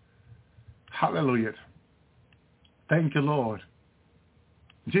deceived. Hallelujah. Thank you, Lord.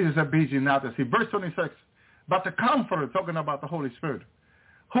 Jesus said, be ye now to see. Verse 26, but the Comforter, talking about the Holy Spirit,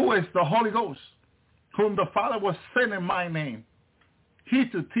 who is the Holy Ghost, whom the Father will send in my name, he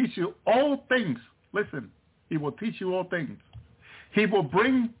to teach you all things. Listen, he will teach you all things. He will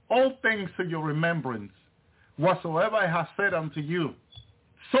bring all things to your remembrance, whatsoever I have said unto you.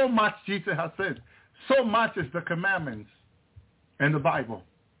 So much Jesus has said. So much is the commandments in the Bible.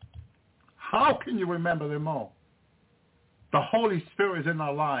 How can you remember them all? The Holy Spirit is in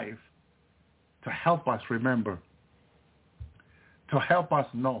our life to help us remember, to help us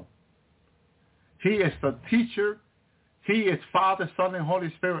know. He is the teacher. He is Father, Son, and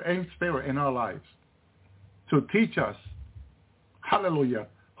Holy Spirit and Spirit in our lives to teach us, hallelujah,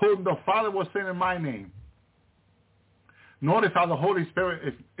 whom the Father will send in my name. Notice how the Holy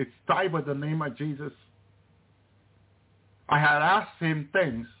Spirit is tied with the name of Jesus. I had asked him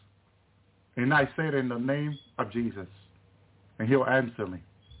things, and I said in the name of Jesus, and he'll answer me.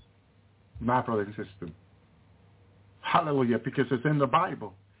 My brother and sister. Hallelujah, because it's in the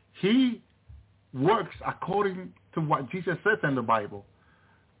Bible. He works according to what Jesus says in the Bible.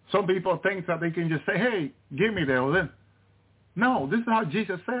 Some people think that they can just say, hey, give me that. Well, no, this is how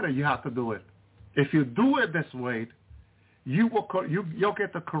Jesus said it. You have to do it. If you do it this way, you'll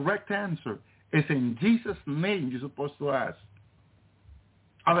get the correct answer. It's in Jesus' name you're supposed to ask.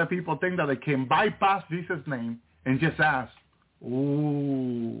 Other people think that they can bypass Jesus' name and just ask.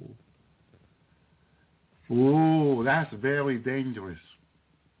 Ooh, that's very dangerous.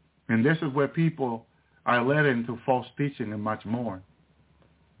 And this is where people are led into false teaching and much more.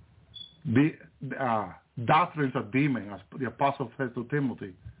 The doctrines of demons, as the apostle said to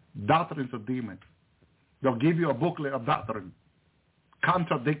Timothy, doctrines of demons. They'll give you a booklet of doctrine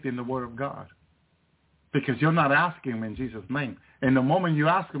contradicting the word of God because you're not asking him in Jesus' name. And the moment you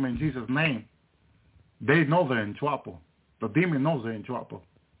ask him in Jesus' name, they know they're in trouble. The demon knows they're in trouble.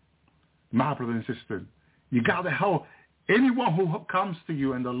 My brother and sister, you got to hold anyone who comes to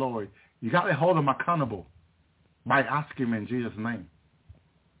you in the Lord, you got to hold them accountable by asking him in Jesus' name.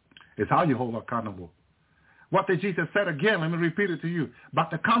 It's how you hold accountable. What did Jesus say again? Let me repeat it to you.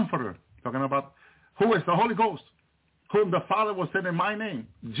 But the Comforter, talking about who is the Holy Ghost, whom the Father will send in my name.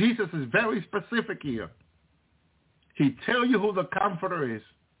 Jesus is very specific here. He tells you who the Comforter is,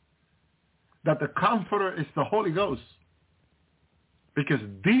 that the Comforter is the Holy Ghost, because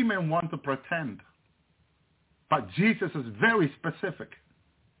demons want to pretend. But Jesus is very specific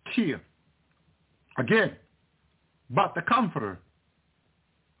here. Again, but the Comforter.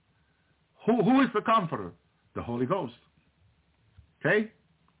 Who is the Comforter? The Holy Ghost. Okay?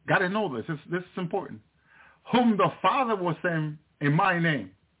 Got to know this. This is important. Whom the Father will send in my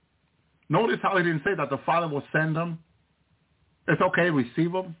name. Notice how he didn't say that the Father will send them. It's okay,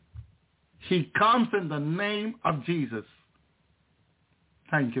 receive them. He comes in the name of Jesus.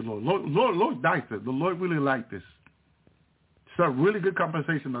 Thank you, Lord. Lord likes it. The Lord really likes this. It's a really good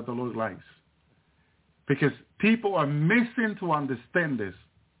conversation that the Lord likes. Because people are missing to understand this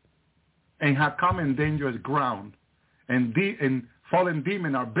and have come in dangerous ground. And fallen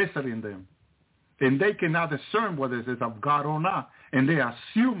demons are visiting them. And they cannot discern whether it is of God or not. And they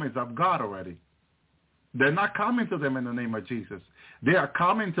assume it's of God already. They're not coming to them in the name of Jesus. They are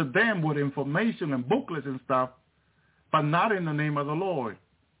coming to them with information and booklets and stuff, but not in the name of the Lord.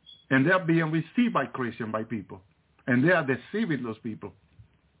 And they're being received by Christians, by people. And they are deceiving those people.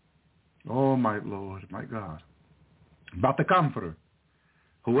 Oh, my Lord, my God. But the Comforter,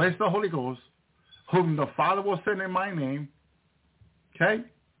 who is the Holy Ghost, whom the Father will send in my name, okay,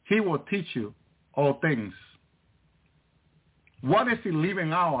 he will teach you all things. What is he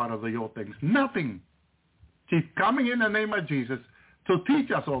leaving out of the all things? Nothing. He's coming in the name of Jesus to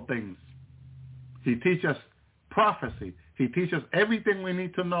teach us all things. He teaches prophecy. He teaches everything we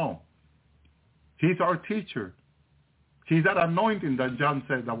need to know. He's our teacher. He's that anointing that John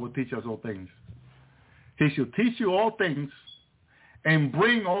said that will teach us all things. He should teach you all things and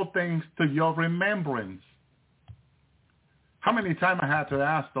bring all things to your remembrance. How many times I had to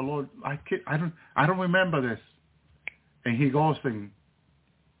ask the Lord, I don't remember this. And he goes and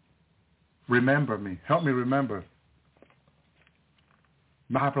remember me. Help me remember.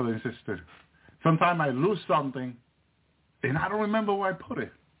 My brother and sister. Sometimes I lose something and I don't remember where I put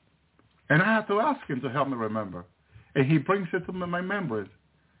it. And I have to ask him to help me remember. And he brings it to my remembrance.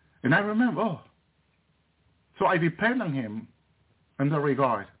 And I remember, oh. So I depend on him in the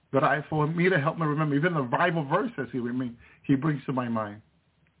regard that for me to help me remember. Even the Bible verses he brings to my mind.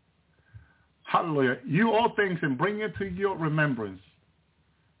 Hallelujah. You all things and bring it to your remembrance,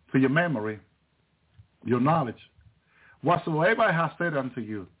 to your memory, your knowledge. Whatsoever I have said unto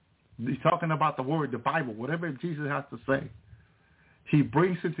you. He's talking about the word, the Bible, whatever Jesus has to say. He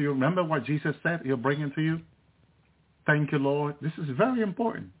brings it to you. Remember what Jesus said? He'll bring it to you. Thank you, Lord. This is very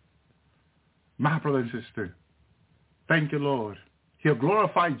important. My brother and sister. Thank you, Lord. He'll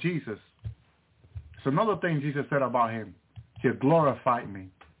glorify Jesus. It's another thing Jesus said about him. He'll glorify me.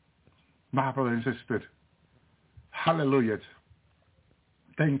 My brother and sister. Hallelujah.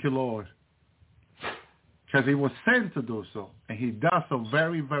 Thank you, Lord. Because he was sent to do so. And he does so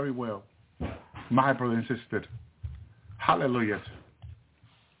very, very well. My brother and sister. Hallelujah.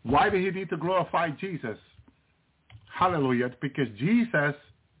 Why did he need to glorify Jesus? Hallelujah. Because Jesus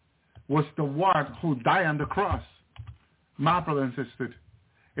was the one who died on the cross. My brother and sister.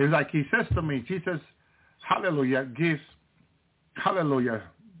 It's like he says to me, Jesus, hallelujah, gives, hallelujah.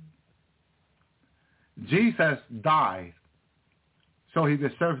 Jesus died, so he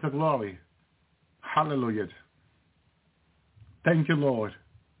deserves the glory. Hallelujah. Thank you, Lord.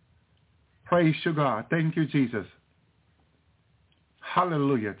 Praise you, God. Thank you, Jesus.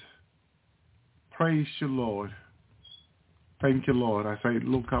 Hallelujah. Praise you, Lord. Thank you, Lord. As I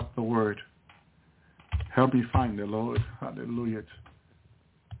look up the word, help me find it, Lord. Hallelujah.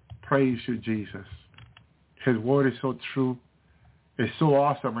 Praise you, Jesus. His word is so true. It's so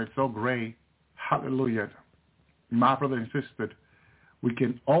awesome. It's so great. Hallelujah. My brother and sister, we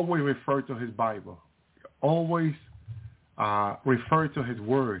can always refer to his Bible. Always refer to his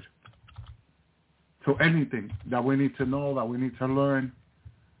word. To anything that we need to know, that we need to learn.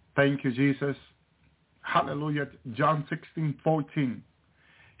 Thank you, Jesus. Hallelujah. John 16:14.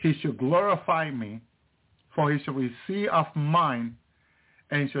 He shall glorify me, for he shall receive of mine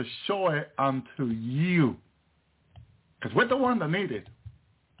and shall show it unto you. Because we're the one that need it.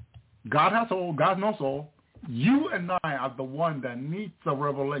 God has all. God knows all. You and I are the one that needs a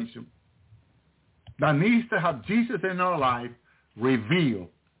revelation. That needs to have Jesus in our life revealed.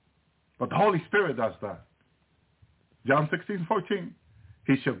 But the Holy Spirit does that. John 16:14.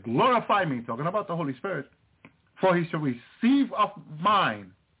 He shall glorify me, talking about the Holy Spirit, for he shall receive of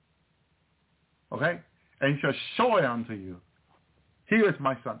mine, okay, and shall show it unto you. He is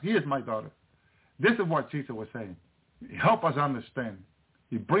my son. He is my daughter. This is what Jesus was saying. Help us understand.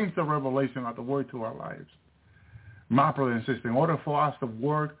 He brings the revelation of the word to our lives. My brother and sister, in order for us to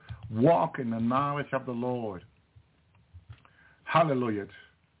walk in the knowledge of the Lord. Hallelujah.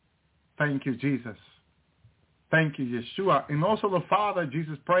 Thank you, Jesus. Thank you, Yeshua. And also the Father,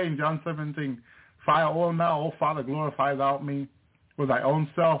 Jesus prayed in John 17:5, "Oh, now, O Father, glorify thou me with thy own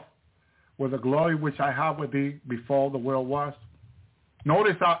self, with the glory which I have with thee before the world was."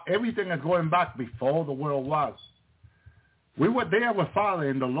 Notice how everything is going back before the world was. We were there with Father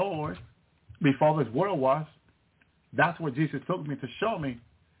in the Lord before this world was. That's what Jesus took me to show me.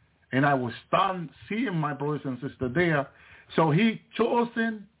 And I was stunned seeing my brothers and sisters there. So he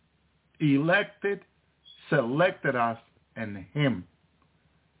chosen, elected, selected us and him,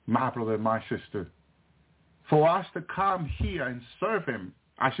 my brother and my sister, for us to come here and serve him,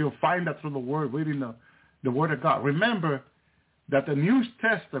 as you'll find that through the word, reading the word of God. Remember that the New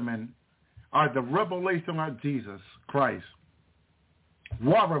Testament are the revelation of Jesus Christ.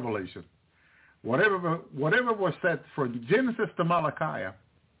 What revelation? Whatever was said from Genesis to Malachi,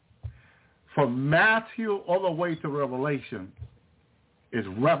 from Matthew all the way to Revelation, is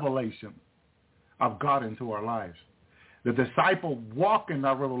revelation of God into our lives. The disciple walked in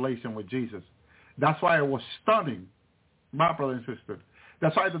that revelation with Jesus. That's why it was stunning, my brother and sister.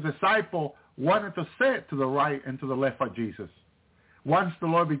 That's why the disciple wanted to sit to the right and to the left of Jesus. Once the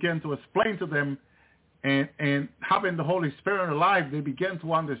Lord began to explain to them and having the Holy Spirit in their life, they began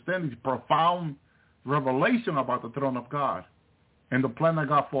to understand this profound revelation about the throne of God and the plan of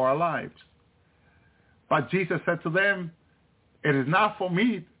God for our lives. But Jesus said to them, "It is not for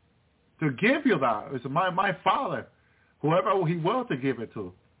me to give you that. It's my Father, whoever he will to give it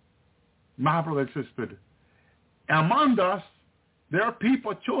to." My brother and sister, among us, there are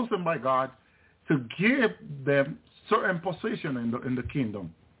people chosen by God to give them certain position in the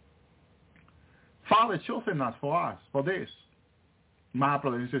kingdom. Father chosen us for this, my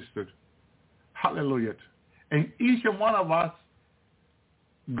brother and sister. Hallelujah. And each and one of us,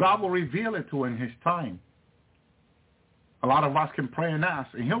 God will reveal it to in his time. A lot of us can pray and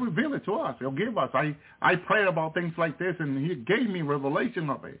ask, and he'll reveal it to us. He'll give us. I prayed about things like this, and he gave me revelation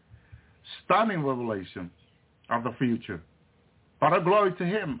of it. Stunning revelation of the future. But a glory to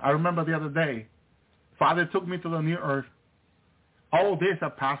him. I remember the other day, Father took me to the new earth. All this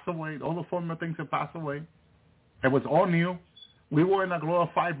had passed away. All the former things had passed away. It was all new. We were in a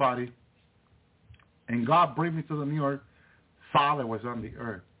glorified body. And God brought me to the new earth. Father was on the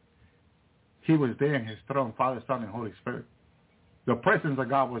earth. He was there in his throne, Father, Son, and Holy Spirit. The presence of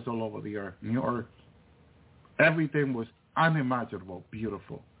God was all over the earth, new earth. Everything was unimaginable,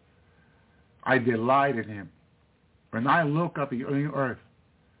 beautiful. I delight in him. When I look at the new earth,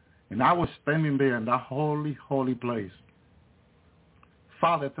 and I was standing there in that holy, holy place,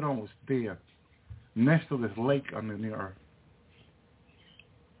 Father's throne was there, next to this lake on the new earth.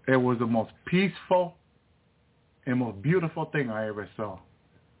 It was the most peaceful and most beautiful thing I ever saw.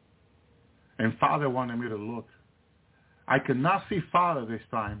 And Father wanted me to look. I could not see Father this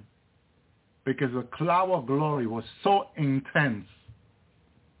time because the cloud of glory was so intense.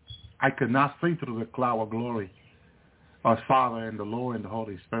 I could not see through the cloud of glory of Father and the Lord and the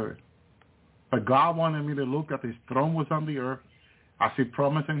Holy Spirit. But God wanted me to look at his throne was on the earth, as he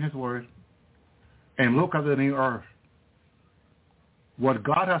promised in his word, and look at the new earth. What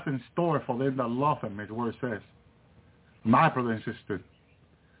God has in store for them that love him, his word says. My brother and sister,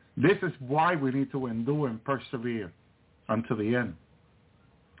 this is why we need to endure and persevere until the end.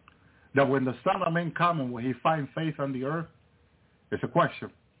 That when the Son of Man comes, will he find faith on the earth? It's a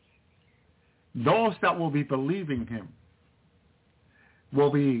question. Those that will be believing him,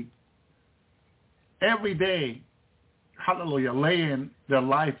 will be every day, hallelujah, laying their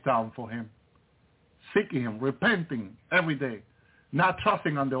life down for him, seeking him, repenting every day, not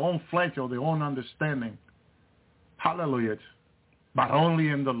trusting on their own flesh or their own understanding. Hallelujah. But only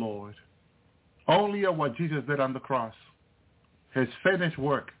in the Lord. Only of what Jesus did on the cross. His finished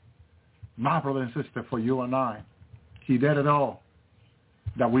work. My brother and sister, for you and I. He did it all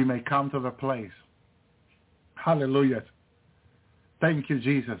that we may come to the place. Hallelujah. Thank you,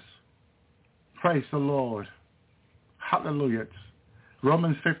 Jesus. Praise the Lord. Hallelujah.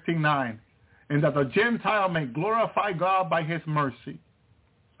 Romans 15:9. And that the Gentile may glorify God by his mercy.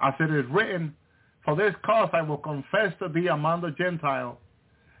 As it is written, for this cause I will confess to thee among the Gentiles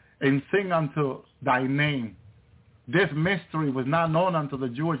and sing unto thy name. This mystery was not known unto the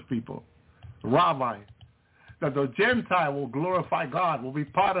Jewish people. Rabbi, that the Gentile will glorify God, will be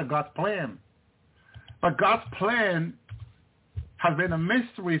part of God's plan. But God's plan has been a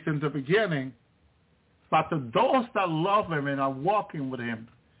mystery since the beginning. But to those that love him and are walking with him,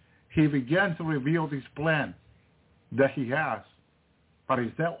 he began to reveal this plan that he has. But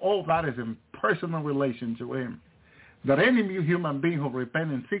all that is in personal relation to him. That any human being who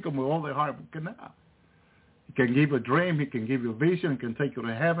repents and seeks him with all their heart cannot. He can give you a dream, he can give you a vision, he can take you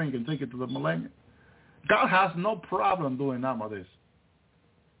to heaven, he can take you to the millennium. God has no problem doing none of this.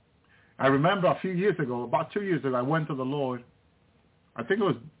 I remember a few years ago, about 2 years ago, I went to the Lord. I think it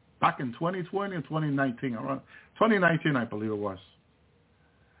was back in 2020 or 2019. Around 2019, I believe it was.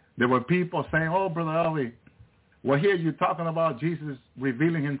 There were people saying, oh, Brother Elvi, well, here you're talking about Jesus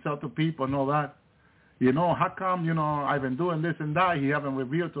revealing himself to people and all that. You know, how come, I've been doing this and that, he haven't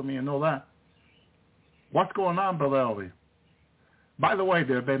revealed to me and all that. What's going on, Brother Elvi? By the way,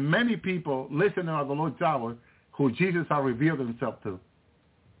 there have been many people listening to the Lord's hour who Jesus has revealed himself to.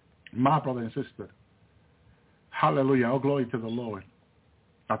 My brother and sister. Hallelujah. All glory to the Lord.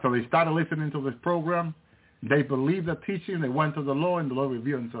 After they started listening to this program, they believed the teaching, they went to the Lord, and the Lord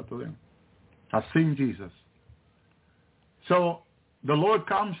revealed himself to them. I've seen Jesus. So the Lord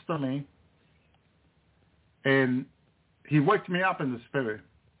comes to me, and he wakes me up in the spirit,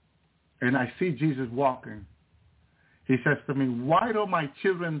 and I see Jesus walking. He says to me, why do my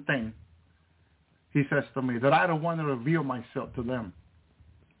children think, he says to me, that I don't want to reveal myself to them?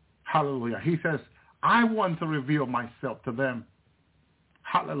 Hallelujah. He says, I want to reveal myself to them.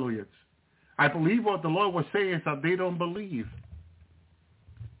 Hallelujah. I believe what the Lord was saying is that they don't believe.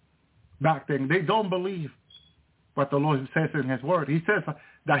 Back then, they don't believe what the Lord says in his word. He says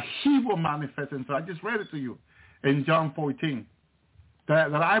that he will manifest himself. I just read it to you in John 14.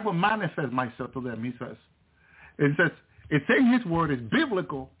 That I will manifest myself to them, he says. It says, it's in his word, it's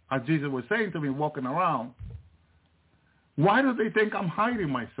biblical, as Jesus was saying to me walking around. Why do they think I'm hiding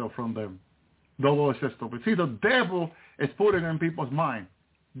myself from them? The Lord says to me. See, the devil is putting in people's mind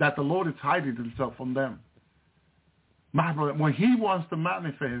that the Lord is hiding himself from them. My brother, when he wants to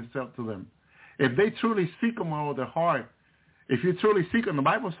manifest himself to them, if they truly seek him with all their heart, if you truly seek him, the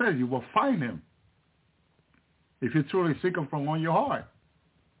Bible says you will find him. If you truly seek him from all your heart.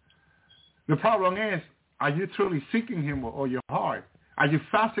 The problem is, are you truly seeking him with all your heart? Are you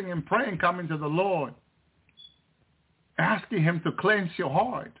fasting and praying, coming to the Lord, asking him to cleanse your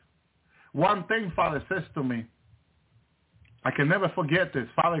heart? One thing Father says to me, I can never forget this.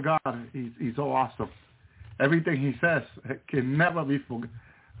 Father God, he's so awesome. Everything he says can never be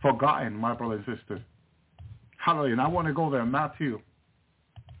forgotten, my brother and sister. Hallelujah. And I want to go there, Matthew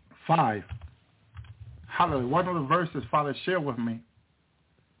 5. Hallelujah. One of the verses Father shared with me.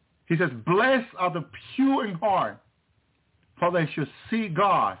 He says, blessed are the pure in heart, for they shall see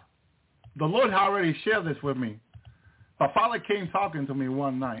God. The Lord had already shared this with me. But Father came talking to me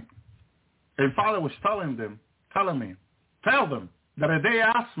one night. And Father was telling me, tell them that if they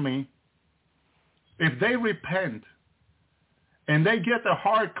ask me, if they repent, and they get their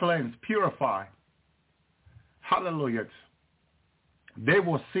heart cleansed, purified, hallelujah, they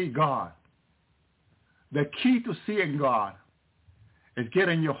will see God. The key to seeing God is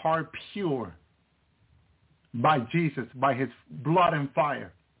getting your heart pure by Jesus, by his blood and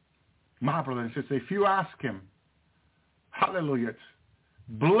fire. My brother and sister, if you ask him, hallelujah,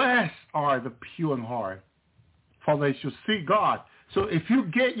 blessed are the pure in heart, for they shall see God. So if you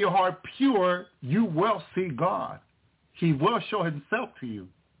get your heart pure, you will see God. He will show himself to you.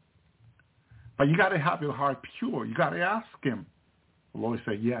 But you got to have your heart pure. You got to ask him. The Lord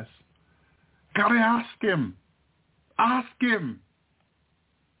said, yes. Got to ask him. Ask him.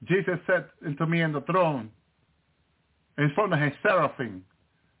 Jesus said unto me in the throne, in front of his seraphim,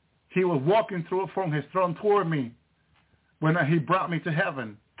 he was walking through from his throne toward me when he brought me to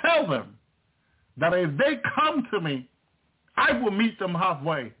heaven. Tell them that if they come to me I will meet them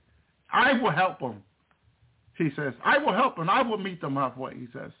halfway. I will help them. He says, I will help them. I will meet them halfway, he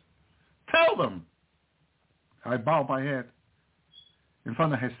says. Tell them. I bow my head in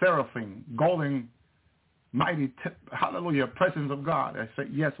front of his seraphim, golden, mighty, hallelujah, presence of God. I say,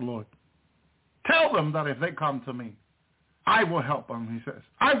 yes, Lord. Tell them that if they come to me, I will help them, he says.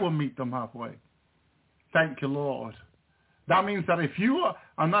 I will meet them halfway. Thank you, Lord. That means that if you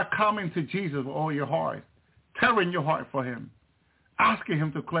are not coming to Jesus with all your heart, tearing your heart for him, asking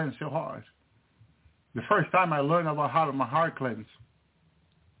him to cleanse your heart. The first time I learned about how my heart cleanse,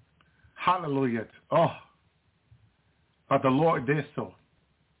 hallelujah, but the Lord did so.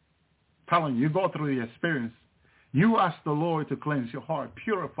 Telling you, go through the experience. You ask the Lord to cleanse your heart,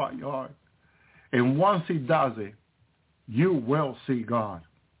 purify your heart. And once he does it, you will see God.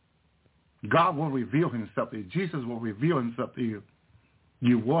 God will reveal himself to you. Jesus will reveal himself to you.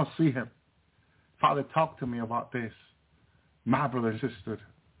 You will see him. Father, talk to me about this, my brother and sister,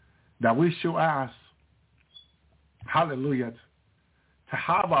 that we should ask, hallelujah, to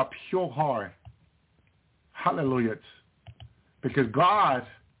have a pure heart. Hallelujah. Because God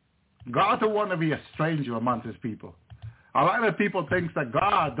don't want to be a stranger among his people. A lot of people think that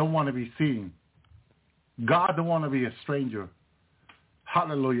God don't want to be seen. God don't want to be a stranger.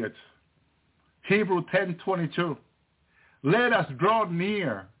 Hallelujah. Hebrews 10:22. Let us draw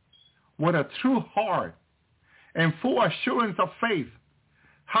near with a true heart and full assurance of faith,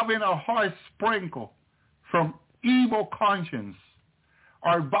 having our hearts sprinkled from evil conscience,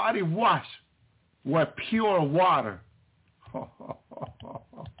 our body washed with pure water.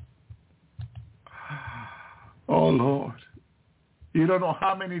 Oh, Lord. You don't know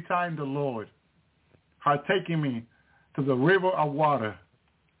how many times the Lord has taken me to the river of water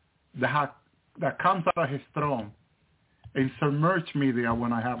that comes out of his throne and submerged me there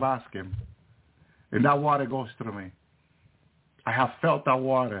when I have asked him. And that water goes through me. I have felt that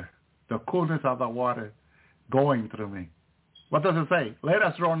water, the coolness of the water going through me. What does it say? Let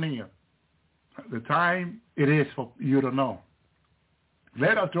us draw near. The time it is for you to know.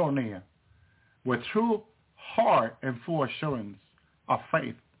 Let us draw near with true heart and full assurance of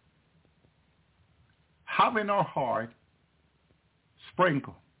faith, having our heart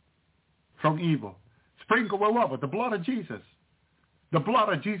sprinkled from evil. Sprinkle with what? With the blood of Jesus. The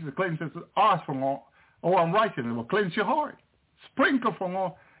blood of Jesus cleanses us from all unrighteousness. It will cleanse your heart. Sprinkle from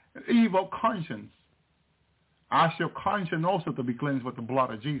all evil conscience. Ask your conscience also to be cleansed with the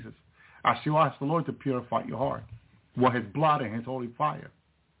blood of Jesus. As you ask the Lord to purify your heart with his blood and his holy fire.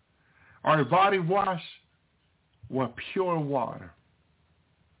 Our body washed with pure water.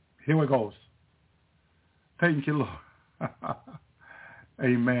 Here it goes. Thank you, Lord.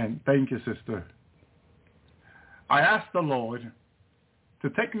 Amen. Thank you, sister. I asked the Lord to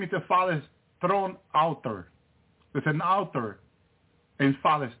take me to Father's throne altar. There's an altar in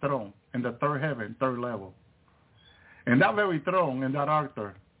Father's throne in the third heaven, third level. And that very throne and that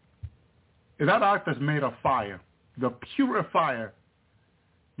altar is made of fire, the pure fire.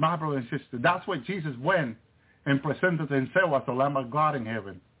 My brother and sister, that's where Jesus went and presented himself as the Lamb of God in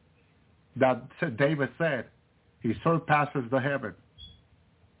heaven. That David said, he surpasses the heaven.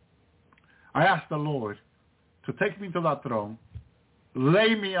 I asked the Lord to take me to that throne,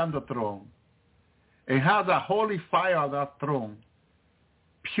 lay me on the throne, and have the holy fire of that throne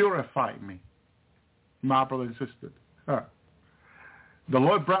purify me, my brother and sister. The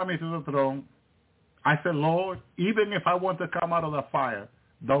Lord brought me to the throne. I said, Lord, even if I want to come out of the fire,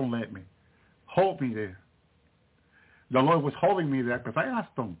 don't let me. Hold me there. The Lord was holding me there because I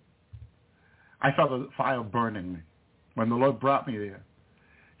asked him. I felt the fire burning me. When the Lord brought me there,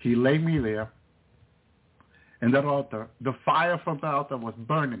 he laid me there in that altar. The fire from the altar was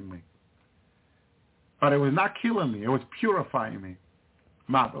burning me. But it was not killing me. It was purifying me.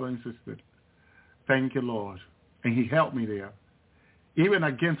 My brother and sister, thank you, Lord. And he helped me there. Even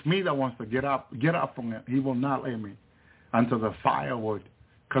against me that wants to get up from it, he will not let me until the fire would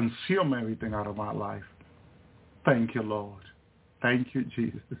consume everything out of my life. Thank you, Lord. Thank you,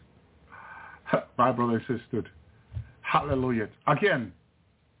 Jesus. My brother and sister, hallelujah. Again,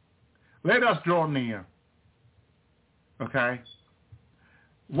 let us draw near. Okay?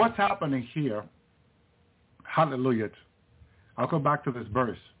 What's happening here? Hallelujah. I'll go back to this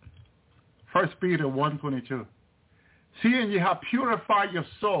verse. 1 Peter 1:22. Seeing ye have purified your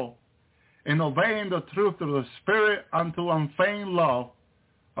soul in obeying the truth through the Spirit unto unfeigned love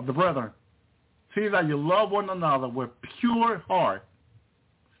of the brethren. See that you love one another with pure heart,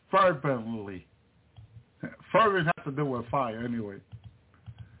 fervently. Fervent has to do with fire anyway.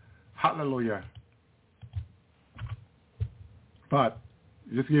 Hallelujah. But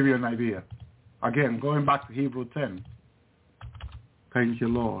just to give you an idea. Again, going back to Hebrews 10. Thank you,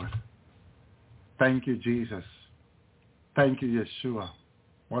 Lord. Thank you, Jesus. Thank you, Yeshua.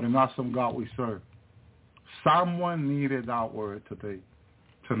 What an awesome God we serve. Someone needed that word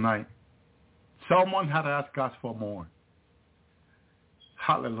tonight. Someone had asked us for more.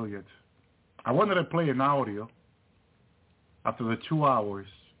 Hallelujah. I wanted to play an audio after the 2 hours,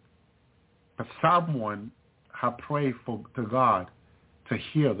 but someone had prayed to God to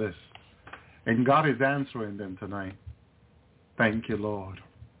hear this, and God is answering them tonight. Thank you, Lord.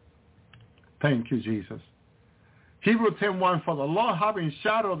 Thank you, Jesus. Hebrews 10:1, for the Lord having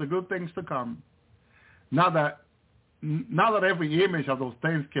shadow of the good things to come. Now that every image of those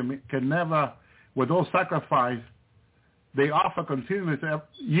things can never, with those sacrifices, they offer continuously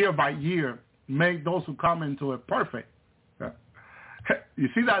year by year, make those who come into it perfect. You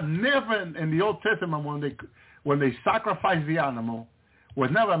see that never in the Old Testament when they sacrifice the animal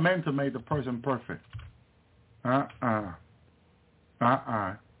was never meant to make the person perfect.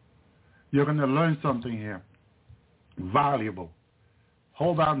 You're going to learn something here. Valuable.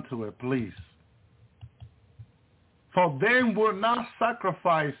 Hold on to it, please. For then will not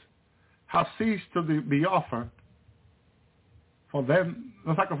sacrifice have ceased to be offered. For them,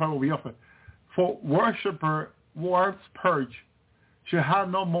 the sacrifice will be offered. For worshiper once purged should have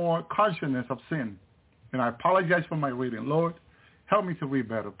no more consciousness of sin. And I apologize for my reading. Lord, help me to read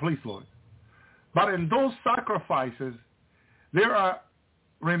better. Please, Lord. But in those sacrifices, there are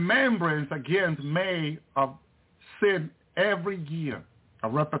remembrance against made of sin every year, a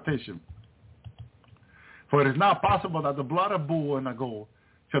repetition. For it is not possible that the blood of bull and a goat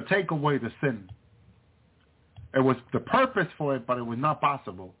shall take away the sin. It was the purpose for it, but it was not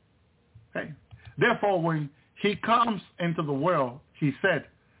possible. Okay? Therefore, when he comes into the world, he said,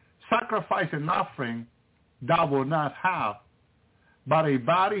 sacrifice and offering thou wilt not have, but a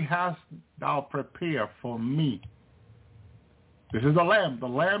body hast thou prepared for me. This is the lamb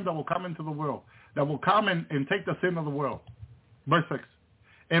that will come into the world, that will come and take the sin of the world. Verse 6.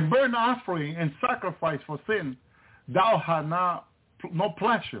 And burnt offering and sacrifice for sin, thou hast no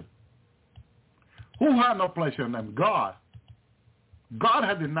pleasure. Who had no pleasure in them? God. God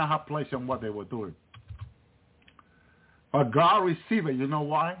did not have pleasure in what they were doing. But God received it. You know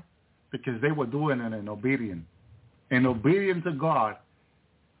why? Because they were doing it in obedience. And obedience to God,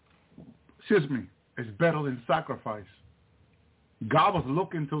 is better than sacrifice. God was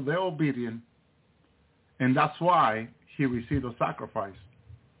looking to their obedience, and that's why he received the sacrifice.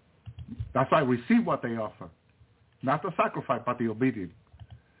 That's why I received what they offer. Not the sacrifice, but the obedience.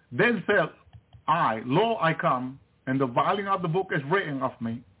 Then said I, lo, I come, and the volume of the book is written of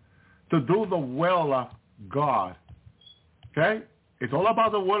me, to do the will of God. Okay? It's all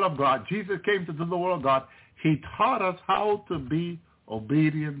about the will of God. Jesus came to do the will of God. He taught us how to be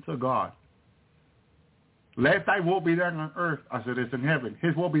obedient to God. Let thy will be done on earth as it is in heaven.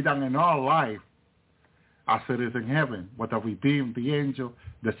 His will be done in our life as it is in heaven. With the redeemed, the angel,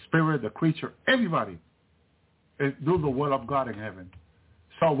 the spirit, the creature, everybody do the will of God in heaven.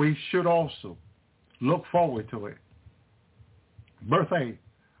 So we should also look forward to it. Verse 8.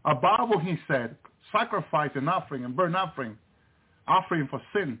 Above what he said, sacrifice and offering and burnt offering for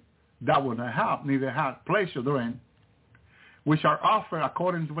sin, that will not have, neither have pleasure therein, which are offered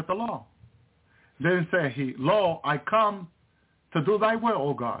according with the law. Then said he, lo, I come to do thy will,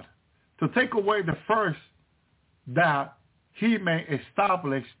 O God, to take away the first, that he may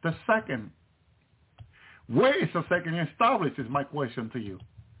establish the second. Where is the second established is my question to you.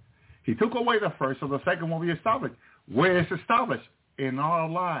 He took away the first, so the second will be established. Where is established? In our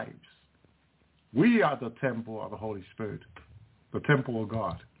lives. We are the temple of the Holy Spirit, the temple of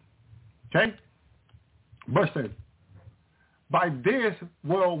God. Okay? Verse 8. By this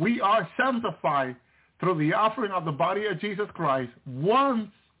will we are sanctified through the offering of the body of Jesus Christ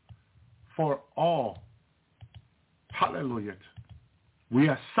once for all. Hallelujah. We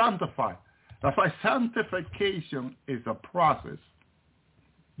are sanctified. That's why sanctification is a process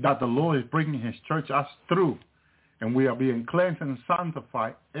that the Lord is bringing his church us through. And we are being cleansed and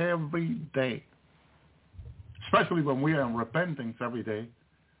sanctified every day. Especially when we are in repentance every day.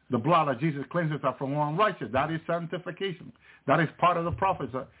 The blood of Jesus cleanses us from all unrighteousness. That is sanctification. That is part of the process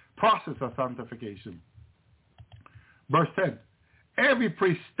of sanctification. Verse 10. Every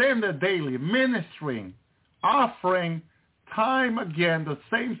priest standeth daily, ministering, offering time again the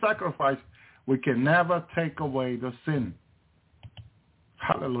same sacrifice, we can never take away the sin.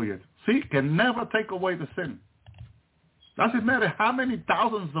 Hallelujah. See, can never take away the sin. Doesn't matter how many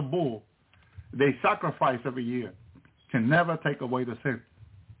thousands of bulls they sacrifice every year. Can never take away the sin.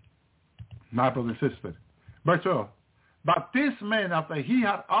 My brother and sister. Verse 12. But this man, after he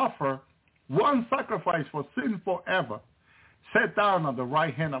had offered one sacrifice for sin forever, sat down at the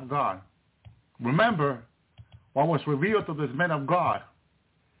right hand of God. Remember what was revealed to this man of God.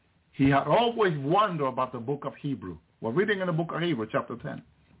 He had always wondered about the book of Hebrew. We're reading in the book of Hebrew, chapter 10.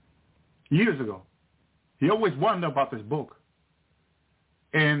 Years ago. He always wondered about this book.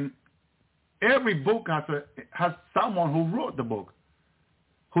 And every book has someone who wrote the book,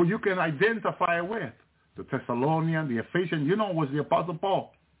 who you can identify with. The Thessalonian, the Ephesians, was the Apostle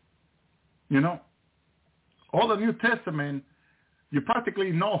Paul. All the New Testament, you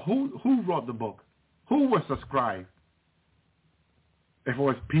practically know who wrote the book, who was the scribe. If it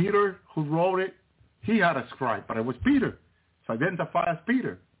was Peter who wrote it, he had a scribe, but it was Peter. It's identified as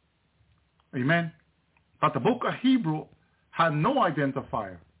Peter. Amen. But the book of Hebrew had no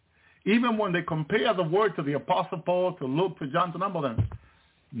identifier. Even when they compare the word to the Apostle Paul, to Luke, to John, to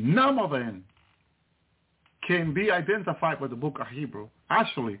none of them can be identified with the book of Hebrew.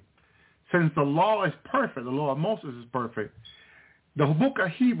 Actually, since the law is perfect, the law of Moses is perfect, the book of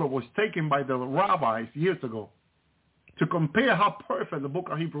Hebrew was taken by the rabbis years ago to compare how perfect the book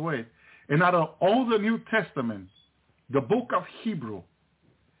of Hebrew is. And out of all the New Testament, the book of Hebrew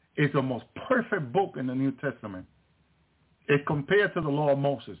is the most perfect book in the New Testament. It compared to the law of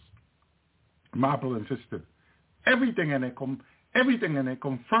Moses, my brother and sister. Everything in it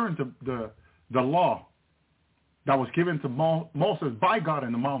confirmed the law that was given to Moses by God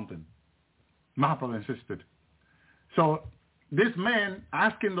in the mountain, my brother and sister. So this man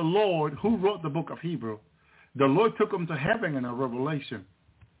asking the Lord who wrote the book of Hebrew, the Lord took him to heaven in a revelation.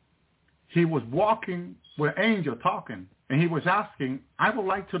 He was walking with an angel talking, and he was asking, I would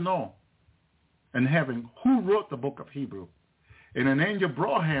like to know in heaven who wrote the book of Hebrew. And an angel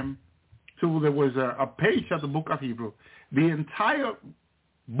brought him to, there was a page of the book of Hebrew. The entire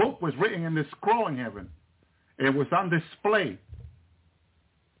book was written in the scroll in heaven. It was on display.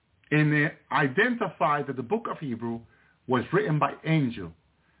 And it identified that the book of Hebrew was written by angel.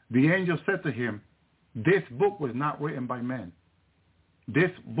 The angel said to him, this book was not written by men.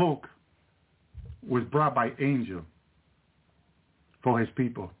 This book was brought by angel for his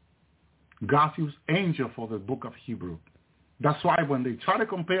people. God used angel for the book of Hebrew. That's why when they try to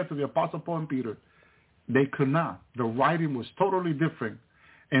compare to the Apostle Paul and Peter, they could not. The writing was totally different.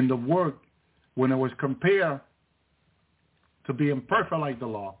 And the work, when it was compared to being perfect like the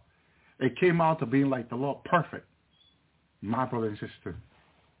law, it came out to being like the law, perfect. My brother and sister.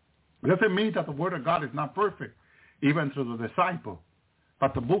 It doesn't mean that the word of God is not perfect, even through the disciple.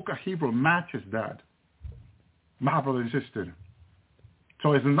 But the book of Hebrew matches that. My brother and sister.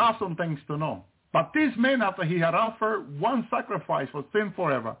 So it's an awesome thing to know. But this man, after he had offered one sacrifice for sin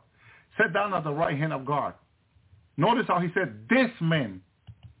forever, sat down at the right hand of God. Notice how he said, this man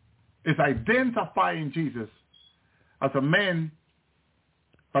is identifying Jesus as a man,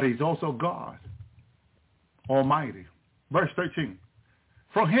 but he's also God Almighty. Verse 13.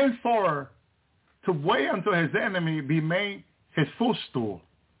 From henceforth to wait until his enemy be made his footstool.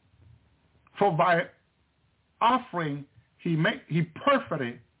 For by offering he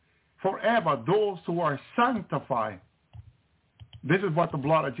perfected forever those who are sanctified. This is what the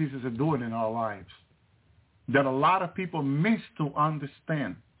blood of Jesus is doing in our lives, that a lot of people miss to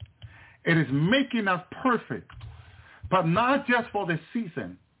understand. It is making us perfect, but not just for the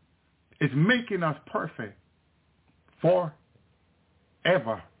season. It's making us perfect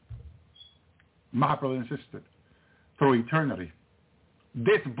forever, my brother and sister, through eternity.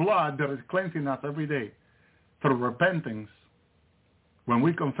 This blood that is cleansing us every day through repentance, when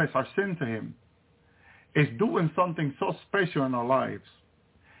we confess our sin to him, is doing something so special in our lives.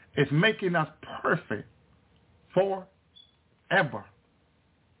 It's making us perfect forever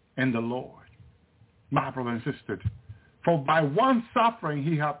in the Lord, my brother and sister. For by one suffering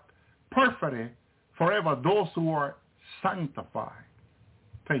he hath perfected forever those who are sanctified.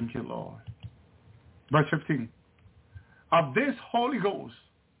 Thank you, Lord. Verse 15. Of this Holy Ghost,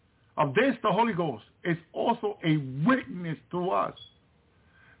 the Holy Ghost is also a witness to us.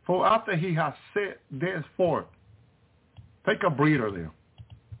 For after he has said therefore, take a breather there.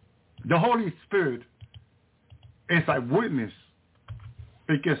 The Holy Spirit is a witness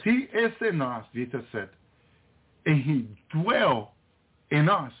because he is in us, Jesus said, and he dwells in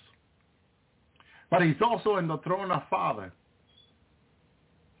us. But he's also in the throne of Father,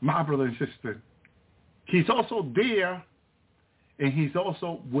 my brother and sister. He's also there, and he's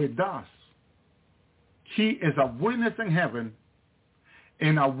also with us. He is a witness in heaven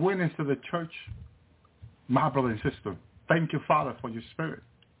and a witness to the church, my brother and sister. Thank you, Father, for your Spirit.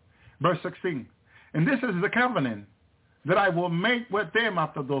 Verse 16. And this is the covenant that I will make with them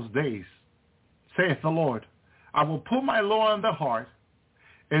after those days, saith the Lord. I will put my law in their heart,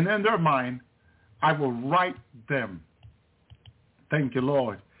 and in their mind I will write them. Thank you,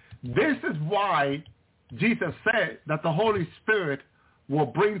 Lord. This is why Jesus said that the Holy Spirit will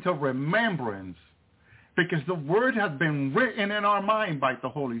bring to remembrance, because the word has been written in our mind by the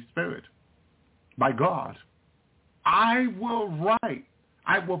Holy Spirit, by God. I will write.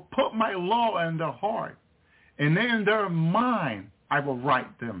 I will put my law in their heart, and in their mind I will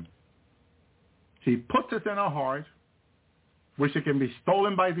write them. He puts it in our heart, which it can be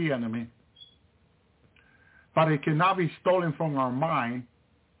stolen by the enemy, but it cannot be stolen from our mind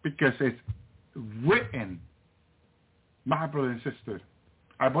because it's written. My brother and sister,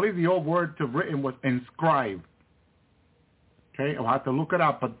 I believe the old word to written was inscribed. Okay, I'll have to look it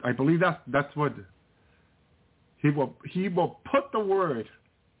up, but I believe that's what he will put the word.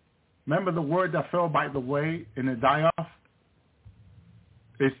 Remember the word that fell by the way and it died off?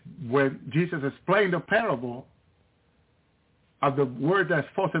 It's when Jesus explained the parable of the word that's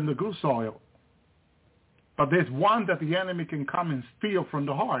fallen in the good soil. But there's one that the enemy can come and steal from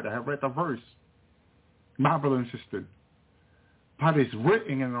the heart. I have read the verse. My brother and sister. But it's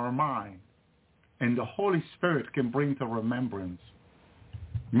written in our mind. And the Holy Spirit can bring to remembrance.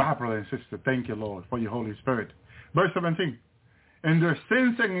 My brother and sister, thank you, Lord, for your Holy Spirit. Verse 17. And their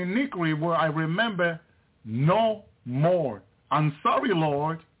sins and iniquity will I remember no more. I'm sorry,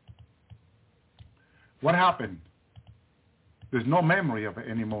 Lord. What happened? There's no memory of it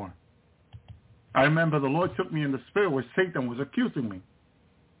anymore. I remember the Lord took me in the spirit where Satan was accusing me.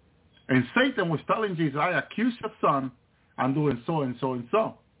 And Satan was telling Jesus, I accuse your son. I'm doing so and so and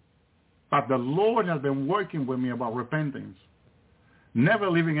so. But the Lord has been working with me about repentance. Never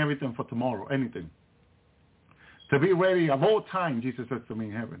leaving everything for tomorrow, anything. To be ready of all time, Jesus said to me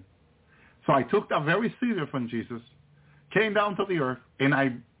in heaven. So I took that very serious from Jesus, came down to the earth, and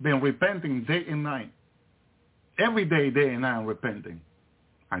I've been repenting day and night. Every day and night I'm repenting.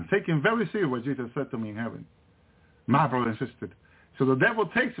 I'm taking very serious what Jesus said to me in heaven. My brother and sister. So the devil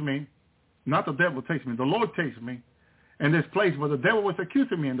takes me, not the devil takes me, the Lord takes me in this place where the devil was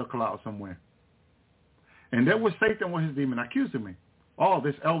accusing me in the cloud somewhere. And there was Satan with his demon accusing me. Oh,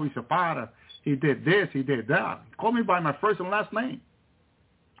 this Elvis Zapata, he did this, he did that. He called me by my first and last name.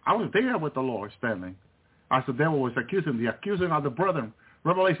 I was there with the Lord standing. As the devil was accusing, the accusing of the brethren.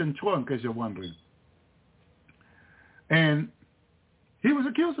 Revelation 12, in case you're wondering. And he was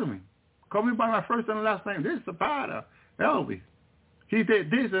accusing me. Called me by my first and last name. This is Zapata, Elvis. He did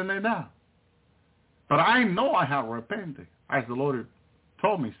this and that. But I know I have repented, as the Lord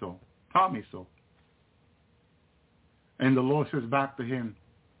told me so, taught me so. And the Lord says back to him,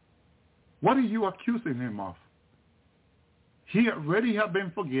 what are you accusing him of? He already have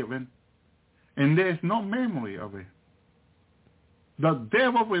been forgiven, and there's no memory of it. The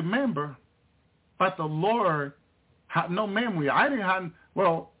devil remember, but the Lord had no memory. I didn't have,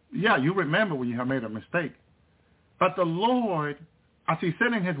 well, yeah, you remember when you have made a mistake. But the Lord, as he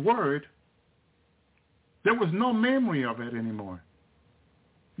said in his word, there was no memory of it anymore.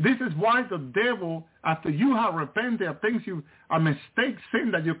 This is why the devil, after you have repented of things a mistake,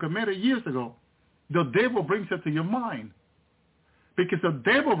 sin that you committed years ago, the devil brings it to your mind. Because the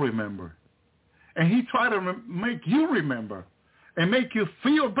devil remember. And he tried to make you remember and make you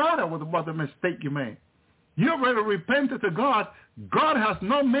feel better about the mistake you made. You already repented to God. God has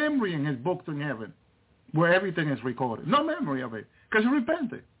no memory in his books in heaven where everything is recorded. No memory of it because you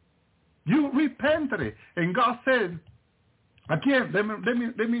repented. You repented it. And God said, again, let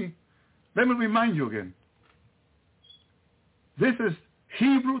me remind you again. This is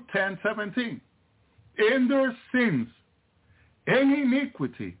Hebrews 10:17. In their sins and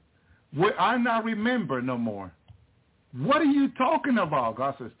iniquity will I not remember no more. What are you talking about?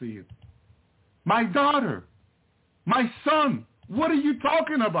 God says to you. My daughter, my son, what are you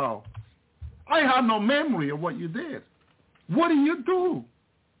talking about? I have no memory of what you did. What do you do?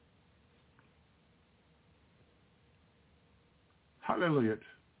 Hallelujah.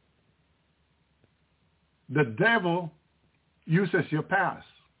 The devil uses your past.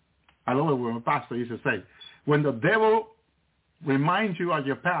 I love it when my pastor used to say, when the devil reminds you of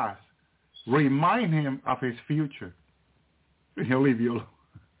your past, remind him of his future. He'll leave you alone.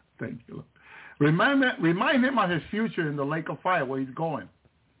 Thank you, Lord. Remind him of his future in the lake of fire where he's going.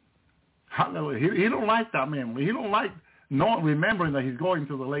 Hallelujah. He don't like that memory. He don't like not remembering that he's going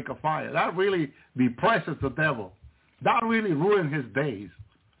to the lake of fire. That really depresses the devil. That really ruins his days.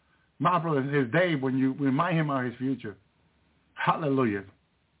 My brother, his day when you remind him of his future. Hallelujah.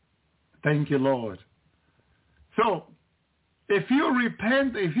 Thank you, Lord. So, if you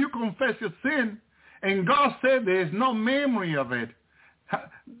repent, if you confess your sin, and God said there is no memory of it,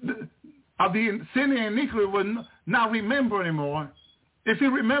 of the sin and iniquity will not remember anymore. If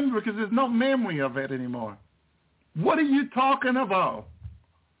you remember, because there's no memory of it anymore. What are you talking about?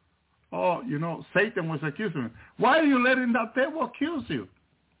 Oh, Satan was accusing him. Why are you letting that devil accuse you?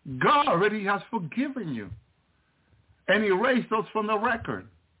 God already has forgiven you. And erased those from the record.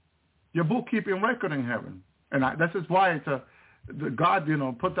 Your bookkeeping record in heaven. And this is why God,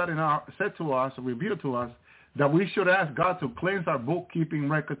 put that said to us, revealed to us, that we should ask God to cleanse our bookkeeping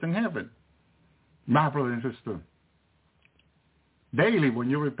records in heaven. My brother and sister. Daily when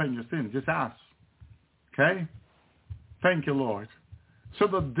you repent your sin, just ask. Okay? Thank you, Lord. So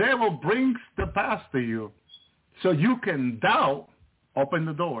the devil brings the past to you so you can doubt, open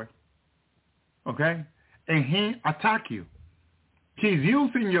the door. Okay? And he attack you. He's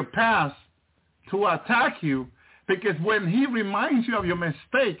using your past to attack you because when he reminds you of your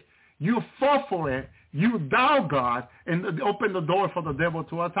mistake, you fall for it, you doubt God, and open the door for the devil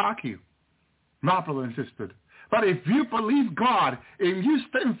to attack you. My brother and sister. But if you believe God and you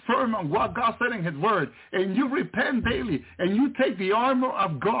stand firm on what God said in his word and you repent daily and you take the armor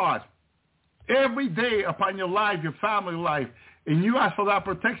of God every day upon your life, your family life, and you ask for that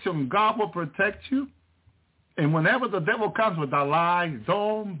protection, God will protect you. And whenever the devil comes with a lie,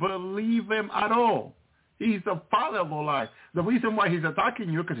 don't believe him at all. He's the father of all lies. The reason why he's attacking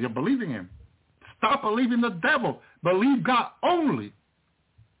you is because you're believing him. Stop believing the devil. Believe God only.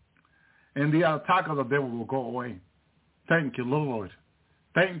 And the attack of the devil will go away. Thank you, Lord.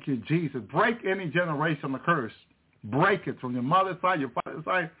 Thank you, Jesus. Break any generational curse. Break it from your mother's side, your father's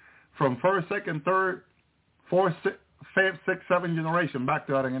side, from first, second, third, fourth, fifth, sixth, seventh generation back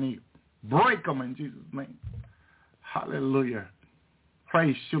to Adam and Eve. Break them in Jesus' name. Hallelujah.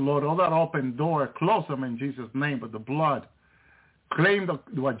 Praise you, Lord. All that open door, close them in Jesus' name, but the blood. Claim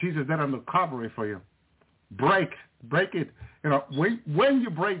what Jesus did on the Calvary for you. Break it. When you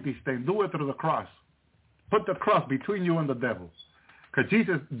break these things, do it through the cross. Put the cross between you and the devil. Because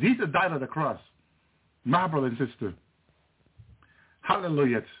Jesus died on the cross. My brother and sister.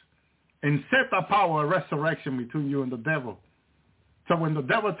 Hallelujah. And set the power of resurrection between you and the devil. So when the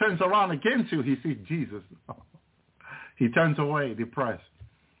devil turns around against you, he sees Jesus. He turns away depressed.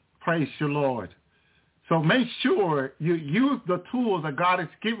 Praise you, Lord. So make sure you use the tools that God is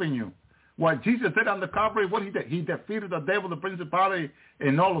giving you. What Jesus did on the Calvary, what he did? He defeated the devil, the principality,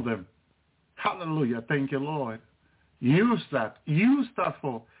 and all of them. Hallelujah. Thank you, Lord. Use that. Use that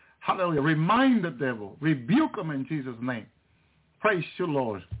for, hallelujah. Remind the devil. Rebuke him in Jesus' name. Praise you,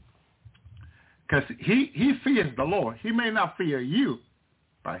 Lord. Because he fears the Lord. He may not fear you,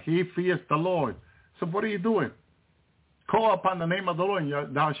 but he fears the Lord. So what are you doing? Call upon the name of the Lord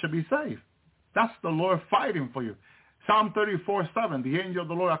and thou shalt be saved. That's the Lord fighting for you. Psalm 34:7, the angel of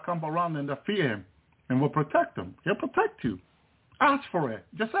the Lord will come around and fear him and will protect them. He'll protect you. Ask for it.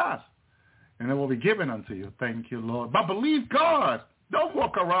 Just ask. And it will be given unto you. Thank you, Lord. But believe God. Don't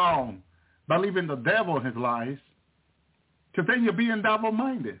walk around believing the devil and his lies. Because then you're being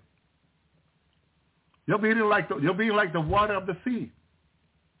double-minded. You'll be like the water of the sea.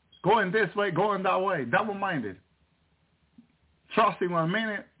 Going this way, going that way. Double-minded. Trusting 1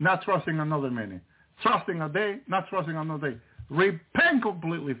 minute, not trusting another minute. Trusting a day, not trusting another day. Repent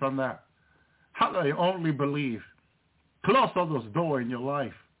completely from that. How do you only believe? Close all those doors in your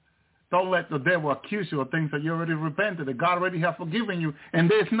life. Don't let the devil accuse you of things that you already repented, that God already has forgiven you, and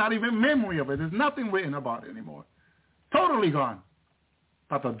there's not even memory of it. There's nothing written about it anymore. Totally gone.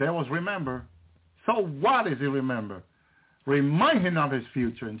 But the devil's remember. So what does he remember? Remind him of his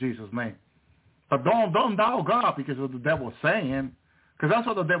future in Jesus' name. But don't doubt God because of the devil's saying. Because that's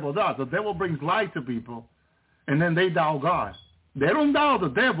what the devil does. The devil brings light to people, and then they doubt God. They don't doubt the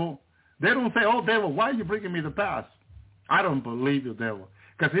devil. They don't say, oh, devil, why are you bringing me the past? I don't believe you, devil.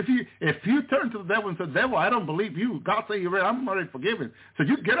 Because if you turn to the devil and say, devil, I don't believe you. God said I'm already forgiven. So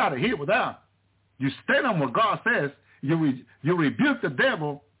you get out of here with that. You stand on what God says. You rebuke the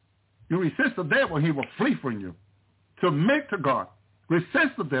devil. You resist the devil, and he will flee from you. Submit to God.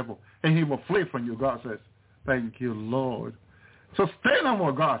 Resist the devil, and he will flee from you, God says. Thank you, Lord. So stand on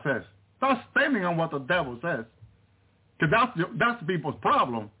what God says. Stop standing on what the devil says. Because that's people's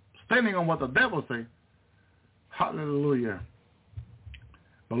problem, standing on what the devil says. Hallelujah.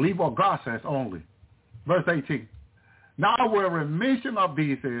 Believe what God says only. Verse 18. Now where remission of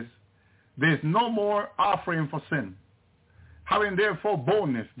these is, there is no more offering for sin. Having therefore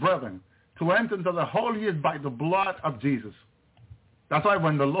boldness, brethren, to enter into the holiest by the blood of Jesus. That's why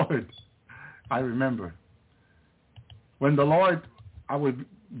when the Lord, I remember, when the Lord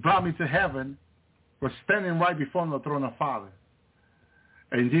brought me to heaven, was standing right before the throne of Father.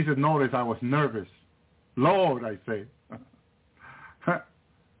 And Jesus noticed I was nervous. Lord, I say.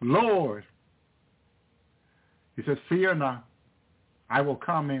 Lord. He says, fear not, I will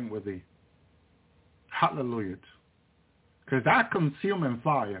come in with thee. Hallelujah. because that consuming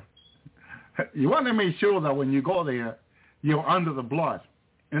fire, you want to make sure that when you go there, you're under the blood.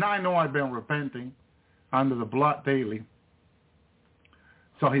 And I know I've been repenting under the blood daily.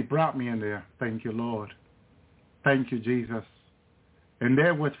 So he brought me in there. Thank you, Lord. Thank you, Jesus. And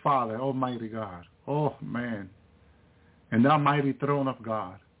there was Father, Almighty God. Oh, man. And the mighty throne of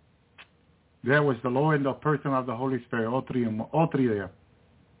God. There was the Lord and the person of the Holy Spirit, all three there.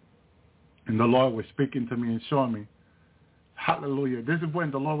 And the Lord was speaking to me and showing me. Hallelujah. This is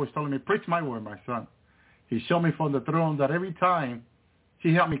when the Lord was telling me, preach my word, my son. He showed me from the throne that every time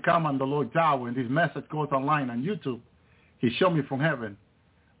he helped me come on the Lord Yahweh, and this message goes online on YouTube, he showed me from heaven,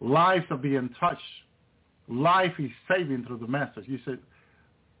 lives are being touched. Life is saving through the message. He says,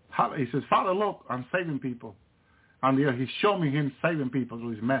 Father, look, I'm saving people. And he showed me him saving people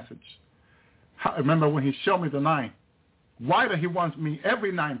through his message. I remember when he showed me the night. Why do he want me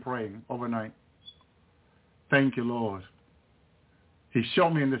every night praying overnight? Thank you, Lord. He showed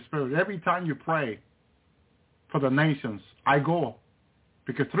me in the spirit. Every time you pray for the nations, I go.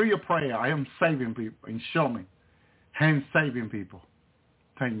 Because through your prayer, I am saving people. And show me. Him saving people.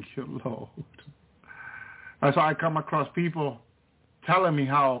 Thank you, Lord. That's why I come across people telling me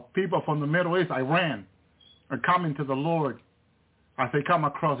how people from the Middle East, Iran, are coming to the Lord as they come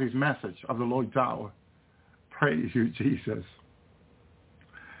across his message of the Lord Yahweh. Praise you, Jesus.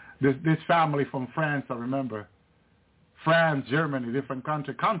 This family from France, I remember, France, Germany, different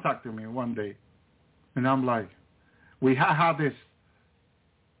country, contacted me one day. And I'm like, we had this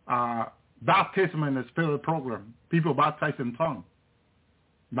baptism in the spirit program. People baptized in tongues.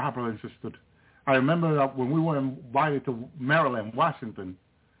 My brother and sister. I remember that when we were invited to Maryland, Washington,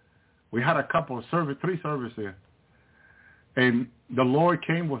 we had a couple of three services there. And the Lord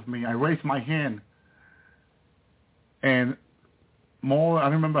came with me. I raised my hand. And I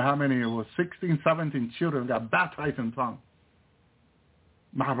remember how many, it was 16, 17 children got baptized in tongues.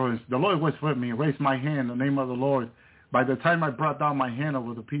 My brothers, the Lord was with me. I raised my hand in the name of the Lord. By the time I brought down my hand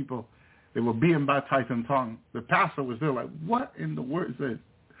over the people, they were being baptized in tongues. The pastor was there like, what in the world is this?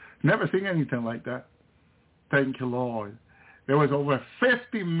 Never seen anything like that. Thank you, Lord. There was over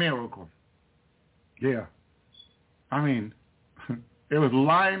 50 miracles. Yeah. I mean, it was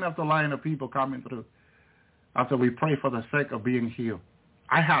line after line of people coming through after we pray for the sake of being healed.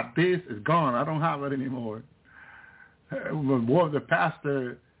 I had this, it's gone. I don't have it anymore. The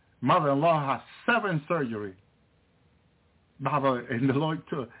pastor, mother-in-law, had 7 surgeries. And the Lord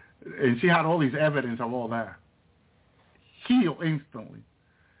took, and she had all these evidence of all that. Healed instantly.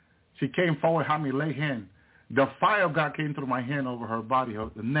 She came forward, had me lay hand. The fire of God came through my hand over her body,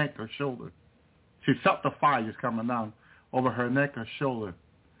 the neck, her shoulder. She felt the fire just coming down over her neck, her shoulder.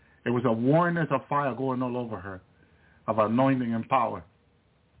 It was a warmness of fire going all over her, of anointing and power.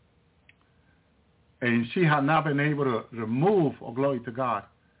 And she had not been able to remove, oh glory to God,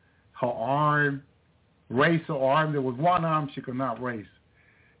 her arm, raise her arm. There was one arm she could not raise.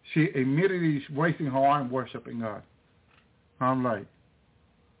 She immediately raising her arm, worshiping God. I'm like,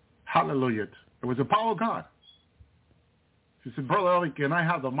 hallelujah. It was the power of God. She said, Brother Ellie, can I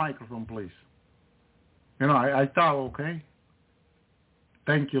have the microphone, please? You know, I thought, okay.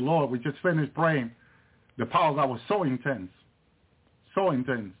 Thank you, Lord. We just finished praying. The power of God was so intense. So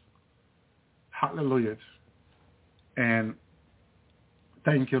intense. Hallelujah. And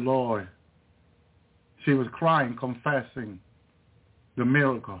thank you, Lord. She was crying, confessing the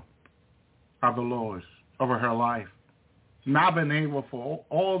miracle of the Lord over her life. Not been able for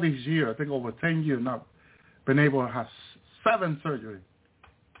all these years, I think over 10 years, not been able to have 7 surgeries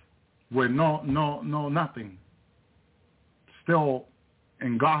with nothing. Still,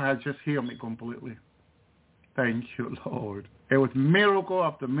 and God has just healed me completely. Thank you, Lord. It was miracle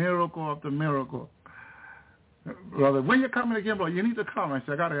after miracle after miracle. Brother, when you're coming again, brother, you need to come. I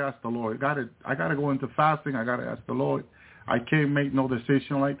said, I got to ask the Lord. I got to go into fasting. I got to ask the Lord. I can't make no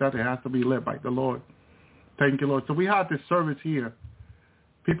decision like that. It has to be led by the Lord. Thank you, Lord. So we had this service here.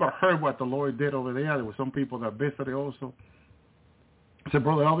 People heard what the Lord did over there. There were some people that visited also. I said,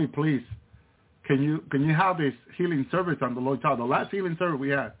 Brother Elvie, please, can you have this healing service on the Lord's child? The last healing service we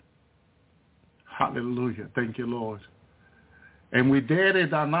had. Hallelujah. Thank you, Lord. And we did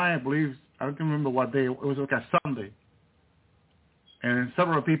it that night, I believe. I don't remember what day. It was like a Sunday. And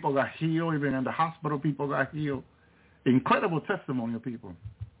several people got healed. Even in the hospital, people got healed. Incredible testimony of people.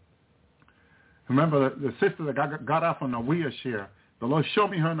 Remember the sister that got up on a wheelchair. The Lord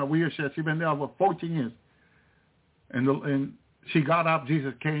showed me her in a wheelchair. She's been there over 14 years. And she got up.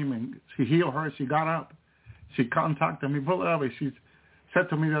 Jesus came and he healed her. She got up. She contacted me. Brother Elvie, she said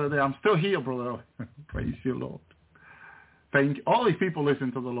to me the other day, I'm still here, Brother Elvie. Praise you, Lord. Thank you. All these people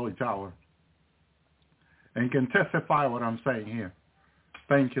listen to the Lord Tower. and can testify what I'm saying here.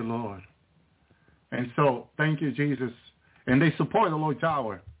 Thank you, Lord. And so, thank you, Jesus. And they support the Lord's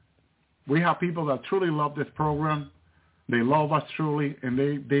Hour. We have people that truly love this program. They love us truly, and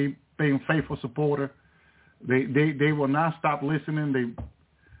they being faithful supporter. They will not stop listening.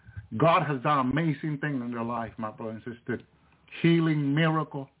 God has done amazing things in their life, my brother and sister. Healing,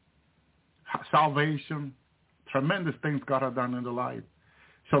 miracle, salvation, tremendous things God has done in their life.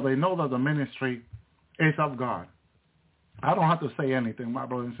 So they know that the ministry is of God. I don't have to say anything, my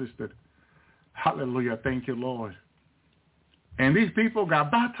brother and sister. Hallelujah. Thank you, Lord. And these people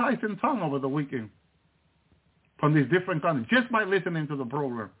got baptized in tongues over the weekend from these different countries just by listening to the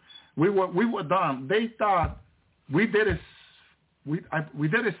program. We were done. They thought we did it. We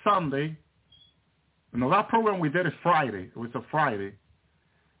did it Sunday. That program we did it Friday. It was a Friday.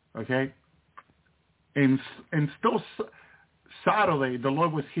 Okay. And still Saturday, the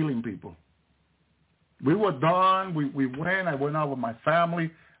Lord was healing people. We were done. We went. I went out with my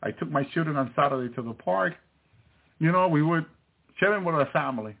family. I took my children on Saturday to the park. We were sharing with our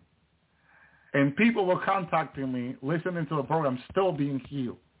family. And people were contacting me, listening to the program, still being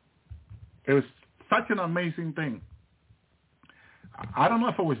healed. It was such an amazing thing. I don't know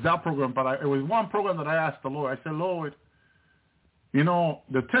if it was that program, but it was one program that I asked the Lord. I said, Lord,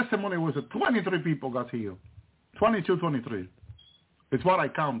 the testimony was that 23 people got healed. 22, 23. It's what I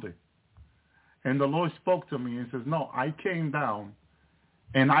counted. And the Lord spoke to me and says, no, I came down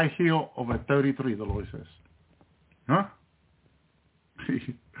and I healed over 33, the Lord says. Huh?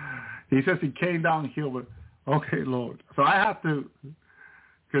 He says he came down and healed. Okay, Lord. So I have to,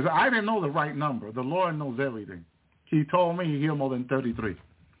 because I didn't know the right number. The Lord knows everything. He told me he healed more than 33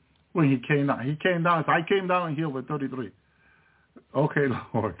 when he came down. He came down. So I came down and healed with 33. Okay,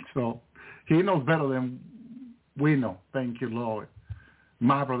 Lord. So he knows better than we know. Thank you, Lord.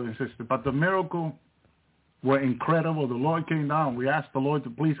 My brother and sister. But the miracle were incredible. The Lord came down. We asked the Lord to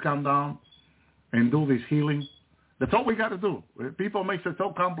please come down and do this healing. That's all we got to do. People make it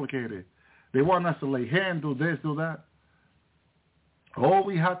so complicated. They want us to lay hand, do this, do that. All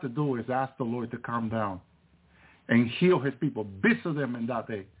we have to do is ask the Lord to come down and heal his people, visit them in that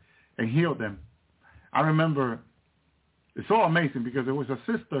day and heal them. I remember, it's so amazing because there was a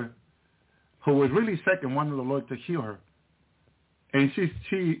sister who was really sick and wanted the Lord to heal her. And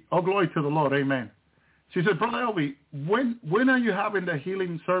she oh, glory to the Lord, amen. She said, Brother Elby, when are you having the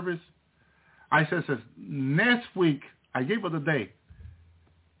healing service? I said, next week. I gave her the day.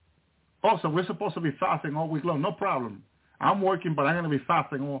 Also, we're supposed to be fasting all week long. No problem. I'm working, but I'm going to be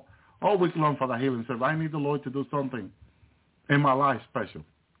fasting all week long for the healing service. I need the Lord to do something in my life special.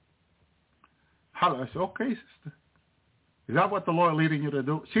 I said, okay, sister. Is that what the Lord leading you to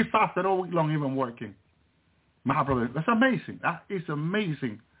do? She fasted all week long, even working. My brother, that's amazing. That is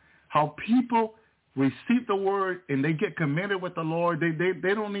amazing how people receive the word and they get committed with the Lord.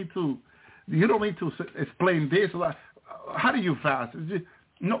 They don't need to. You don't need to explain this. How do you fast?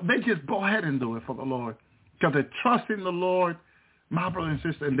 No, they just go ahead and do it for the Lord because they trust in the Lord, my brother and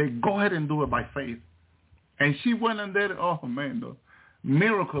sister, and they go ahead and do it by faith. And she went and did it. Oh, man, the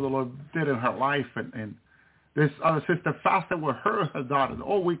miracle the Lord did in her life. And this other sister fasted with her daughter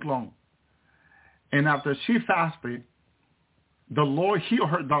all week long. And after she fasted, the Lord healed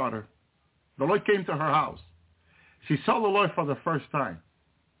her daughter. The Lord came to her house. She saw the Lord for the first time.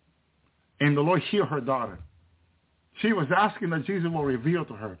 And the Lord healed her daughter. She was asking that Jesus will reveal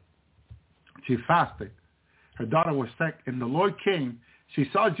to her. She fasted. Her daughter was sick, and the Lord came. She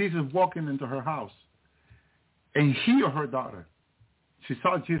saw Jesus walking into her house and healed her daughter. She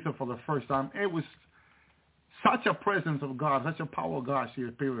saw Jesus for the first time. It was such a presence of God, such a power of God she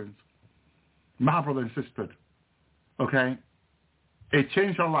experienced. My brother and sister, okay? It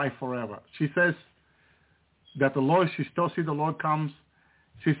changed her life forever. She says that the Lord, she still sees the Lord comes.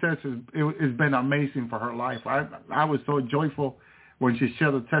 She says it's been amazing for her life. I was so joyful when she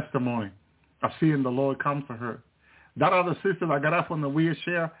shared the testimony of seeing the Lord come to her. That other sister that got up on the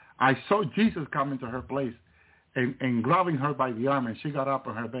wheelchair, I saw Jesus come into her place and grabbing her by the arm, and she got up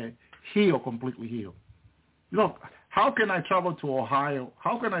on her bed, healed, completely healed. Look, how can I travel to Ohio?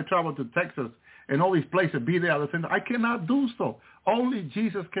 How can I travel to Texas and all these places, be there at the same time? I cannot do so. Only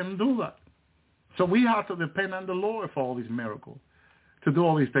Jesus can do that. So we have to depend on the Lord for all these miracles, to do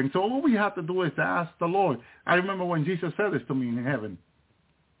all these things. So all we have to do is to ask the Lord. I remember when Jesus said this to me in heaven.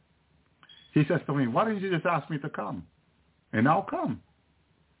 He says to me, why didn't you just ask me to come? And I'll come.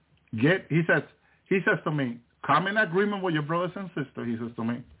 He says to me, come in agreement with your brothers and sisters. He says to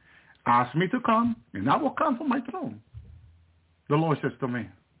me, ask me to come, and I will come from my throne. The Lord says to me,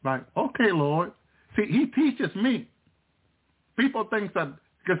 like, okay, Lord. See, he teaches me. People think that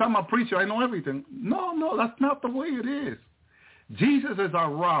because I'm a preacher, I know everything. No, that's not the way it is. Jesus is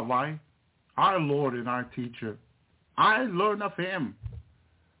our rabbi, our Lord and our teacher. I learn of him.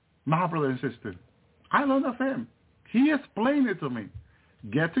 My brother and sister, I learn of him. He explained it to me.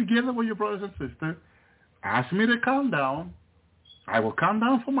 Get together with your brothers and sisters. Ask me to calm down. I will come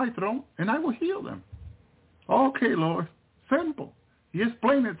down from my throne, and I will heal them. Okay, Lord. Simple. He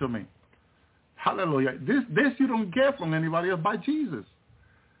explained it to me. Hallelujah. This you don't get from anybody else but Jesus.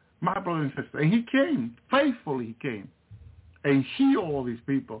 My brother and sister. And he came. Faithfully he came. And healed all these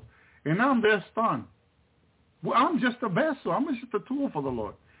people. And I'm their son. Well, I'm just a vessel. I'm just a tool for the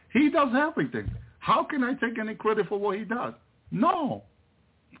Lord. He does everything. How can I take any credit for what he does? No.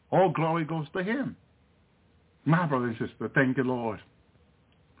 All glory goes to him. My brother and sister, thank you, Lord.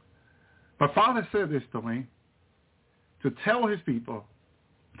 But Father said this to me, to tell his people,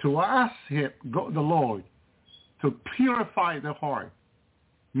 to ask him, the Lord, to purify the heart,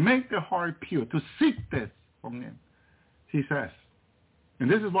 make the heart pure, to seek this from him. He says, and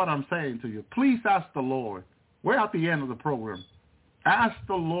this is what I'm saying to you, please ask the Lord. We're at the end of the program. Ask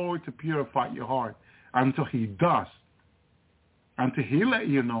the Lord to purify your heart until he does, until he let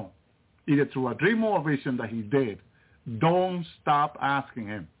you know, either through a dream or a vision that he did. Don't stop asking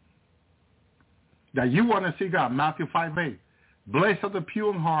him. That you want to see God. Matthew 5:8. Blessed are the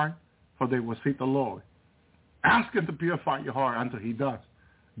pure in heart, for they will see the Lord. Ask him to purify your heart until he does.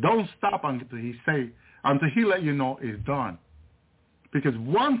 Don't stop until he let you know it's done. Because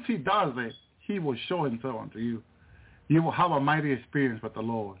once he does it, he will show himself unto you. You will have a mighty experience with the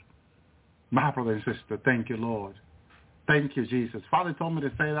Lord. My brother and sister, thank you, Lord. Thank you, Jesus. Father told me to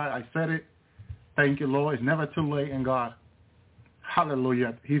say that. I said it. Thank you, Lord. It's never too late in God.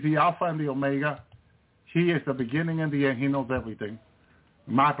 Hallelujah. He's the Alpha and the Omega. He is the beginning and the end. He knows everything.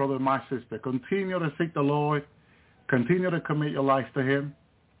 My brother and my sister, continue to seek the Lord. Continue to commit your life to him.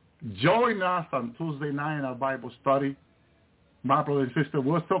 Join us on Tuesday night in our Bible study. My brother and sister,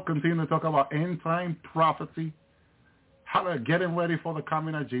 we'll still continue to talk about end-time prophecy. Hallelujah. Getting ready for the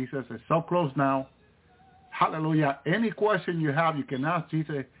coming of Jesus. It's so close now. Hallelujah. Any question you have, you can ask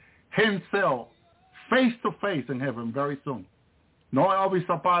Jesus himself face-to-face in heaven very soon. No Elvis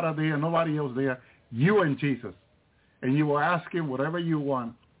Zapata there, nobody else there. You and Jesus. And you will ask him whatever you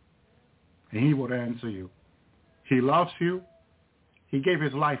want, and he will answer you. He loves you. He gave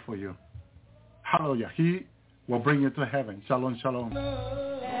his life for you. Hallelujah. He will bring you to heaven. Shalom, shalom.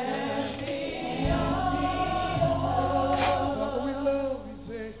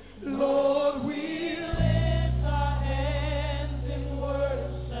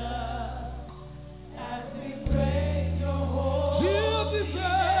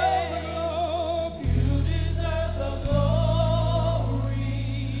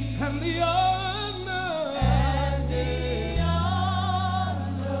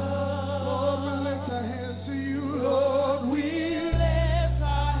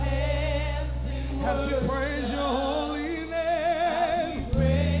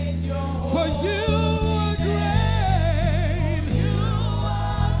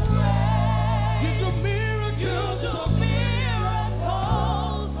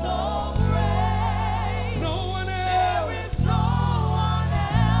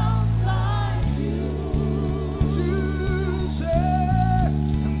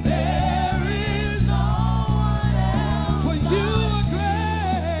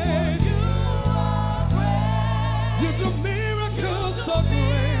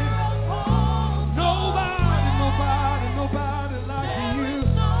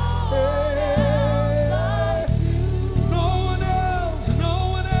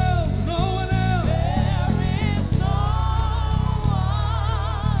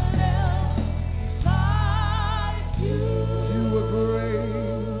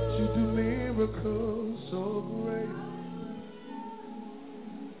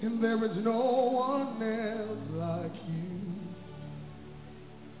 There is no one else like you.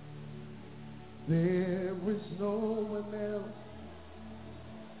 There is no one else.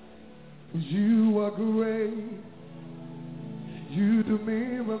 'Cause you are great. You do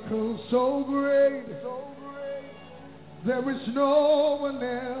miracles so great. There is no one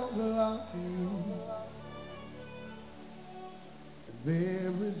else like you.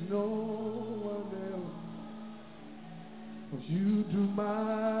 There is no one else. 'Cause you do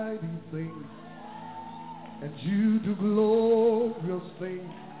mighty things, and you do glorious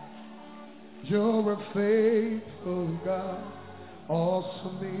things. You're a faithful God.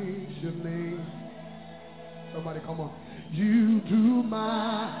 Awesome is your name. Somebody come on. You do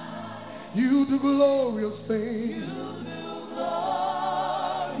glorious things.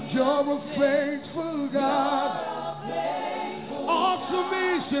 You're a faithful God. Awesome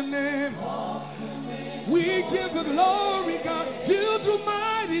is your name. We give you glory, God. You do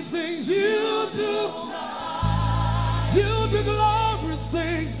mighty things. You do glorious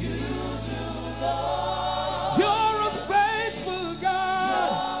things. You're a faithful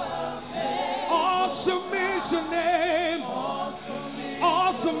God. Awesome is your name.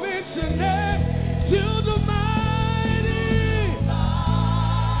 Awesome is your name. You do mighty.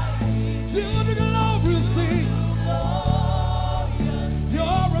 You do glorious things. You're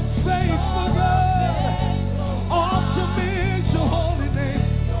a faithful God. Awesome is your holy name.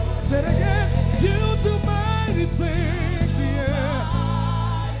 Say it again. You do mighty things, yeah.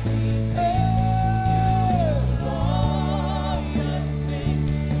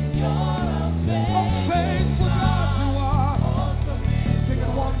 Oh, faithful God you are. Sing it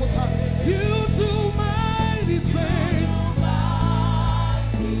one more time. You do mighty things.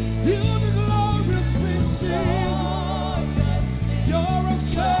 You do glorious things, Jesus. You're a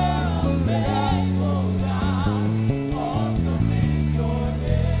faithful God.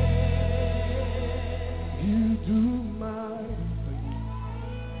 You do mighty things.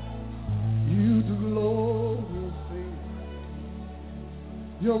 You do glorious things.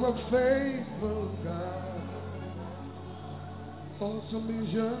 You're a faithful God. Awesome is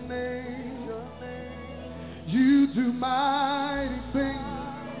your name. You do mighty things.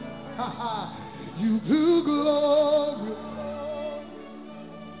 You do glorious.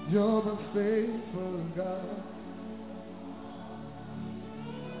 You're a faithful God.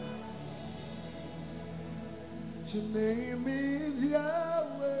 Your name is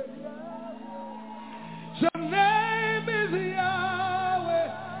Yahweh. Your name is Yahweh.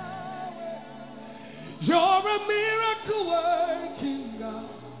 You're a miracle working God.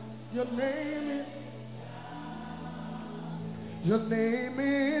 Your name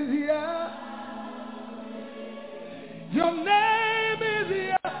is Yahweh. Your name is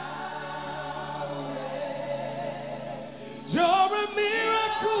Yahweh. You're a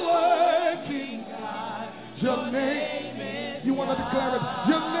miracle working God. Your name is. You want to declare it?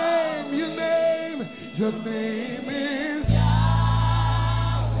 Your name is